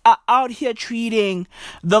 dudes are out here treating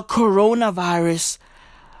the coronavirus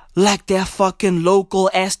like their fucking local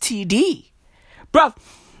STD. Bruv,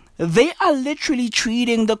 they are literally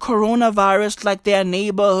treating the coronavirus like their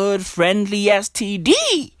neighborhood friendly STD.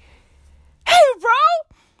 Hey, bro,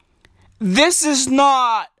 this is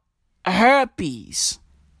not herpes.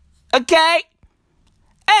 Okay?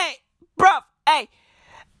 Hey, bruv, hey,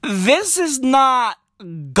 this is not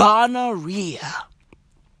gonorrhea.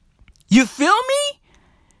 You feel me?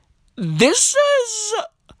 This is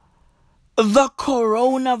the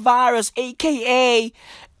coronavirus, aka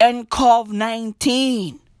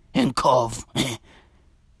nCoV-19. nCoV.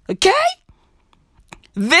 Okay?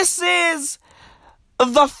 This is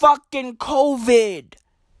the fucking COVID.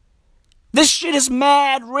 This shit is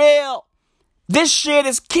mad real. This shit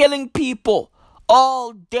is killing people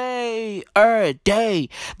all day, day.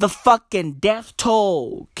 The fucking death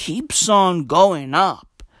toll keeps on going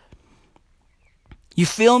up. You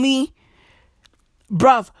feel me?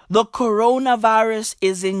 Bruv, the coronavirus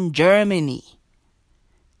is in Germany.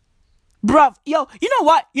 Bruv, yo, you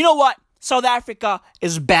know what? South Africa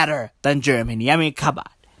is better than Germany. I mean, come on.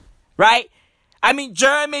 Right? I mean,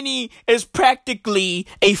 Germany is practically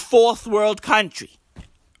a fourth world country.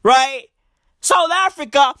 Right? South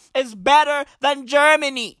Africa is better than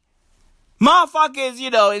Germany. Motherfuckers,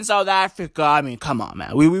 in South Africa, I mean, come on,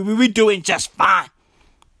 man. We doing just fine.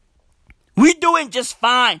 We doing just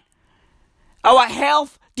fine. Our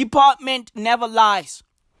health department never lies.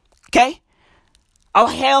 Okay? Our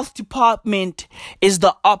health department is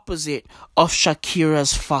the opposite of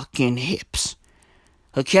Shakira's fucking hips.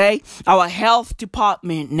 Okay? Our health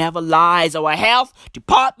department never lies. Our health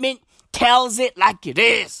department tells it like it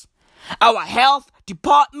is. Our health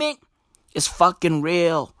department is fucking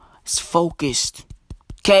real. It's focused.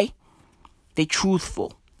 Okay? They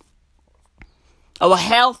truthful. Our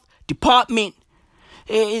health department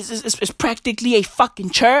is practically a fucking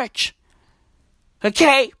church.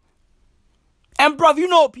 Okay? And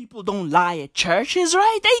bruv, people don't lie at churches,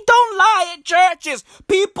 right? They don't lie at churches.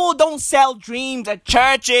 People don't sell dreams at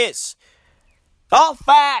churches. All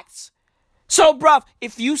facts. So, bruv,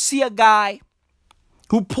 if you see a guy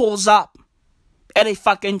who pulls up at a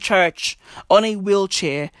fucking church on a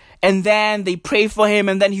wheelchair and then they pray for him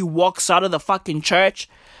and then he walks out of the fucking church,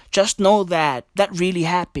 just know that really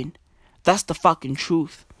happened. That's the fucking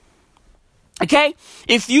truth. Okay?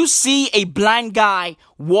 If you see a blind guy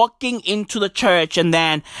walking into the church and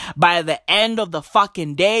then by the end of the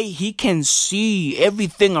fucking day, he can see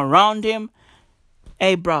everything around him.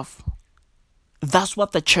 Hey, bruv, that's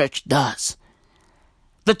what the church does.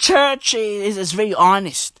 The church is very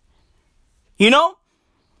honest. You know?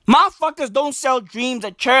 Motherfuckers don't sell dreams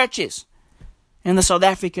at churches. And the South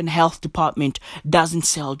African Health Department doesn't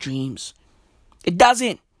sell dreams. It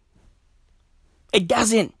doesn't. It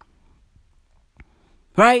doesn't.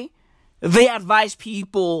 Right? They advise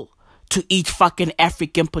people to eat fucking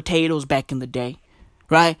African potatoes back in the day.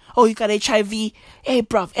 Right? Oh, you got HIV? Hey,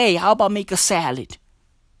 bruv, hey, how about make a salad?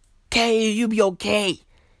 Okay, you'll be okay.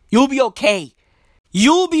 You'll be okay.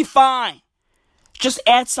 You'll be fine. Just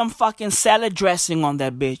add some fucking salad dressing on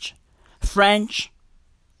that bitch. French.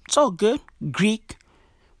 It's all good. Greek.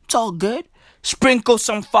 It's all good. Sprinkle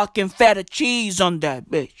some fucking feta cheese on that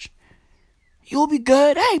bitch. You'll be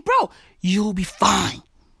good. Hey, bro, you'll be fine.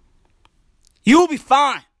 You'll be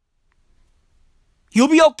fine. You'll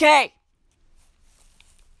be okay.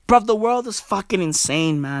 Bruv, the world is fucking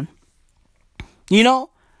insane, man. You know?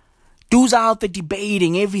 Dudes are out there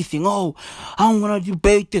debating everything. Oh, I don't want to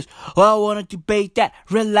debate this. Oh, I want to debate that.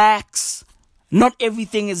 Relax. Not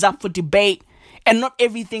everything is up for debate. And not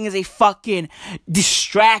everything is a fucking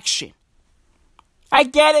distraction. I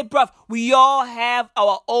get it, bruv. We all have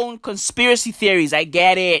our own conspiracy theories. I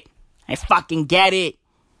get it. I fucking get it.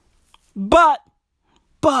 But,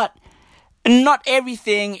 not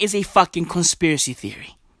everything is a fucking conspiracy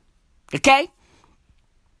theory. Okay?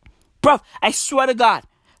 Bruv, I swear to God,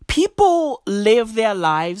 people live their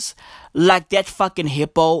lives like that fucking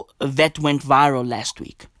hippo that went viral last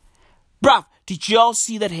week. Bruv, did y'all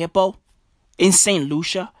see that hippo in St.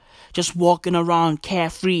 Lucia? Just walking around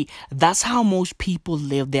carefree. That's how most people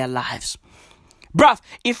live their lives. Bruv,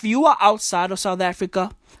 if you are outside of South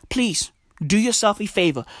Africa, please do yourself a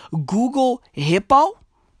favor. Google hippo,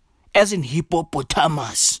 as in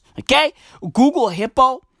hippopotamus. Okay? Google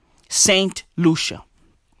hippo, St. Lucia,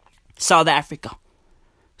 South Africa.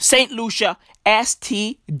 St. Lucia,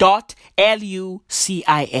 St.Lucia.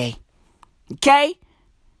 Okay?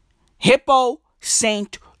 Hippo,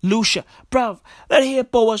 St. Lucia. Bruv, that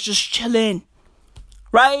hippo was just chilling.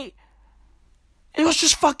 Right? It was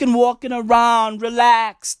just fucking walking around,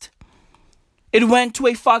 relaxed. It went to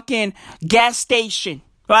a fucking gas station,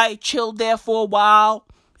 right? Chilled there for a while.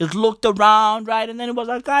 It looked around, right? And then it was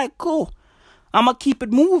like, all right, cool. I'm going to keep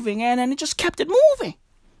it moving. And then it just kept it moving.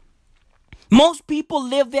 Most people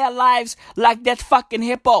live their lives like that fucking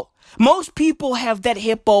hippo. Most people have that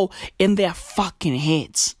hippo in their fucking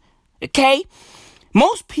heads. Okay?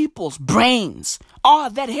 Most people's brains are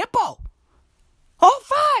that hippo. All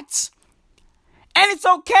facts. And it's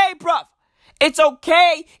okay, bruv. It's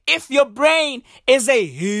okay if your brain is a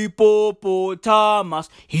hippopotamus.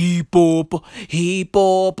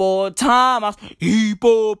 Hippopotamus.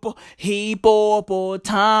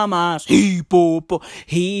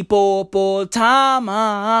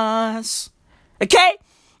 Hippopotamus. Okay?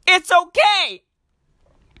 It's okay.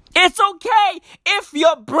 It's okay if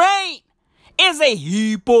your brain is a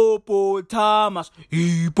hippopotamus.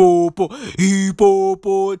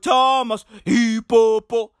 Hippopotamus.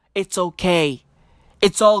 It's okay.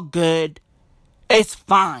 It's all good. It's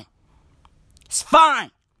fine. It's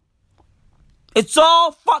fine. It's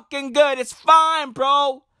all fucking good. It's fine,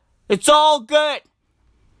 bro. It's all good.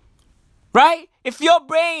 Right? If your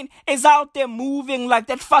brain is out there moving like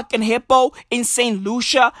that fucking hippo in St.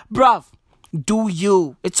 Lucia, bruv, do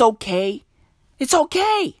you. It's okay. It's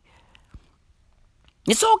okay.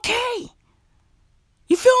 It's okay.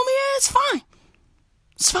 You feel me? It's fine.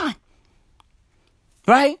 It's fine.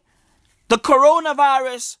 Right? The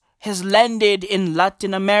coronavirus has landed in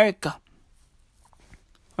Latin America.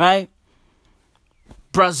 Right?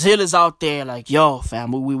 Brazil is out there like, yo,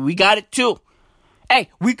 fam, we got it too. Hey,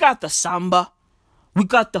 we got the samba. We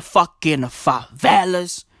got the fucking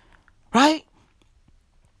favelas. Right?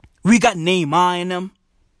 We got Neymar in them.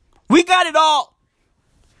 We got it all.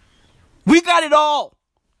 We got it all.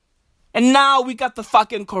 And now we got the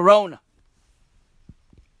fucking corona.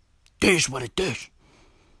 This what it is.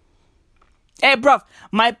 Hey, bruv,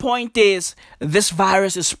 my point is, this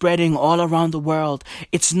virus is spreading all around the world.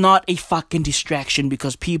 It's not a fucking distraction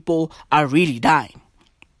because people are really dying.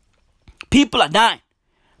 People are dying.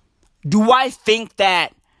 Do I think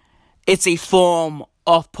that it's a form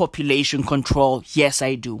of population control? Yes,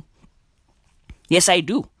 I do. Yes, I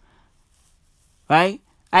do. Right?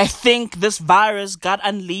 I think this virus got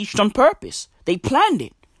unleashed on purpose. They planned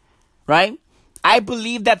it. Right? I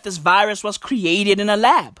believe that this virus was created in a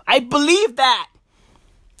lab. I believe that.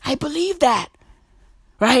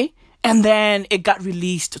 Right? And then it got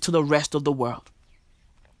released to the rest of the world.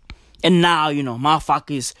 And now,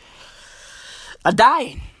 motherfuckers are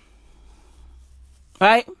dying.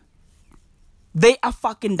 Right? They are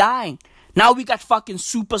fucking dying. Now we got fucking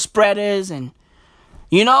super spreaders and,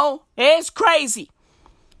 it's crazy.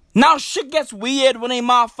 Now shit gets weird when a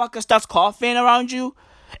motherfucker starts coughing around you.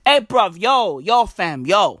 Hey, bruv, yo, fam.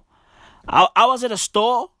 I was at a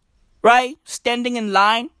store, right? Standing in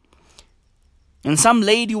line. And some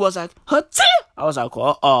lady was like, Hachi! I was like,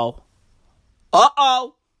 uh-oh.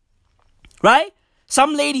 Right?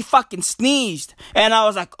 Some lady fucking sneezed. And I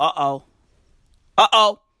was like, uh-oh.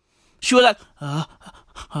 She was like, Hachi!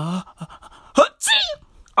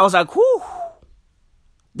 I was like, whew.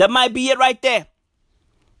 That might be it right there.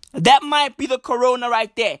 That might be the corona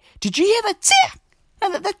right there. Did you hear the tick?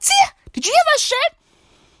 The tick? Did you hear that shit?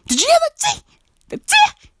 Did you hear the tick? The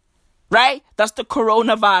tick? Right? That's the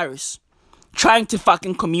coronavirus. Trying to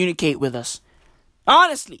fucking communicate with us.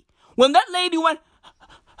 Honestly. When that lady went,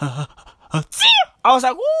 I was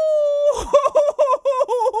like,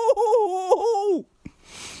 ooh.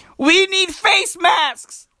 We need face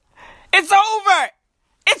masks. It's over.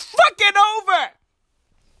 It's fucking over.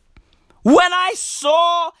 When I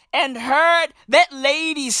saw and heard that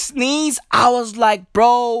lady sneeze, I was like,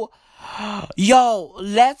 bro, yo,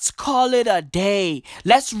 let's call it a day.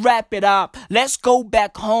 Let's wrap it up. Let's go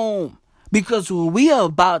back home. Because we are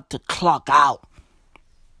about to clock out.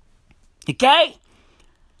 Okay?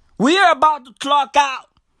 We are about to clock out.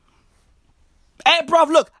 Hey, bruv,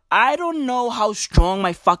 look. I don't know how strong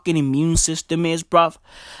my fucking immune system is, bruv.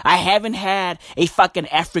 I haven't had a fucking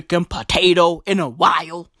African potato in a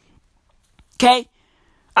while. Okay?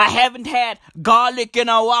 I haven't had garlic in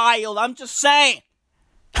a while. I'm just saying.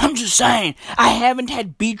 I haven't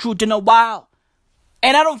had beetroot in a while.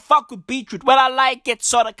 And I don't fuck with beetroot. Well, I like it,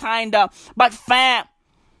 sorta, kinda. But fam,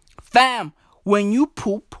 when you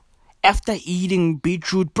poop after eating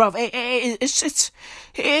beetroot, bruv, it's just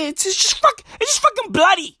fucking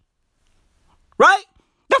bloody. Right?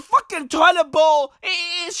 The fucking toilet bowl,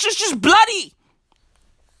 it's just bloody.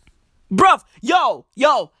 Bruv, yo,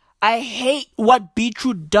 I hate what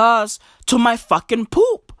beetroot does to my fucking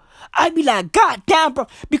poop. I'd be like, God damn, bro,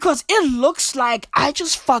 because it looks like I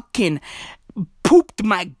just fucking pooped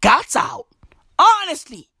my guts out.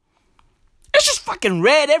 Honestly. It's just fucking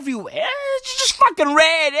red everywhere. Just fucking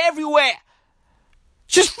red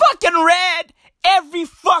every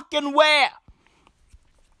fucking where.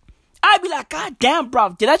 I'd be like, God damn,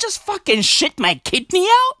 bro, did I just fucking shit my kidney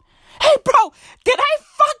out? Hey, bro, did I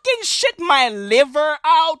fucking shit my liver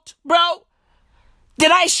out, bro?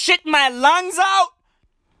 Did I shit my lungs out?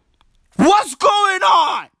 What's going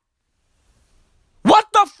on? What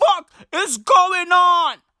the fuck is going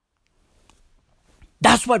on?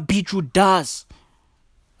 That's what beetroot does.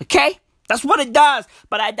 Okay? That's what it does.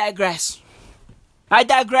 But I digress.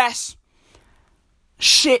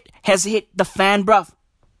 Shit has hit the fan, bruv.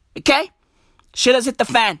 Okay? Shit has hit the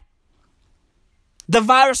fan. The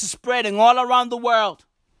virus is spreading all around the world.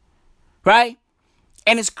 Right?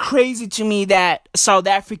 And it's crazy to me that South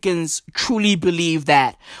Africans truly believe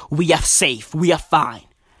that we are safe, we are fine,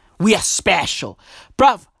 we are special.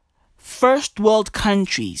 Bruv, first world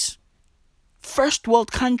countries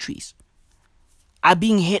are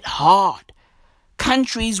being hit hard.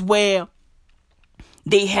 Countries where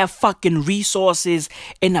they have fucking resources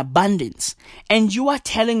in abundance. And you are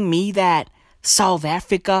telling me that South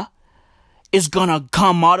Africa is gonna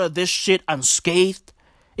come out of this shit unscathed?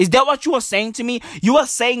 Is that what you are saying to me? You are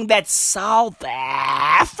saying that South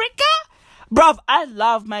Africa? Bruv, I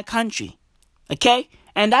love my country. Okay?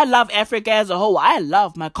 And I love Africa as a whole. I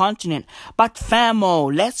love my continent. But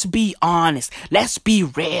famo, let's be honest. Let's be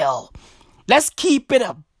real. Let's keep it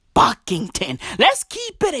a Buckington. Let's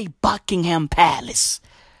keep it a Buckingham Palace.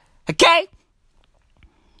 Okay?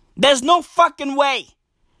 There's no fucking way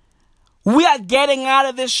we are getting out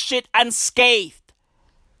of this shit unscathed.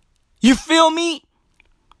 You feel me?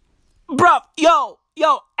 Bruh, yo,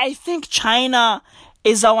 I think China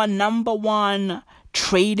is our number one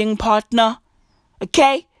trading partner.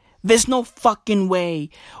 Okay? There's no fucking way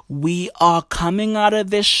we are coming out of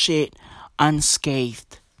this shit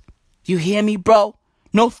unscathed. You hear me, bro?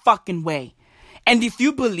 No fucking way. And if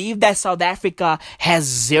you believe that South Africa has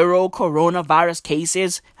 0 coronavirus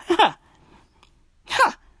cases,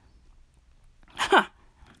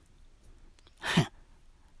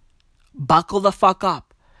 buckle the fuck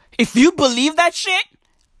up. If you believe that shit,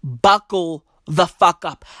 buckle the fuck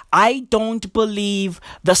up. I don't believe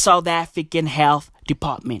the South African Health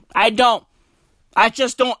Department. I don't. I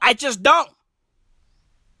just don't. I don't,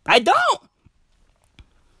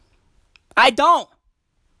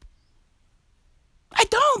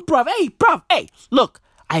 bruv. Hey, look,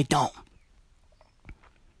 I don't.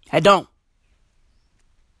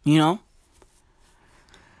 You know?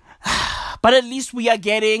 But at least we are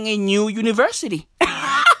getting a new university.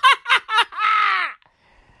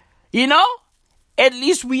 You know? At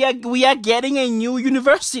least we are getting a new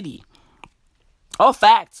university. All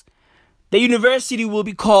facts. The university will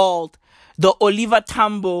be called the Oliver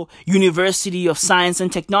Tambo University of Science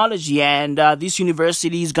and Technology. And this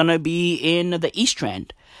university is going to be in the East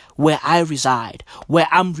Rand, where I reside, where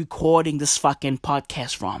I'm recording this fucking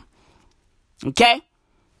podcast from. Okay?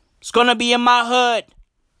 It's going to be in my hood.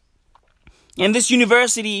 And this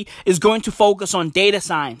university is going to focus on data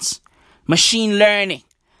science, machine learning,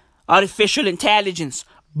 artificial intelligence,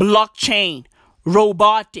 blockchain,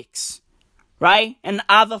 robotics, right? And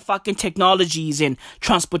other fucking technologies in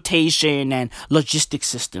transportation and logistics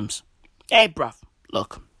systems. Hey, bruv,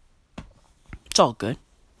 look. It's all good.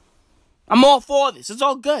 I'm all for this. It's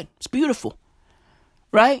all good. It's beautiful.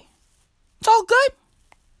 Right? It's all good.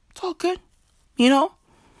 It's all good. You know?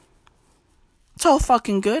 It's all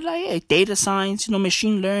fucking good. Like, hey, data science, you know,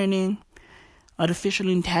 machine learning, artificial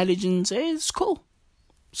intelligence. Hey, it's cool.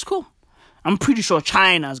 It's cool. I'm pretty sure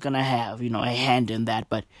China's gonna have, you know, a hand in that,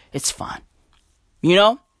 but it's fine. You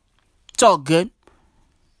know? It's all good.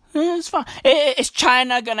 It's fine. Is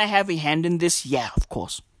China gonna have a hand in this? Yeah, of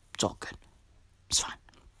course. It's all good. It's fine.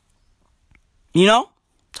 You know?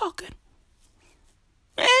 It's all good.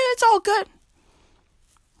 It's all good.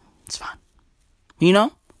 It's fine. You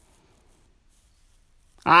know?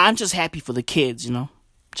 I'm just happy for the kids, you know?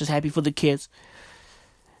 Just happy for the kids.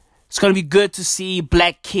 It's gonna be good to see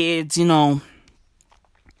black kids, you know,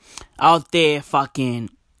 out there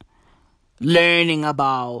fucking learning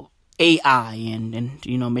about AI and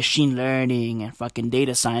you know, machine learning and fucking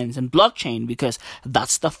data science and blockchain, because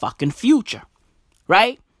that's the fucking future,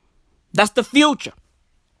 right? That's the future.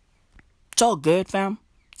 It's all good, fam.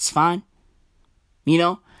 It's fine. You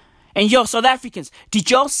know? And yo, South Africans, did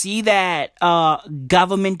y'all see that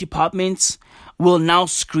government departments will now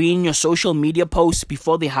screen your social media posts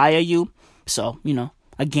before they hire you? So, you know,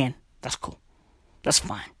 again, that's cool. That's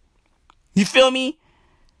fine. You feel me?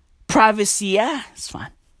 Privacy, yeah, it's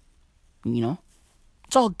fine. You know?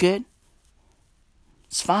 It's all good.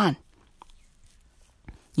 It's fine.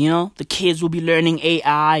 You know, the kids will be learning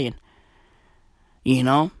AI and, you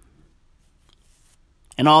know,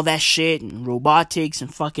 and all that shit, and robotics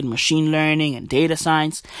and fucking machine learning and data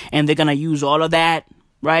science. And they're gonna use all of that,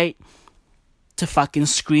 right, to fucking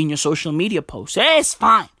screen your social media posts. Hey, it's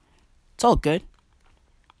fine. It's all good.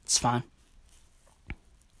 It's fine.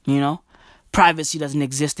 You know? Privacy doesn't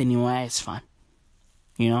exist anymore. It's fine.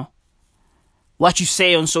 You know? What you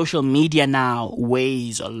say on social media now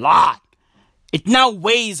weighs a lot. It now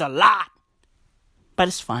weighs a lot. But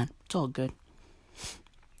it's fine. It's all good.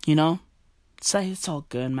 You know? It's all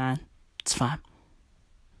good, man. It's fine.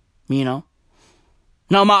 You know?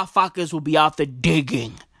 No motherfuckers will be out there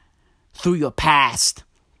digging through your past.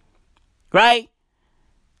 Right?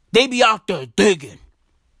 They be out there digging.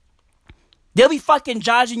 They'll be fucking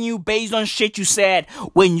judging you based on shit you said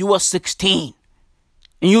when you were 16.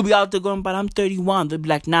 And you'll be out there going, but I'm 31. They'll be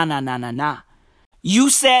like, nah. You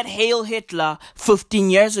said Hail Hitler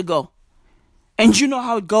 15 years ago. And you know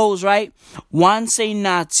how it goes, right? Once a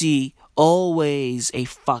Nazi, always a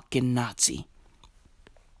fucking Nazi.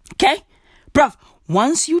 Okay? Bruv,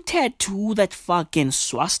 once you tattoo that fucking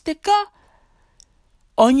swastika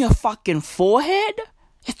on your fucking forehead,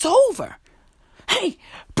 it's over. Hey,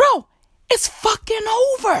 bro, it's fucking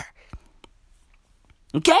over.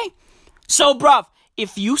 Okay? So, bruv,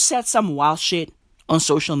 if you said some wild shit on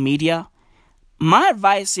social media, my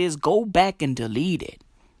advice is go back and delete it.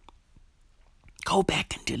 Go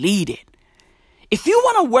back and delete it. If you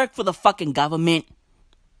want to work for the fucking government,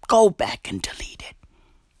 go back and delete it.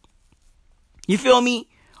 You feel me?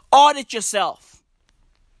 Audit yourself.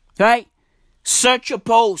 Right? Search your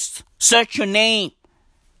post. Search your name.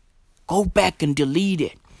 Go back and delete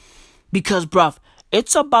it. Because, bruv,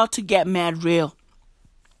 it's about to get mad real.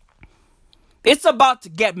 It's about to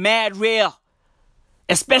get mad real.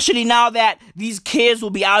 Especially now that these kids will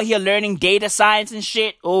be out here learning data science and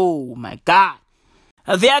shit. Oh, my God.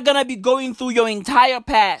 They're gonna be going through your entire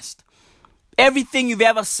past. Everything you've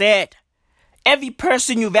ever said. Every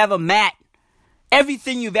person you've ever met.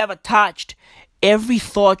 Everything you've ever touched. Every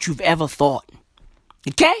thought you've ever thought.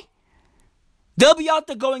 Okay? They'll be out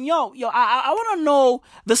there going, yo, I want to know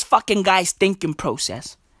this fucking guy's thinking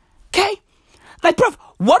process. Okay? Like, bruv,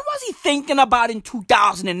 what was he thinking about in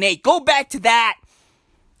 2008? Go back to that.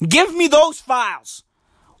 Give me those files.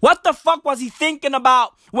 What the fuck was he thinking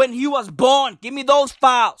about when he was born? Give me those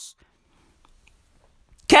files.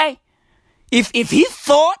 Okay? If he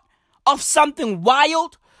thought of something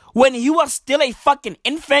wild when he was still a fucking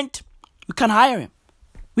infant, we can't hire him.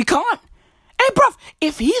 We can't. Hey, bruv,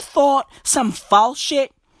 if he thought some foul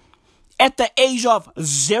shit at the age of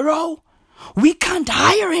 0, we can't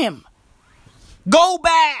hire him. Go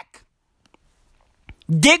back.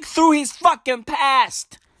 Dig through his fucking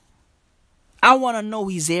past. I want to know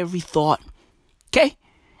his every thought. Okay?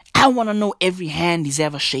 I want to know every hand he's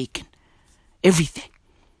ever shaken. Everything.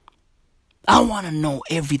 I want to know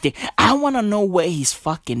everything. I want to know where his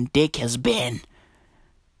fucking dick has been.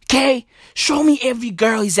 Okay? Show me every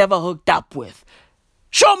girl he's ever hooked up with.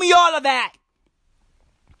 Show me all of that.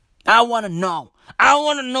 I want to know. I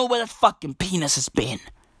want to know where that fucking penis has been.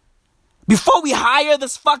 Before we hire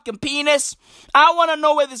this fucking penis, I want to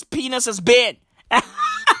know where this penis has been.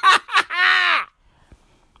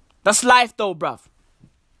 That's life though, bruv.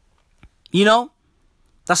 You know?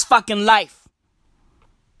 That's fucking life.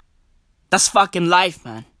 That's fucking life,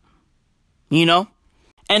 man. You know?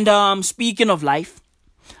 And speaking of life,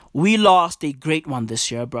 we lost a great one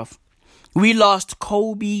this year, bruv. We lost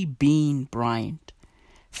Kobe Bean Bryant.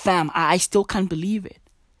 Fam, I still can't believe it.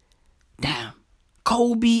 Damn.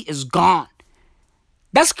 Kobe is gone.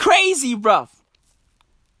 That's crazy, bruv.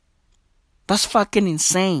 That's fucking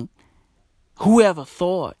insane. Whoever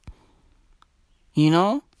thought? You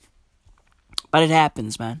know? But it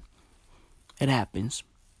happens, man. It happens.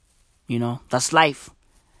 You know? That's life.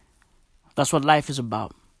 That's what life is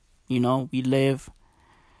about. You know? We live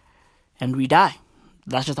and we die.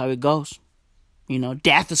 That's just how it goes. You know?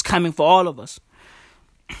 Death is coming for all of us.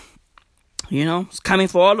 You know? It's coming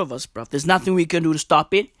for all of us, bro. There's nothing we can do to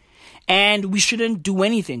stop it. And we shouldn't do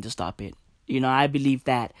anything to stop it. You know, I believe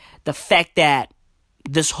that the fact that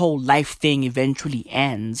this whole life thing eventually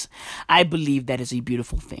ends, I believe that is a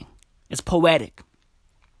beautiful thing. It's poetic.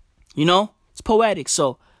 You know? It's poetic.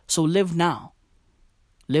 So live now.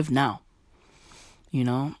 Live now. You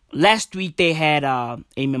know? Last week they had a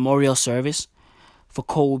memorial service for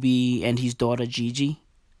Kobe and his daughter Gigi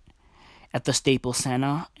at the Staples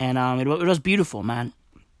Center. And it was beautiful, man.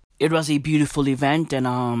 It was a beautiful event. And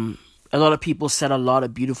a lot of people said a lot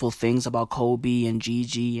of beautiful things about Kobe and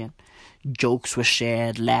Gigi. And jokes were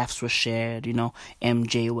shared. Laughs were shared. You know,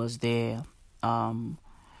 MJ was there. Shaq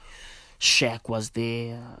was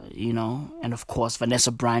there. You know. And of course,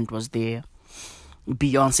 Vanessa Bryant was there.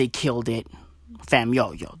 Beyonce killed it. Fam,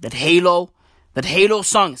 yo. That Halo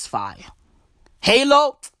song is fire.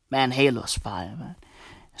 Halo? Man, Halo's fire, man.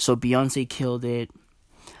 So Beyonce killed it.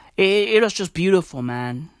 It was just beautiful,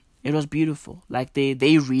 man. It was beautiful. Like,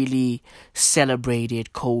 they really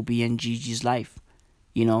celebrated Kobe and Gigi's life.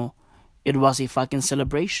 You know? It was a fucking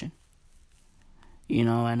celebration. You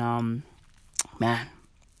know, and, man.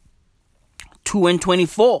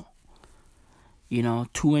 2-24. You know,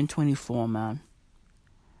 2-24, man.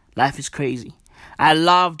 Life is crazy. I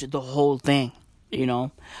loved the whole thing, you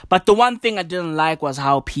know. But the one thing I didn't like was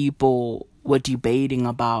how people were debating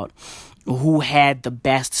about who had the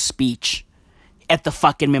best speech at the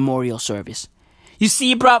fucking memorial service. You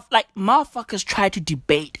see, bruv, like, motherfuckers try to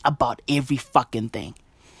debate about every fucking thing.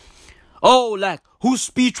 Oh, like, whose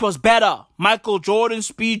speech was better? Michael Jordan's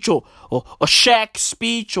speech or Shaq's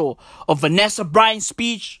speech or Vanessa Bryant's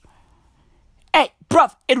speech? Hey,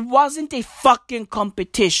 bruv, it wasn't a fucking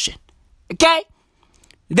competition. Okay?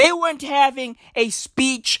 They weren't having a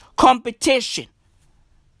speech competition.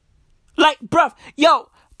 Like, bruv, yo,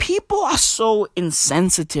 people are so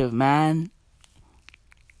insensitive, man.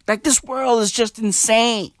 Like, this world is just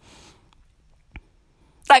insane.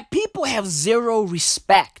 Like, people have zero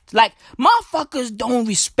respect. Like, motherfuckers don't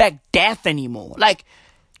respect death anymore. Like,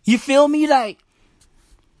 you feel me? Like,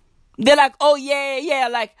 they're like, oh, yeah,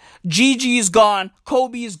 like, Gigi is gone,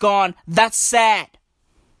 Kobe is gone, that's sad.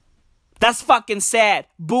 That's fucking sad.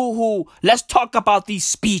 Boo-hoo. Let's talk about these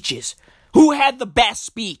speeches. Who had the best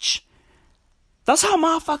speech? That's how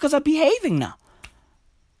motherfuckers are behaving now.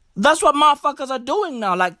 That's what motherfuckers are doing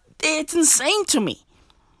now. Like, it's insane to me.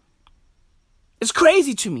 It's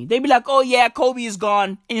crazy to me. They be like, oh yeah, Kobe is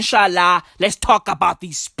gone. Inshallah. Let's talk about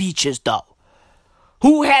these speeches though.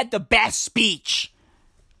 Who had the best speech?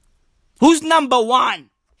 Who's number one?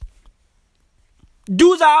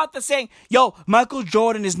 Dudes are out there saying, yo, Michael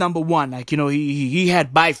Jordan is number one. Like, you know, he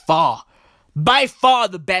had by far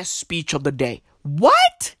the best speech of the day.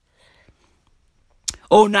 What?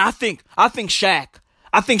 Oh, no, I think Shaq.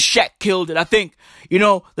 I think Shaq killed it. I think,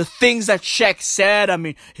 the things that Shaq said, I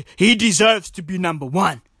mean, he deserves to be number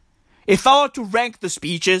one. If I were to rank the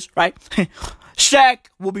speeches, right, Shaq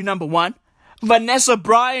will be number one, Vanessa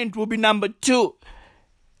Bryant will be number two,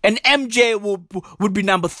 and MJ would be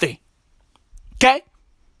number three. Okay?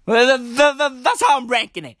 That's how I'm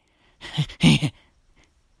ranking it.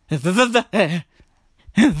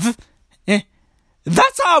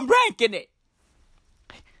 That's how I'm ranking it.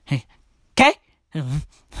 Okay?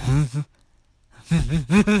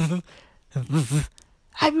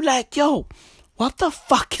 I'd be like, yo, what the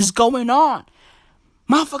fuck is going on?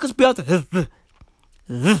 Motherfuckers be out there.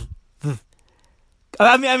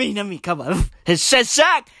 I mean, come on.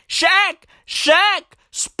 Shaq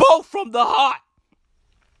spoke from the heart.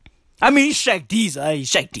 I mean, he's Shaq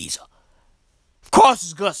Diesel. Of course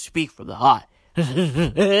he's gonna speak from the heart.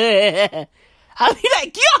 I'd be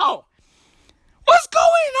like, yo, what's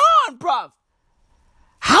going on, bruv?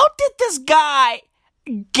 How did this guy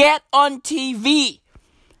get on TV?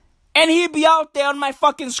 And he'd be out there on my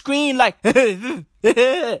fucking screen like, yeah,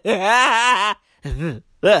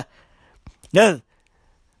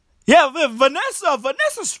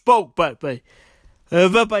 Vanessa spoke, but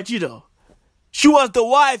she was the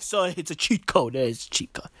wife, so it's a cheat code. It's a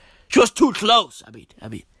cheat code. She was too close. I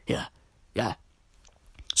mean, yeah.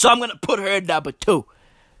 So I'm gonna put her at number 2,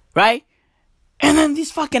 right? And then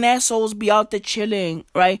these fucking assholes be out there chilling,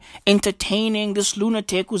 right? Entertaining this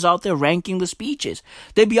lunatic who's out there ranking the speeches.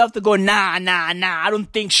 They be out there going, nah, I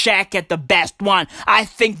don't think Shaq had the best one. I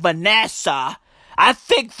think Vanessa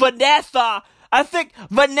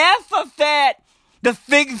said the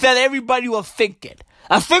things that everybody was thinking.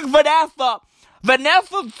 I think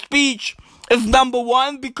Vanessa's speech is number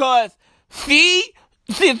 1 because she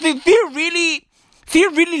really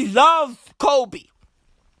loves Kobe.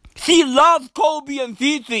 She loves Kobe and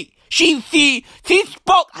Fifi. She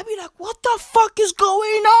spoke. I mean, like, what the fuck is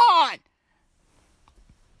going on?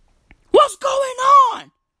 What's going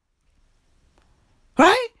on?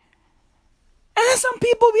 Right? And then some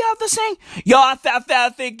people be out there saying, yo, I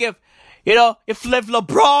think if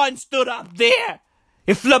LeBron stood up there,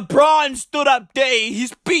 his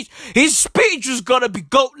speech was gonna be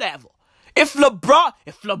GOAT level. If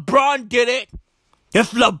LeBron did it,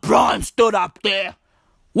 if LeBron stood up there,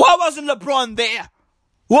 why wasn't LeBron there?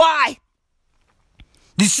 Why?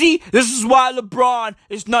 You see, this is why LeBron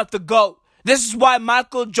is not the GOAT. This is why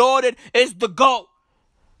Michael Jordan is the GOAT.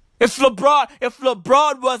 If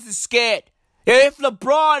LeBron wasn't scared, if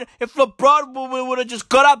LeBron would have just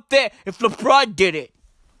got up there, if LeBron did it,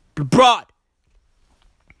 LeBron,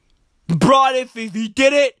 if he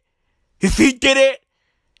did it,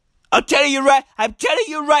 I'm telling you right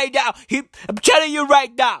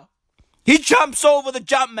now, he jumps over the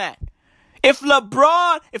jump man. If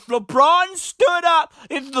LeBron stood up,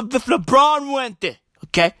 if LeBron went there,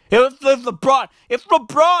 okay? If LeBron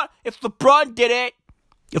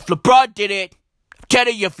did it, I'm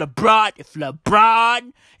telling you, if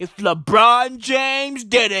LeBron James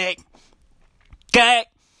did it, okay?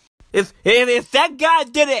 If that guy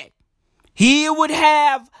did it, he would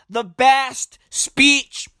have the best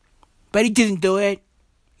speech. But he didn't do it.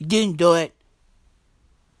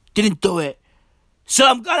 So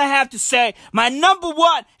I'm gonna have to say my number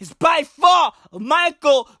 1 is by far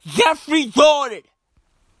Michael Jeffrey Jordan.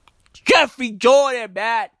 Jeffrey Jordan,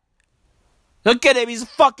 man. Look at him, he's a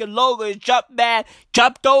fucking logo. He's jumped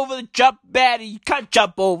over the jump man. You can't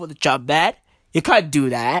jump over the jump man. You can't do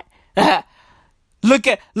that. Look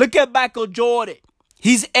at Michael Jordan.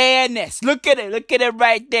 He's airness. Look at him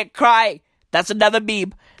right there crying. That's another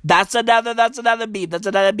meme. That's another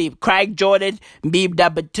meme. Craig Jordan, meme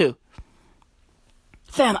number 2.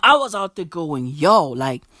 Fam, I was out there going, yo,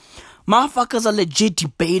 like, motherfuckers are legit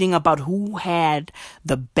debating about who had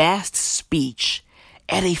the best speech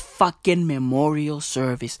at a fucking memorial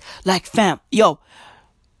service. Like, fam, yo,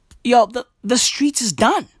 the streets is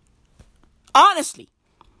done. Honestly,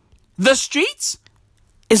 the streets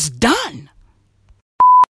is done.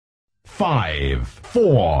 5,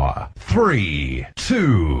 4, 3,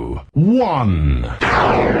 2, 1.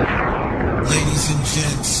 Ladies and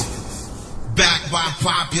gents, back by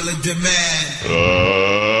popular demand.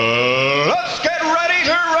 Let's get ready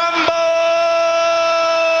to rumble!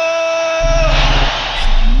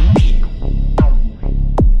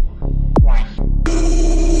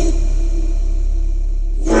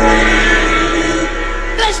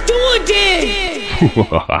 Let's do it then!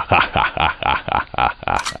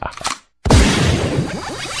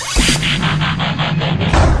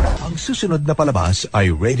 Ang susunod na palabas ay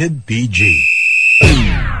rated PG.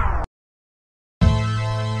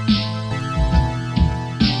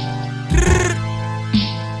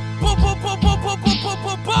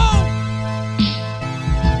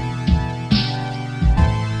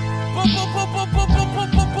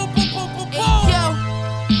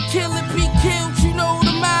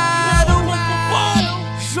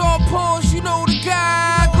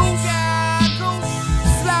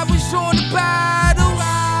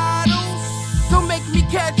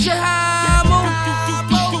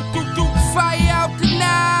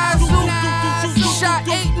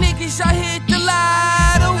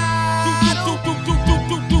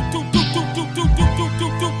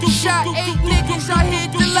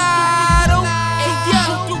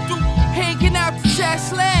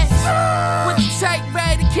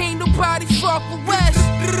 nobody fuck with West.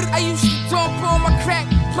 I used to dump on my crack,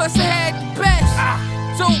 plus I had the best.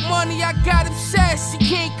 Dope money, I got obsessed, you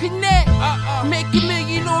can't connect. Make $1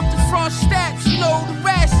 million off the front steps, you know the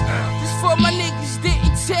rest. Just for my niggas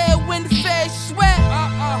didn't tell when the feds sweat.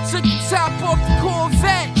 Took the top off the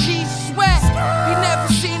Corvette, Jesus sweat. You never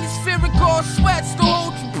seen his Ferragamo sweats to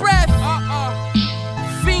hold your breath.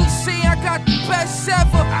 Fiend say I got the best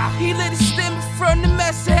ever. He lit a stem from the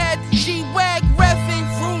mess I had the G-Wag revving.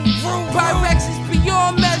 Pyrex is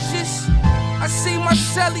beyond measures. I see my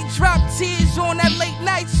celly drop tears on that late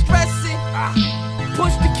night stressing.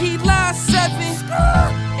 Push the key line 7.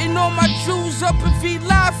 And all my jewels up in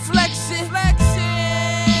V-Live flexing.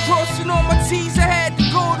 Crossing all my T's, I had to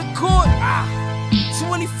go to court.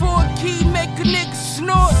 24 key, make a nigga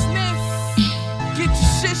snort. Get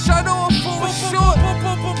your shit shut off for a short.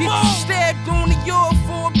 Get you stabbed on the yard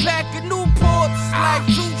for a pack of Newports. Life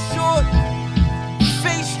too short.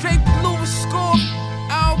 Face straight to Louis score.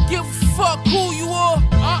 I don't give a fuck who you are.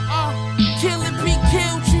 Kill and be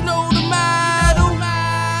killed, you know the motto.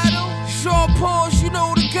 Sean Paul's, you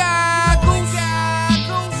know the goggles.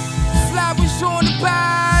 Flowers on the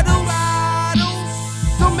bottles.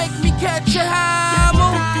 Don't make me catch a hammer.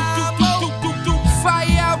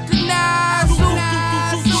 Fire out the nozzle.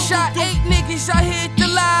 Shot 8 niggas, I hit the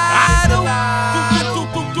lotto.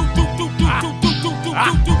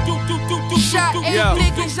 Shot 8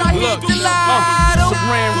 niggas, I hit the lotto.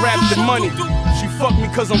 Saran wrapped in money. She fucked me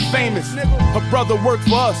cause I'm famous. Her brother worked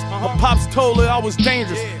for us. Her pops told her I was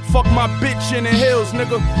dangerous. Fuck my bitch in the hills,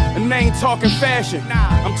 nigga. And they ain't talking fashion.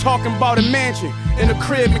 I'm talking about a mansion in a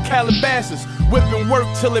crib in Calabasas. Whipping work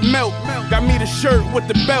till it melt. Got me the shirt with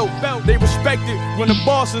the belt. They respect it when the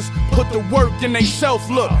bosses put the work in they self.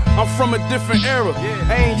 Look, I'm from a different era.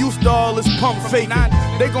 I ain't used to all this pump faking.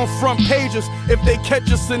 They gon' front pages if they catch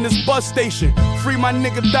us in this bus station. Free my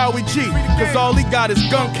nigga Dowie G, cause all he got is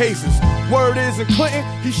gun cases. Word is in Clinton,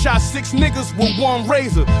 he shot 6 niggas with 1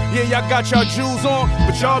 razor. Yeah, y'all got y'all jewels on,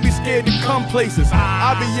 but y'all be scared to come places.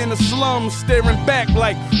 I be in the slums staring back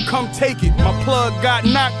like, come take it. My plug got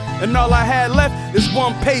knocked, and all I had left is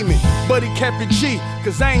 1 payment. But he kept it G,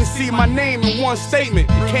 cause I ain't see my name in 1 statement.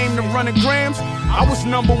 It came to running grams, I was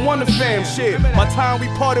 #1 of fam shit. By the time we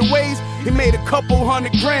parted ways, he made a couple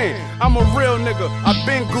 $100 grand. I'm a real nigga, I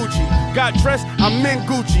been Gucci. Got dressed, I'm in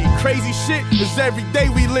Gucci. Crazy shit is every day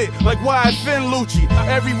we lit, like why I Finn Lucci.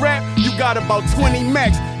 Every rap, you got about 20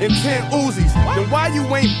 max and 10 Uzis. Then why you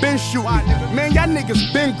ain't been shooting? Man, y'all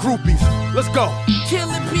niggas been groupies. Let's go.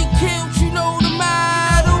 Kill and be killed, you know the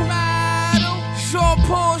motto. Sean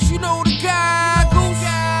Paul's, you know the goggles.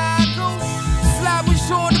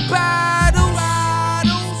 Flowers on the bottles.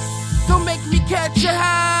 Don't make me catch a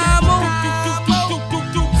hammer.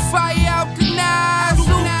 Fire out the nozzle.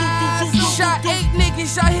 Shot 8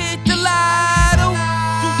 niggas, I hit the lotto.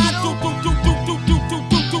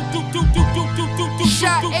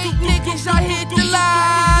 Shot 8 niggas, I hit the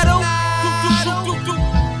lotto.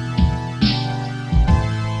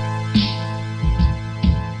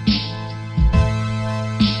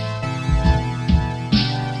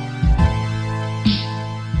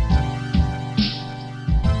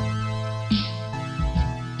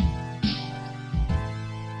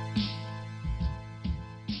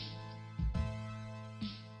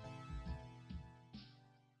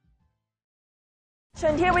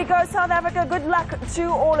 And here we go, South Africa. Good luck to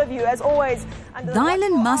all of you, as always.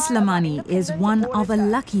 Dylan Maslamani is one of a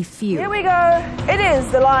lucky few. Here we go. It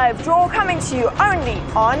is the live draw coming to you only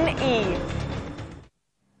on E!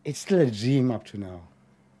 It's still a dream up to now.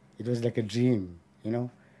 It was like a dream, you know,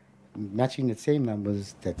 matching the same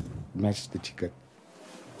numbers that matched the ticket.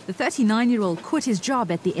 The 39-year-old quit his job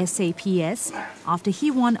at the SAPS after he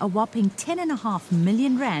won a whopping 10.5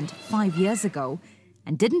 million rand 5 years ago,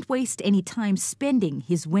 and didn't waste any time spending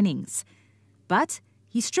his winnings. But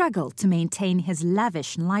he struggled to maintain his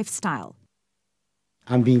lavish lifestyle.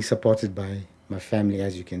 I'm being supported by my family,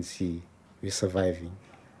 as you can see. We're surviving.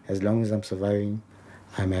 As long as I'm surviving,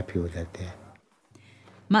 I'm happy with that there.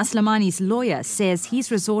 Maslamani's lawyer says he's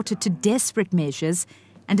resorted to desperate measures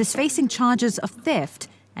and is facing charges of theft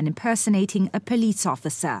and impersonating a police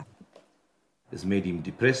officer. It's made him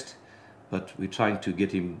depressed, but we're trying to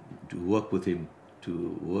get him to work with him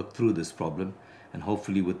to work through this problem, and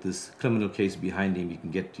hopefully with this criminal case behind him, he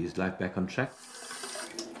can get his life back on track.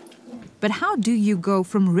 But how do you go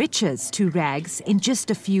from riches to rags in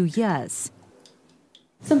just a few years?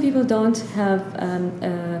 Some people don't have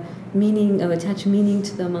meaning or attach meaning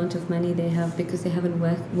to the amount of money they have because they haven't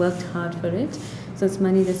worked hard for it. So it's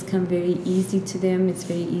money that's come very easy to them, it's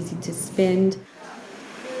very easy to spend.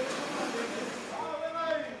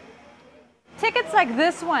 Tickets like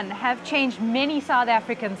this one have changed many South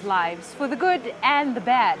Africans' lives, for the good and the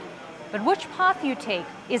bad. But which path you take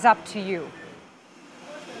is up to you.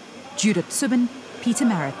 Judith Subin, Peter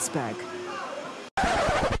Maritzburg.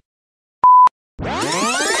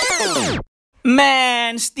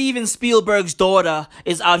 Man, Steven Spielberg's daughter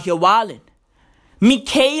is out here wildin'.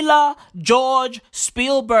 Michaela George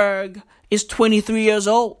Spielberg is 23 years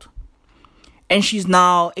old. And she's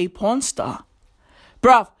now a porn star.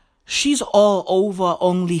 Bruv, she's all over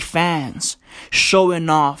OnlyFans, showing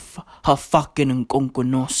off her fucking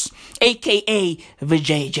nkunkunos, aka the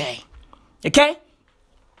JJ. Okay?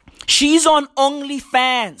 She's on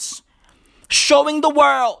OnlyFans, showing the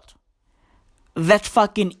world that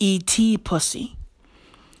fucking E.T. pussy,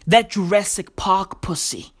 that Jurassic Park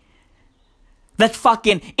pussy, that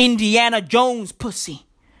fucking Indiana Jones pussy,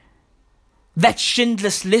 that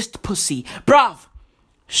Schindler's List pussy. Bruv,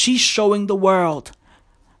 she's showing the world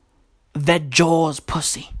that Jaws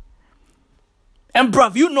pussy. And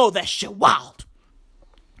bruv, you know that shit wild.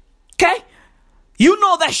 Okay? You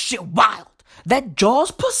know that shit wild. That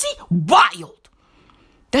Jaws pussy, wild.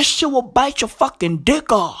 That shit will bite your fucking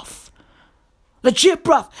dick off. Legit,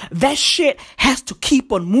 bruv. That shit has to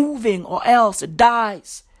keep on moving or else it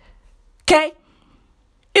dies. Okay?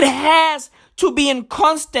 It has to be in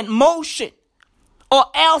constant motion or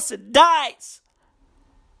else it dies.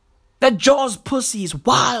 That Jaws pussy is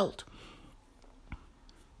wild.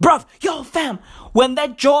 Bruv, yo fam, when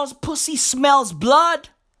that Jaws pussy smells blood,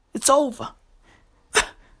 it's over.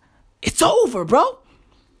 It's over, bro.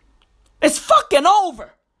 It's fucking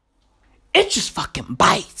over. It just fucking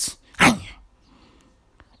bites.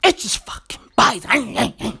 It just fucking bites.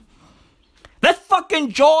 That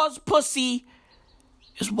fucking Jaws pussy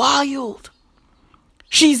is wild.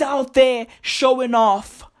 She's out there showing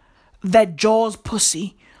off that Jaws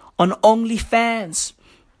pussy on OnlyFans.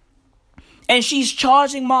 And she's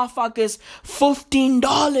charging motherfuckers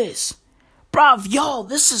 $15. Bruv, yo,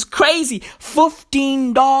 this is crazy.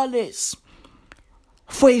 $15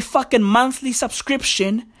 for a fucking monthly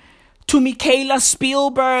subscription to Michaela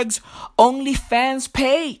Spielberg's OnlyFans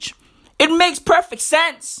page. It makes perfect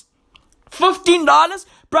sense. $15?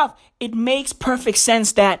 Bruv, it makes perfect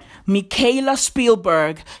sense that Michaela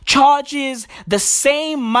Spielberg charges the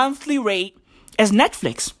same monthly rate as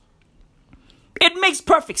Netflix. It makes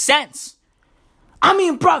perfect sense. I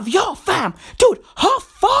mean, bruv, yo, fam, dude, her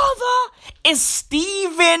father is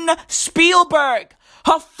Steven Spielberg.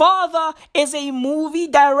 Her father is a movie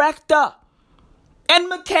director. And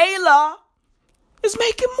Michaela is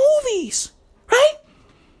making movies, right?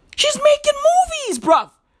 She's making movies,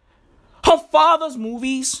 bruv. Her father's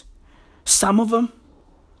movies, some of them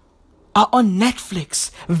are on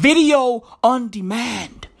Netflix, video on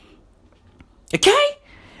demand. Okay?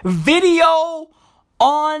 Video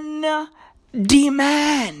on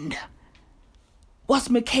demand. What's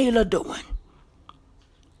Michaela doing?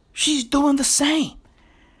 She's doing the same,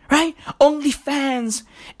 right? OnlyFans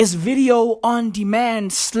is video on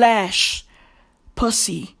demand /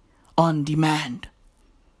 pussy on demand.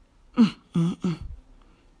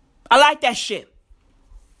 I like that shit.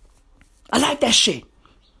 I like that shit,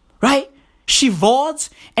 right? She vods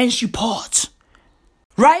and she pods,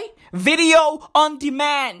 right? Video on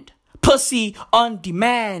demand. Pussy on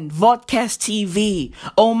demand, Vodcast TV.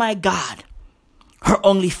 Oh my God. Her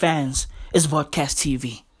OnlyFans is Vodcast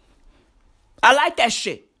TV. I like that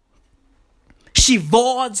shit. She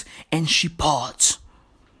vods and she pods.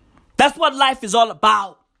 That's what life is all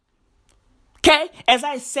about. Okay? As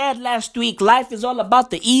I said last week, life is all about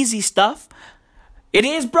the easy stuff. It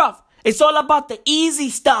is, bruv. It's all about the easy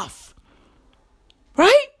stuff.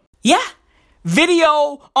 Right? Yeah.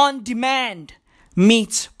 Video on demand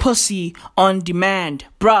meets pussy on demand.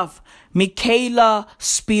 Bruv, Michaela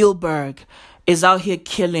Spielberg is out here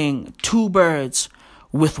killing 2 birds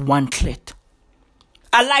with 1 clit.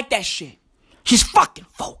 I like that shit. She's fucking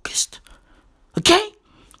focused. Okay?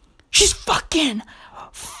 She's fucking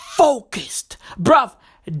focused. Bruv,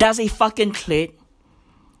 does a fucking clit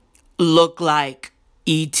look like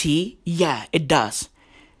E.T.? Yeah, it does.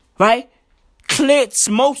 Right? Clits,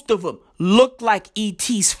 most of them, look like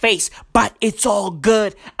E.T.'s face, but it's all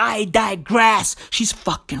good. I digress. She's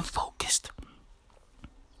fucking focused.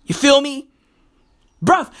 You feel me?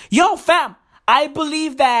 Bruv, yo fam, I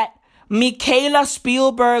believe that Michaela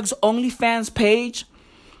Spielberg's OnlyFans page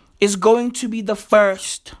is going to be the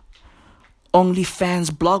first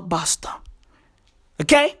OnlyFans blockbuster.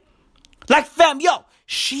 Okay? Like fam, yo,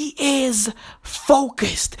 she is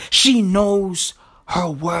focused. She knows her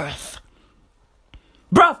worth.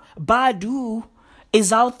 Bruv, Badu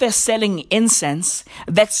is out there selling incense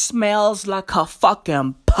that smells like her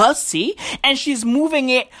fucking pussy, and she's moving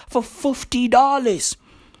it for $50.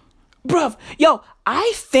 Bruv, yo,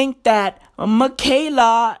 I think that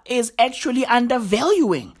Michaela is actually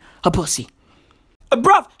undervaluing her pussy.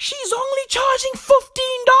 Bruv, she's only charging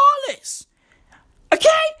 $15. Okay?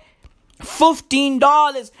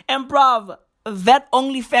 $15. And bruv, that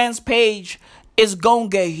OnlyFans page is gonna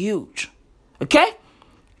get huge. Okay?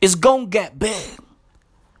 It's gonna get big.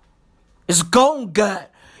 It's gonna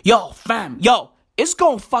get, yo, fam, yo, it's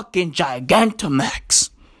gonna fucking Gigantamax.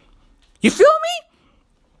 You feel me?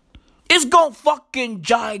 It's gonna fucking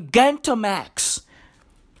Gigantamax.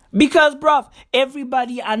 Because, bruv,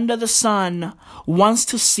 everybody under the sun wants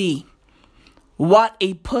to see what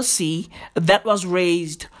a pussy that was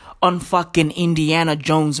raised on fucking Indiana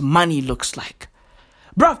Jones money looks like.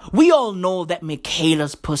 Bruv, we all know that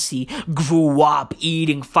Michaela's pussy grew up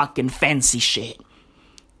eating fucking fancy shit.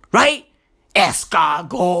 Right?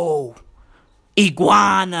 Escargot,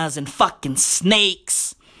 iguanas and fucking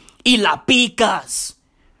snakes, ilapicas.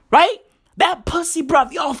 Right? That pussy,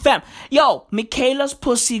 bruv, yo, fam. Yo, Michaela's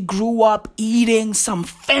pussy grew up eating some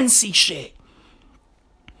fancy shit.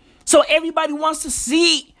 So everybody wants to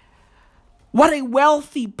see what a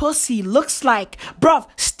wealthy pussy looks like. Bruv,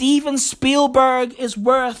 Steven Spielberg is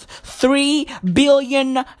worth $3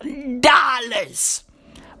 billion.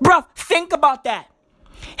 Bruv, think about that.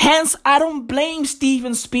 Hence, I don't blame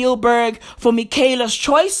Steven Spielberg for Michaela's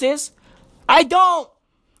choices. I don't.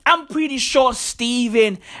 I'm pretty sure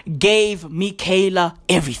Steven gave Michaela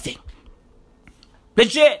everything.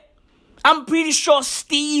 Legit. I'm pretty sure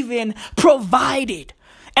Steven provided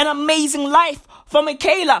an amazing life for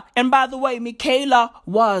Michaela. And by the way, Michaela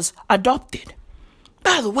was adopted.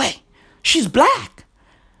 By the way, she's black.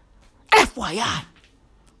 FYI.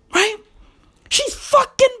 Right? She's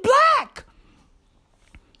fucking black.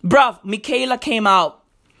 Bruv, Michaela came out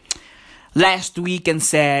last week and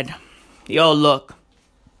said, yo, look,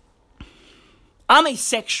 I'm a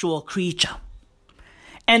sexual creature.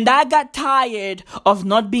 And I got tired of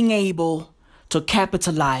not being able to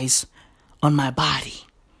capitalize on my body.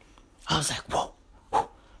 I was like, whoa,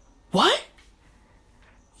 what?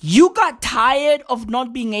 You got tired of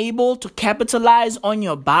not being able to capitalize on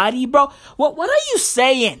your body, bro? What are you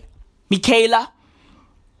saying, Michaela?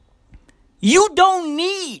 You don't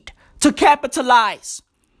need to capitalize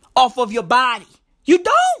off of your body. You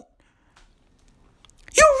don't.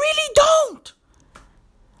 You really don't.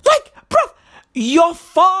 Like, bro, your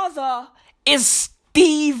father is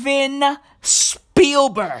Steven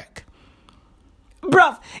Spielberg.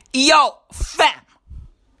 Bruv, yo, fam.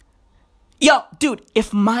 Yo, dude,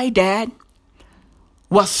 if my dad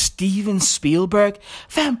was Steven Spielberg,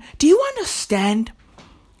 fam, do you understand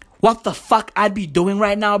what the fuck I'd be doing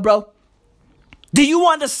right now, bro? Do you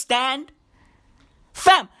understand?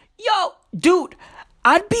 Fam, yo, dude,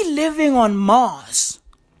 I'd be living on Mars.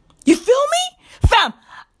 You feel me? Fam,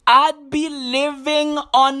 I'd be living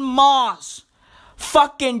on Mars.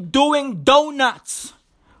 Fucking doing donuts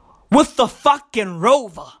with the fucking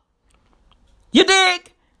rover. You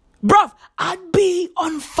dig? Bruv, I'd be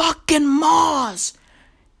on fucking Mars.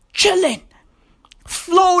 Chilling.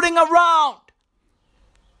 Floating around.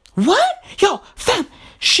 What? Yo, fam,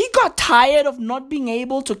 she got tired of not being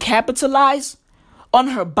able to capitalize on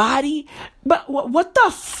her body. But what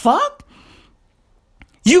the fuck?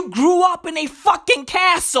 You grew up in a fucking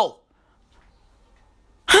castle.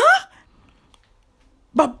 Huh?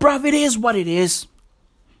 But bruv, it is what it is.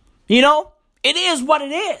 You know? It is what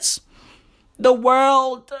it is. The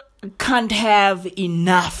world can't have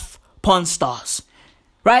enough porn stars.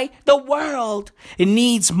 Right? The world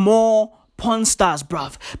needs more porn stars,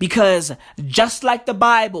 bruv. Because just like the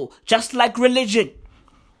Bible, just like religion,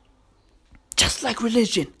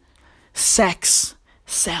 sex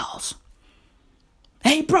sells.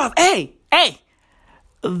 Hey, bruv, hey.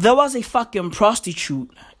 There was a fucking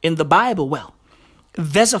prostitute in the Bible. Well,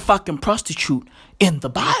 there's a fucking prostitute in the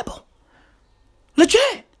Bible.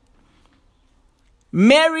 Legit.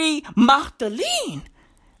 Mary Magdalene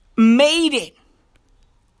made it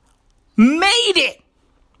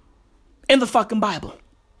in the fucking Bible.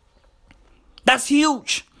 That's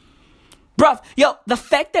huge. Bruv, yo, the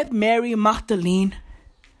fact that Mary Magdalene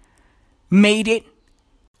made it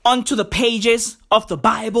onto the pages of the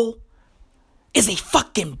Bible is a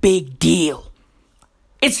fucking big deal.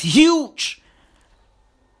 It's huge.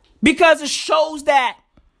 Because it shows that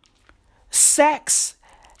sex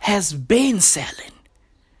has been selling.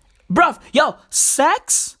 Bruv, yo,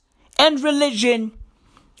 sex and religion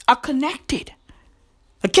are connected.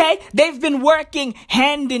 Okay? They've been working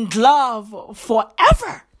hand in glove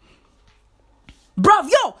forever. Bruv,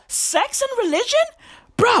 yo, sex and religion?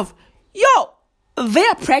 Bruv, yo,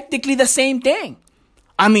 they're practically the same thing.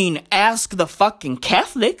 I mean, ask the fucking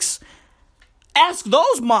Catholics. Ask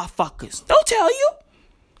those motherfuckers. They'll tell you.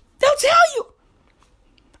 They'll tell you.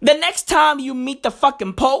 The next time you meet the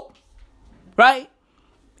fucking Pope, right?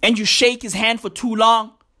 And you shake his hand for too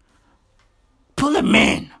long, pull him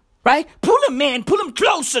in, right? Pull him in, pull him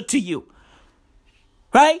closer to you,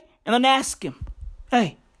 right? And then ask him,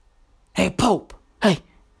 hey, Pope, hey,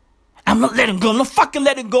 I'm not letting go. I'm not fucking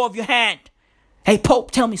letting go of your hand. Hey, Pope,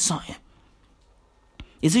 tell me something.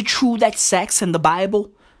 Is it true that sex and the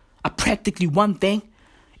Bible are practically one thing?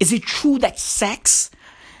 Is it true that sex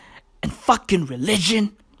and fucking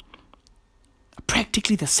religion are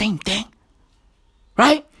practically the same thing?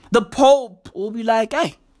 Right? The Pope will be like,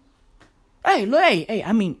 hey,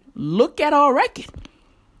 I mean, look at our record.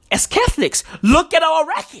 As Catholics, look at our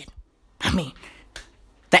record. I mean,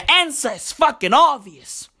 the answer is fucking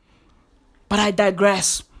obvious. But I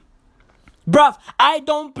digress. Bruv, I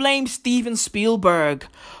don't blame Steven Spielberg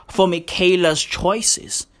for Michaela's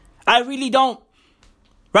choices. I really don't.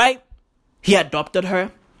 Right? He adopted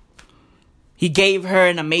her. He gave her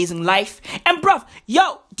an amazing life. And bruv,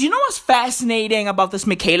 yo, do you know what's fascinating about this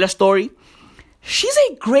Michaela story? She's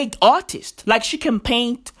a great artist. Like, she can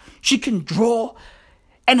paint, she can draw,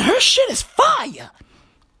 and her shit is fire.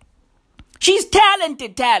 She's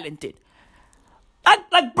talented.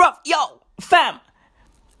 Like, bruv, yo, fam,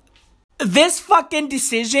 this fucking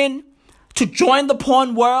decision to join the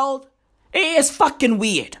porn world is fucking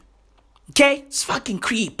weird. Okay? It's fucking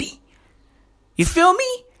creepy. You feel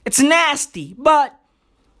me? It's nasty, but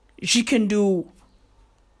she can do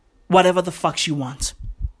whatever the fuck she wants.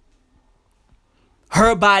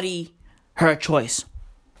 Her body, her choice.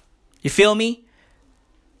 You feel me?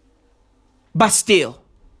 But still,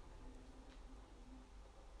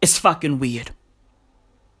 it's fucking weird.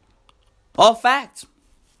 All facts.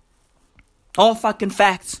 All fucking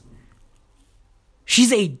facts.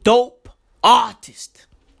 She's a dope artist.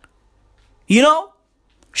 You know?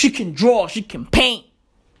 She can draw, she can paint.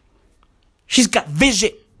 She's got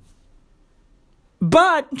vision.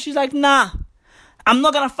 But she's like, nah, I'm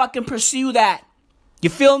not gonna fucking pursue that. You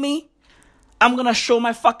feel me? I'm gonna show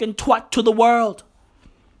my fucking twat to the world.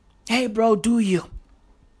 Hey, bro, do you?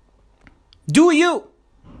 Do you?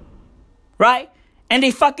 Right? And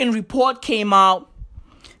a fucking report came out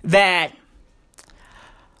that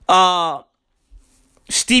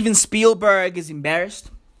Steven Spielberg is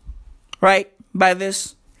embarrassed, right, by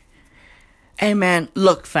this. Hey, man,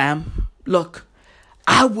 look, fam. Look,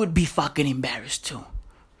 I would be fucking embarrassed too.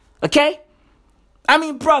 Okay? I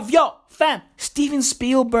mean, bruv, yo, fam, Steven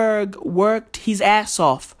Spielberg worked his ass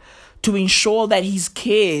off to ensure that his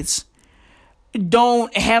kids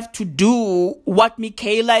don't have to do what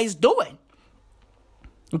Michaela is doing.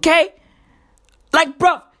 Okay? Like,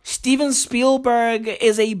 bruv, Steven Spielberg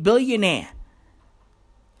is a billionaire.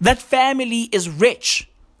 That family is rich.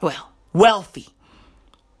 Well, wealthy.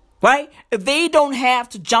 Right? They don't have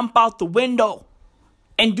to jump out the window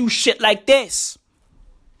and do shit like this.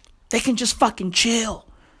 They can just fucking chill.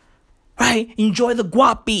 Right? Enjoy the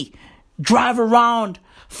guapi. Drive around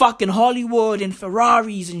fucking Hollywood in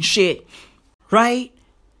Ferraris and shit. Right?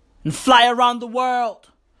 And fly around the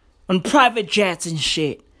world on private jets and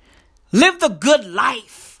shit. Live the good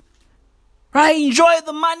life. Right? Enjoy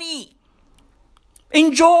the money.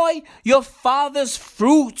 Enjoy your father's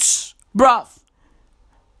fruits, bruv.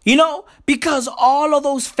 You know, because all of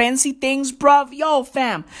those fancy things, bruv, yo,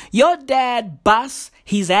 fam, your dad busts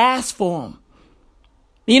his ass for him.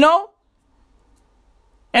 You know?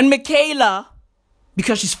 And Michaela,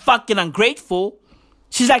 because she's fucking ungrateful,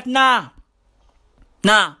 she's like, nah.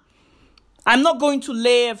 I'm not going to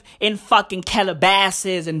live in fucking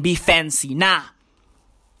Calabasas and be fancy. Nah.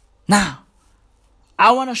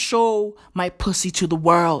 I want to show my pussy to the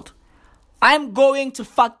world. I'm going to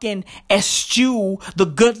fucking eschew the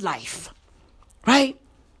good life. Right?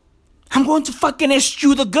 I'm going to fucking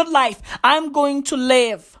eschew the good life. I'm going to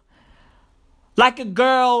live like a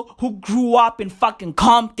girl who grew up in fucking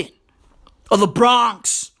Compton or the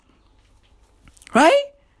Bronx. Right?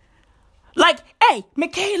 Like, hey,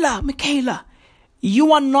 Michaela,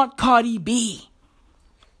 you are not Cardi B.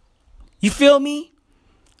 You feel me?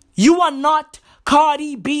 You are not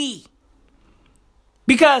Cardi B.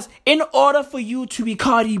 Because in order for you to be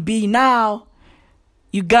Cardi B now,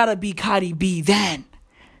 you gotta be Cardi B then.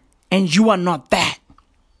 And you are not that.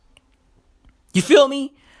 You feel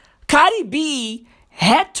me? Cardi B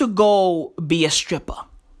had to go be a stripper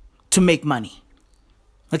to make money.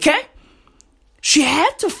 Okay? She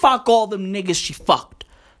had to fuck all them niggas she fucked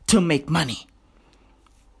to make money.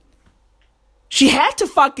 She had to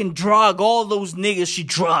fucking drug all those niggas she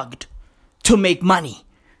drugged to make money.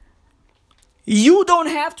 You don't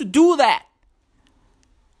have to do that.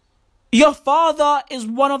 Your father is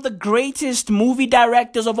one of the greatest movie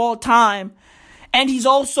directors of all time. And he's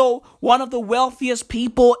also one of the wealthiest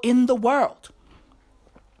people in the world.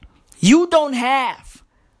 You don't have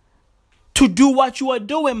to do what you are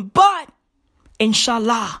doing, but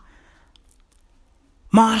inshallah,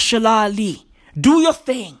 mashallah Ali, do your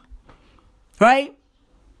thing, right?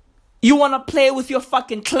 You want to play with your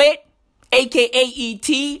fucking clit, aka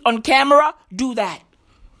ET, on camera? Do that.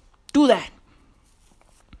 Do that.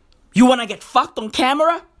 You want to get fucked on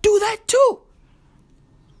camera? Do that too.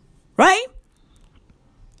 Right?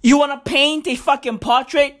 You want to paint a fucking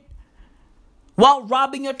portrait while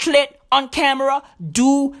robbing your clit on camera?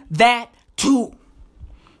 Do that too.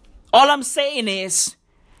 All I'm saying is,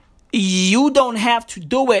 you don't have to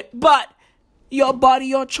do it, but your body,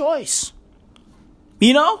 your choice.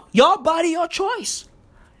 You know? Your body, your choice.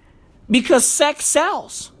 Because sex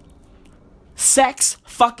sells. Sex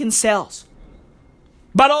fucking sells.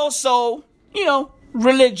 But also, you know,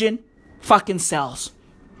 religion fucking sells.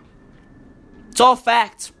 It's all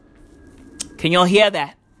facts. Can y'all hear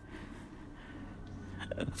that?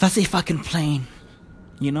 That's a fucking plane.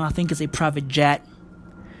 You know, I think it's a private jet.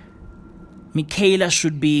 Michaela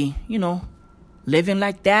should be, you know, living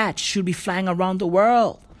like that. She should be flying around the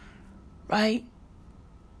world. Right?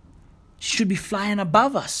 She should be flying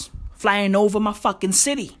above us. Flying over my fucking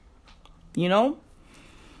city. You know?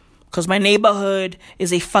 Because my neighborhood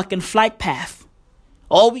is a fucking flight path.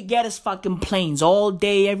 All we get is fucking planes all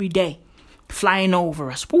day, every day. Flying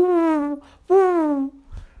over us. Woo, woo.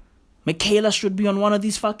 Michaela should be on one of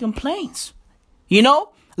these fucking planes. You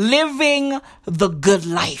know? Living the good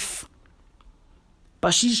life.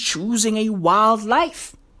 But she's choosing a wild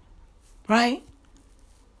life. Right?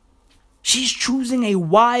 She's choosing a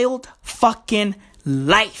wild fucking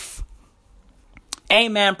life. Hey,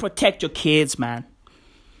 man, protect your kids, man.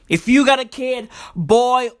 If you got a kid,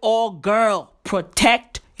 boy or girl,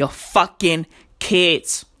 protect your fucking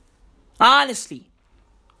kids. Honestly.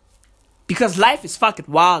 Because life is fucking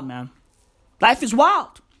wild, man. Life is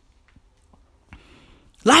wild.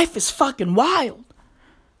 Life is fucking wild.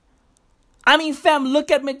 I mean, fam,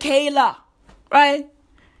 look at Michaela, right?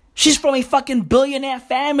 She's from a fucking billionaire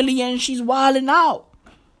family and she's wilding out.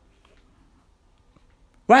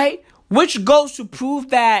 Right? Which goes to prove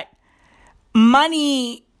that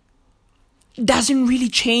money doesn't really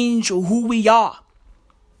change who we are.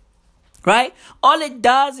 Right? All it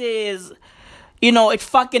does is, you know, it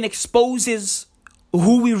fucking exposes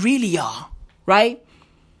who we really are. Right?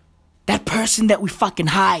 That person that we fucking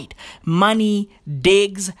hide. Money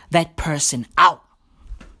digs that person out.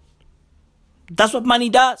 That's what money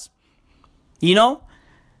does. You know?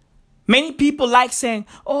 Many people like saying,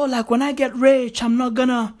 oh, like when I get rich, I'm not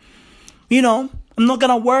gonna, you know, I'm not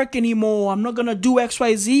gonna work anymore. I'm not gonna do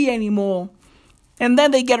XYZ anymore. And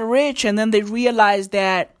then they get rich and then they realize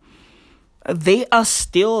that they are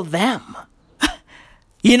still them.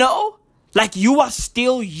 You know? Like you are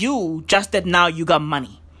still you, just that now you got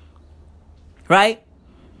money. Right?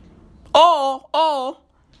 Or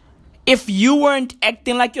if you weren't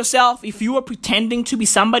acting like yourself, if you were pretending to be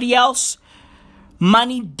somebody else,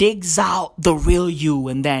 money digs out the real you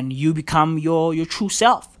and then you become your true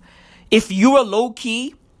self. If you were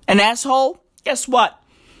low-key an asshole, guess what?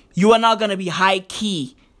 You are now going to be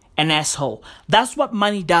high-key an asshole. That's what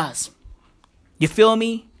money does. You feel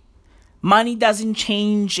me? Money doesn't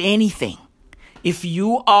change anything. If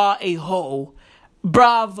you are a hoe,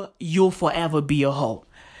 bruv, you'll forever be a hoe.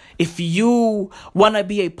 If you want to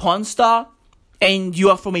be a porn star and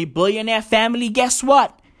you are from a billionaire family, guess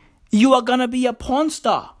what? You are going to be a porn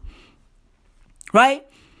star. Right?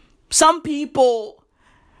 Some people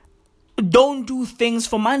don't do things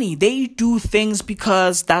for money. They do things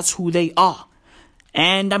because that's who they are.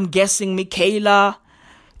 And I'm guessing Michaela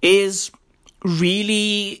is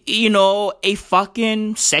really, you know, a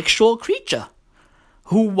fucking sexual creature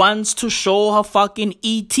who wants to show her fucking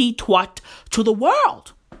ET twat to the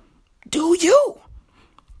world. Do you?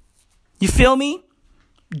 You feel me?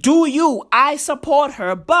 Do you? I support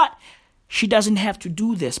her, but she doesn't have to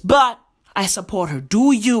do this. But I support her.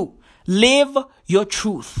 Do you? Live your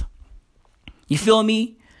truth. You feel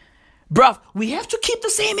me? Bruv, we have to keep the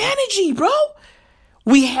same energy, bro.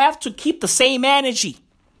 We have to keep the same energy.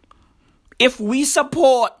 If we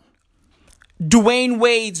support Dwayne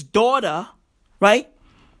Wade's daughter, right,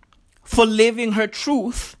 for living her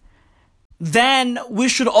truth, then we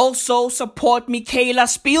should also support Michaela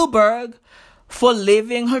Spielberg for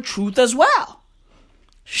living her truth as well.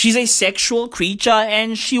 she's a sexual creature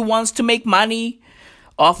and she wants to make money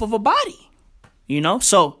off of a body. You know?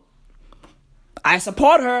 So, I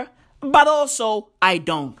support her, but also I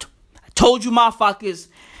don't. I told you motherfuckers,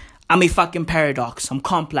 I'm a fucking paradox. I'm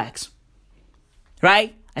complex.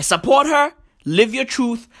 Right? I support her, live your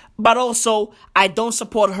truth, but also I don't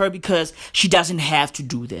support her because she doesn't have to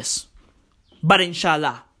do this. But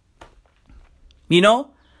inshallah. You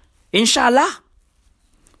know? Inshallah.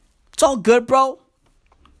 It's all good, bro.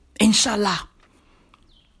 Inshallah.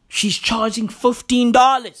 She's charging $15.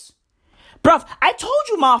 Bruv, I told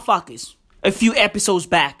you motherfuckers a few episodes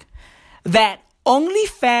back that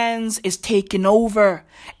OnlyFans is taking over.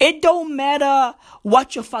 It don't matter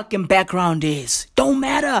what your fucking background is. Don't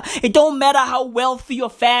matter. It don't matter how wealthy your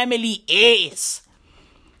family is.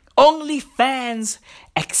 OnlyFans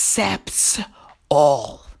accepts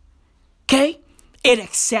all. Okay? It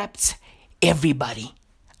accepts everybody.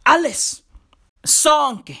 Alles.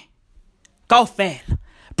 Sonke. Kaufela.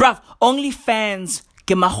 Bruv, OnlyFans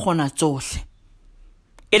ke mahona tsohle.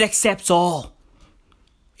 It accepts all.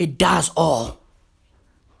 It does all.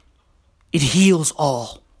 It heals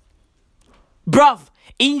all. Bruv,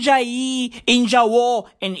 injury, injawo,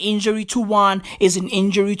 an injury to one is an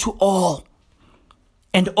injury to all.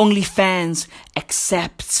 And OnlyFans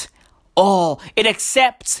accepts all. It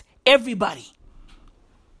accepts everybody.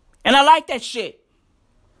 And I like that shit.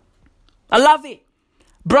 I love it.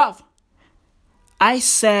 Bruv, I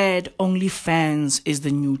said OnlyFans is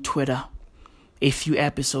the new Twitter a few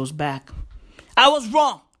episodes back. I was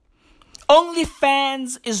wrong.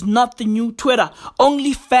 OnlyFans is not the new Twitter.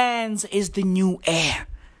 OnlyFans is the new air.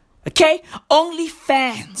 Okay?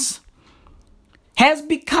 OnlyFans has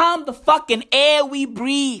become the fucking air we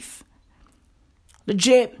breathe.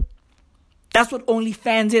 Legit. That's what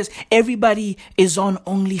OnlyFans is. Everybody is on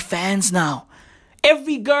OnlyFans now.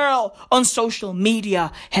 Every girl on social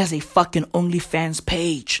media has a fucking OnlyFans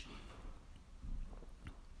page.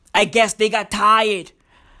 I guess they got tired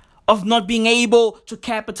of not being able to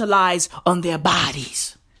capitalize on their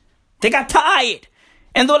bodies. They got tired.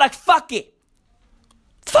 And they're like, fuck it.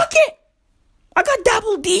 Fuck it. I got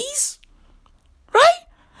double D's. Right?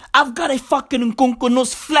 I've got a fucking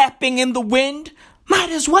nkunkunos flapping in the wind.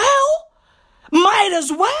 Might as well. Might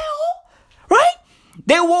as well. Right?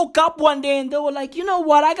 They woke up one day and they were like, you know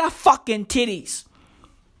what? I got fucking titties.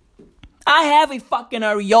 I have a fucking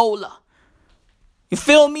areola. You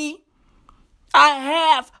feel me? I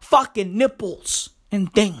have fucking nipples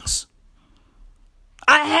and things.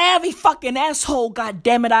 I have a fucking asshole,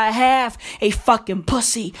 goddammit. I have a fucking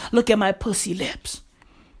pussy. Look at my pussy lips.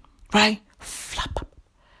 Right? Flop up.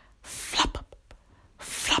 Flop up.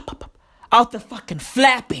 Flop up. Out the fucking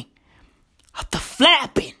flapping. Out the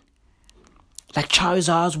flapping. Like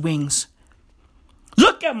Charizard's wings.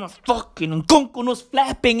 Look at my fucking nkunkunos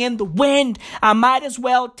flapping in the wind. I might as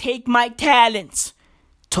well take my talents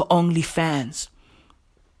to OnlyFans.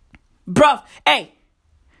 Bruv, hey,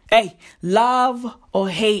 love or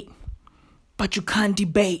hate, but you can't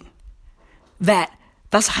debate that.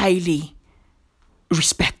 That's highly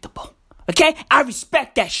respectable. Okay? I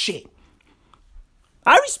respect that shit.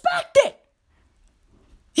 I respect it.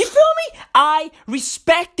 You feel me? I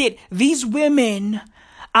respect it. These women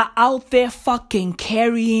are out there fucking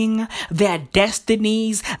carrying their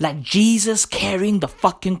destinies like Jesus carrying the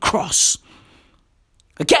fucking cross.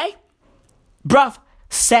 Okay? Bruv,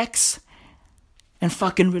 sex and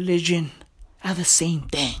fucking religion are the same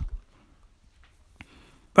thing.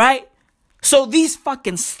 Right? So these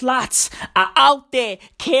fucking sluts are out there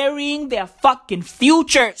carrying their fucking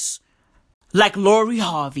futures like Lori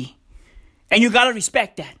Harvey. And you gotta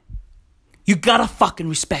respect that. You gotta fucking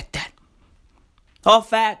respect that. All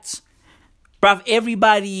facts. Bruv,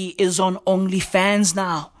 everybody is on OnlyFans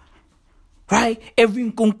now. Right?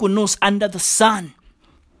 Every nkunkunos under the sun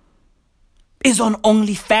is on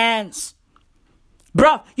OnlyFans.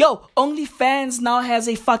 Bruv, yo, OnlyFans now has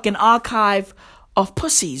a fucking archive of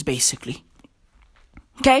pussies, basically.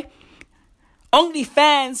 Okay?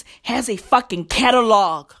 OnlyFans has a fucking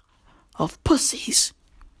catalog of pussies.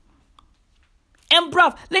 And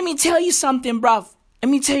bruv, let me tell you something, bruv. Let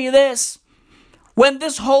me tell you this. When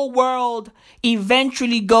this whole world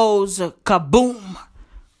eventually goes kaboom,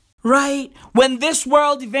 right? When this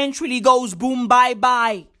world eventually goes boom,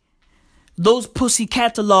 bye-bye, those pussy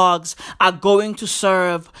catalogs are going to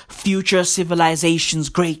serve future civilizations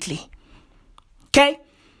greatly. Okay?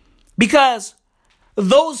 Because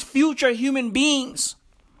those future human beings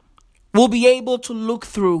will be able to look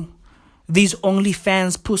through these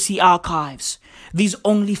OnlyFans pussy archives, these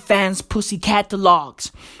OnlyFans pussy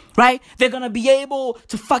catalogs, right? They're gonna be able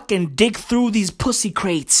to fucking dig through these pussy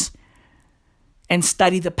crates and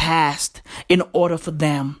study the past in order for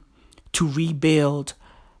them to rebuild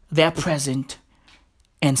their present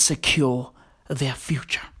and secure their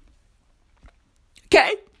future.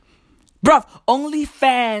 Okay? Bruv,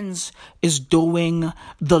 OnlyFans is doing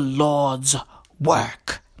the Lord's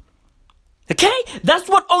work. Okay? That's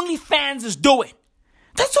what OnlyFans is doing.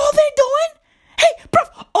 That's all they're doing. Hey, bruv,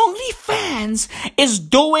 OnlyFans is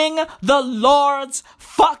doing the Lord's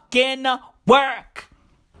fucking work.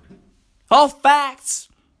 All facts.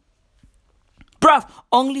 Bruv,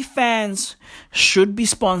 OnlyFans should be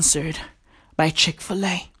sponsored by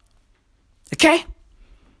Chick-fil-A. Okay?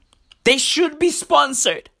 They should be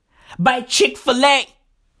sponsored by Chick-fil-A.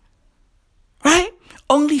 Right?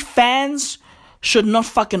 OnlyFans should not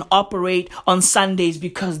fucking operate on Sundays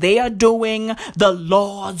because they are doing the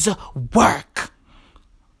Lord's work.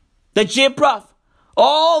 Legit, bruv.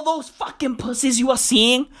 All those fucking pussies you are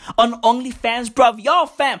seeing on OnlyFans, bruv, y'all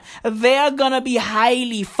fam, they're gonna be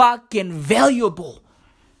highly fucking valuable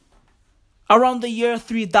around the year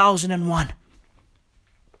 3001.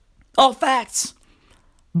 All facts.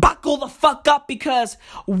 Buckle the fuck up because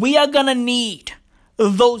we are gonna need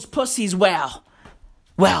those pussies well,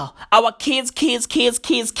 our kids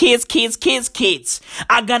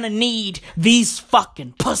are gonna need these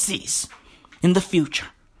fucking pussies in the future.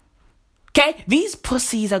 Okay? These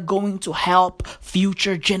pussies are going to help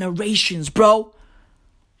future generations, bro.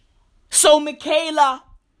 So Michaela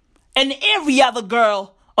and every other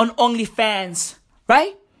girl on OnlyFans,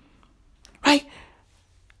 right? Right?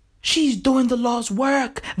 She's doing the Lord's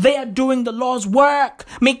work. They are doing the Lord's work.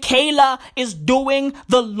 Michaela is doing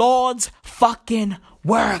the Lord's fucking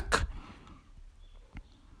work.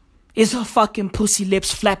 Is her fucking pussy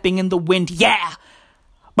lips flapping in the wind? Yeah.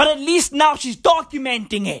 But at least now she's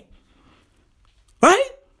documenting it.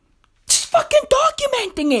 Right? She's fucking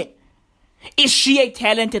documenting it. Is she a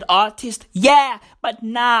talented artist? Yeah. But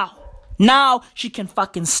now she can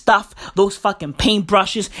fucking stuff those fucking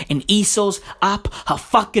paintbrushes and easels up her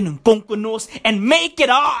fucking nkunkunos and make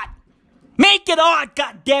it art. Make it art,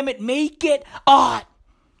 goddammit. Make it art.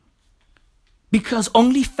 Because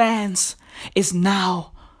OnlyFans is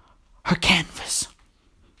now her canvas.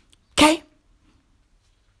 Okay?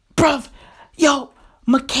 Bruv, yo,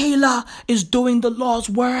 Michaela is doing the Lord's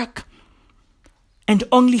work. And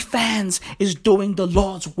OnlyFans is doing the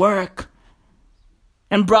Lord's work.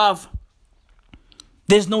 And bruv,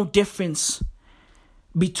 there's no difference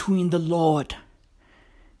between the Lord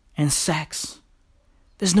and sex.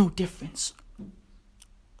 There's no difference.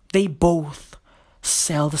 They both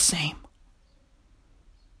sell the same.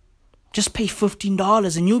 Just pay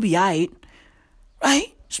 $15 and you'll be alright.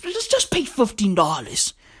 Right? Just pay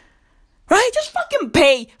 $15. Right? Just fucking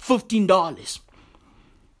pay $15.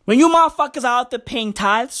 When you motherfuckers are out there paying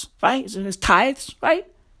tithes, right? It's tithes, right?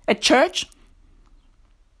 At church.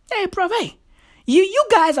 Hey, bro, hey. You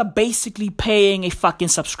guys are basically paying a fucking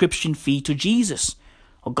subscription fee to Jesus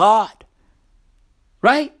or God.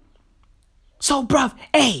 Right? So, bruv,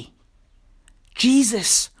 hey.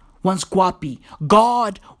 Jesus wants guapi.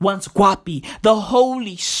 God wants guapi. The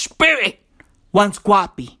Holy Spirit wants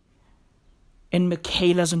guapi. And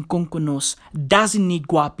Michaela's and Kunkunos doesn't need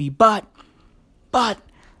guapi, but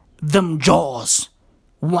them jaws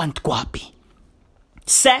want guapi.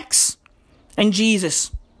 Sex and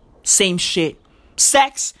Jesus, same shit.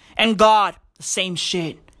 Sex and God, the same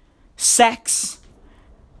shit. Sex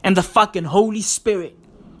and the fucking Holy Spirit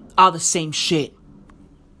are the same shit.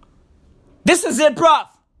 This is it, bruv.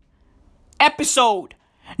 Episode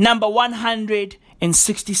number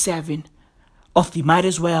 167 of the Might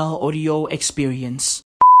As Well audio experience.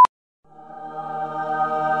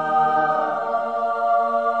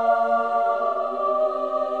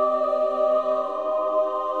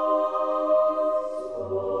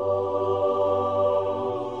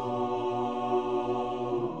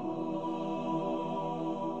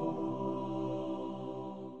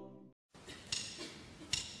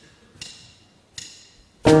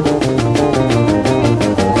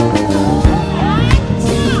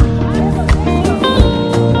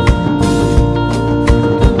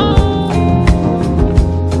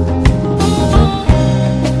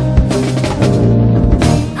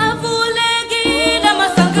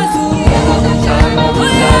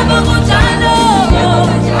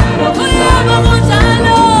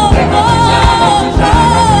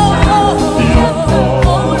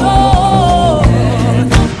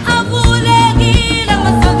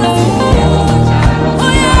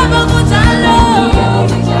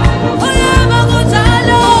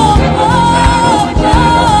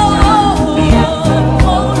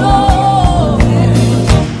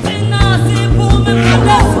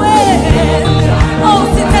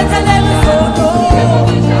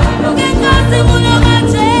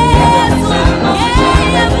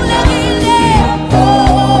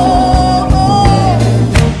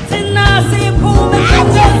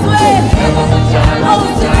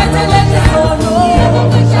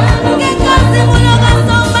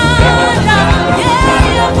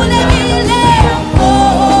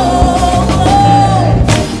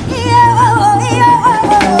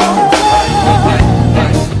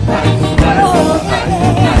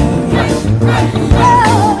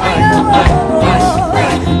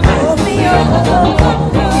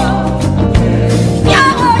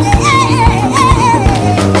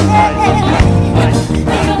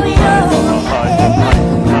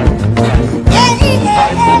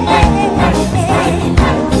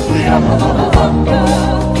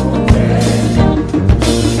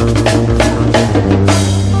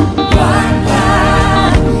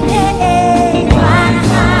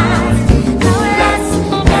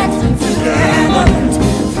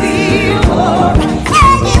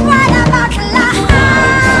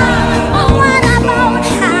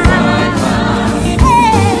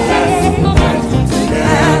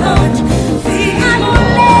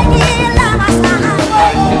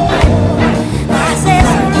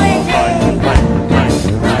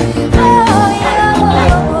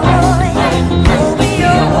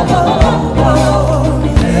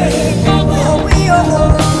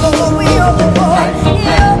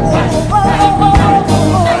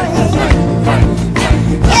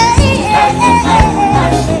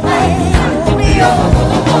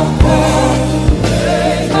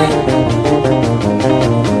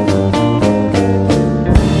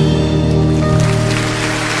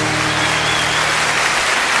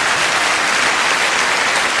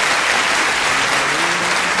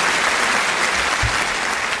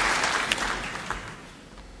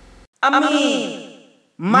 I mean,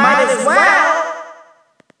 might as well.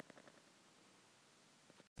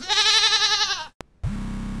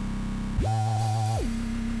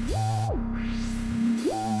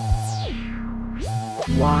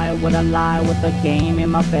 Why would I lie with a game in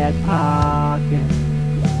my back pocket?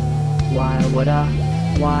 Why would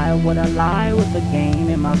I lie with a game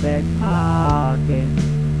in my back pocket?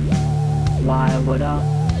 Why would I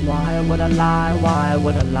lie? Why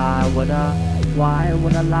would I lie? Why would I lie? Why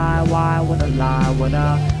would I lie? Why would I lie?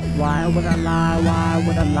 Why would I lie? Why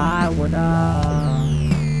would I lie?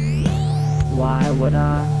 Why would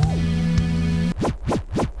I?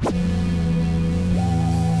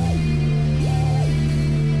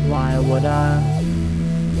 Why would I?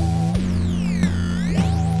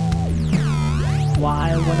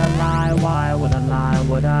 Why would I lie? Why would I lie?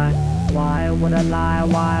 Would I? Why would I lie?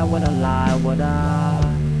 Why would I lie? Would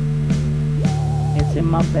I? It's in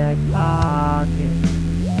my back pocket.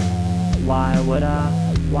 Why would I?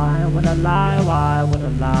 Why would I lie? Why would I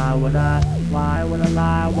lie? Would I? Why would I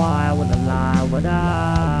lie? Why would I lie? Would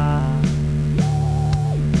I?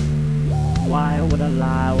 Why would I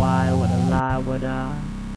lie? Why would I lie? Would I?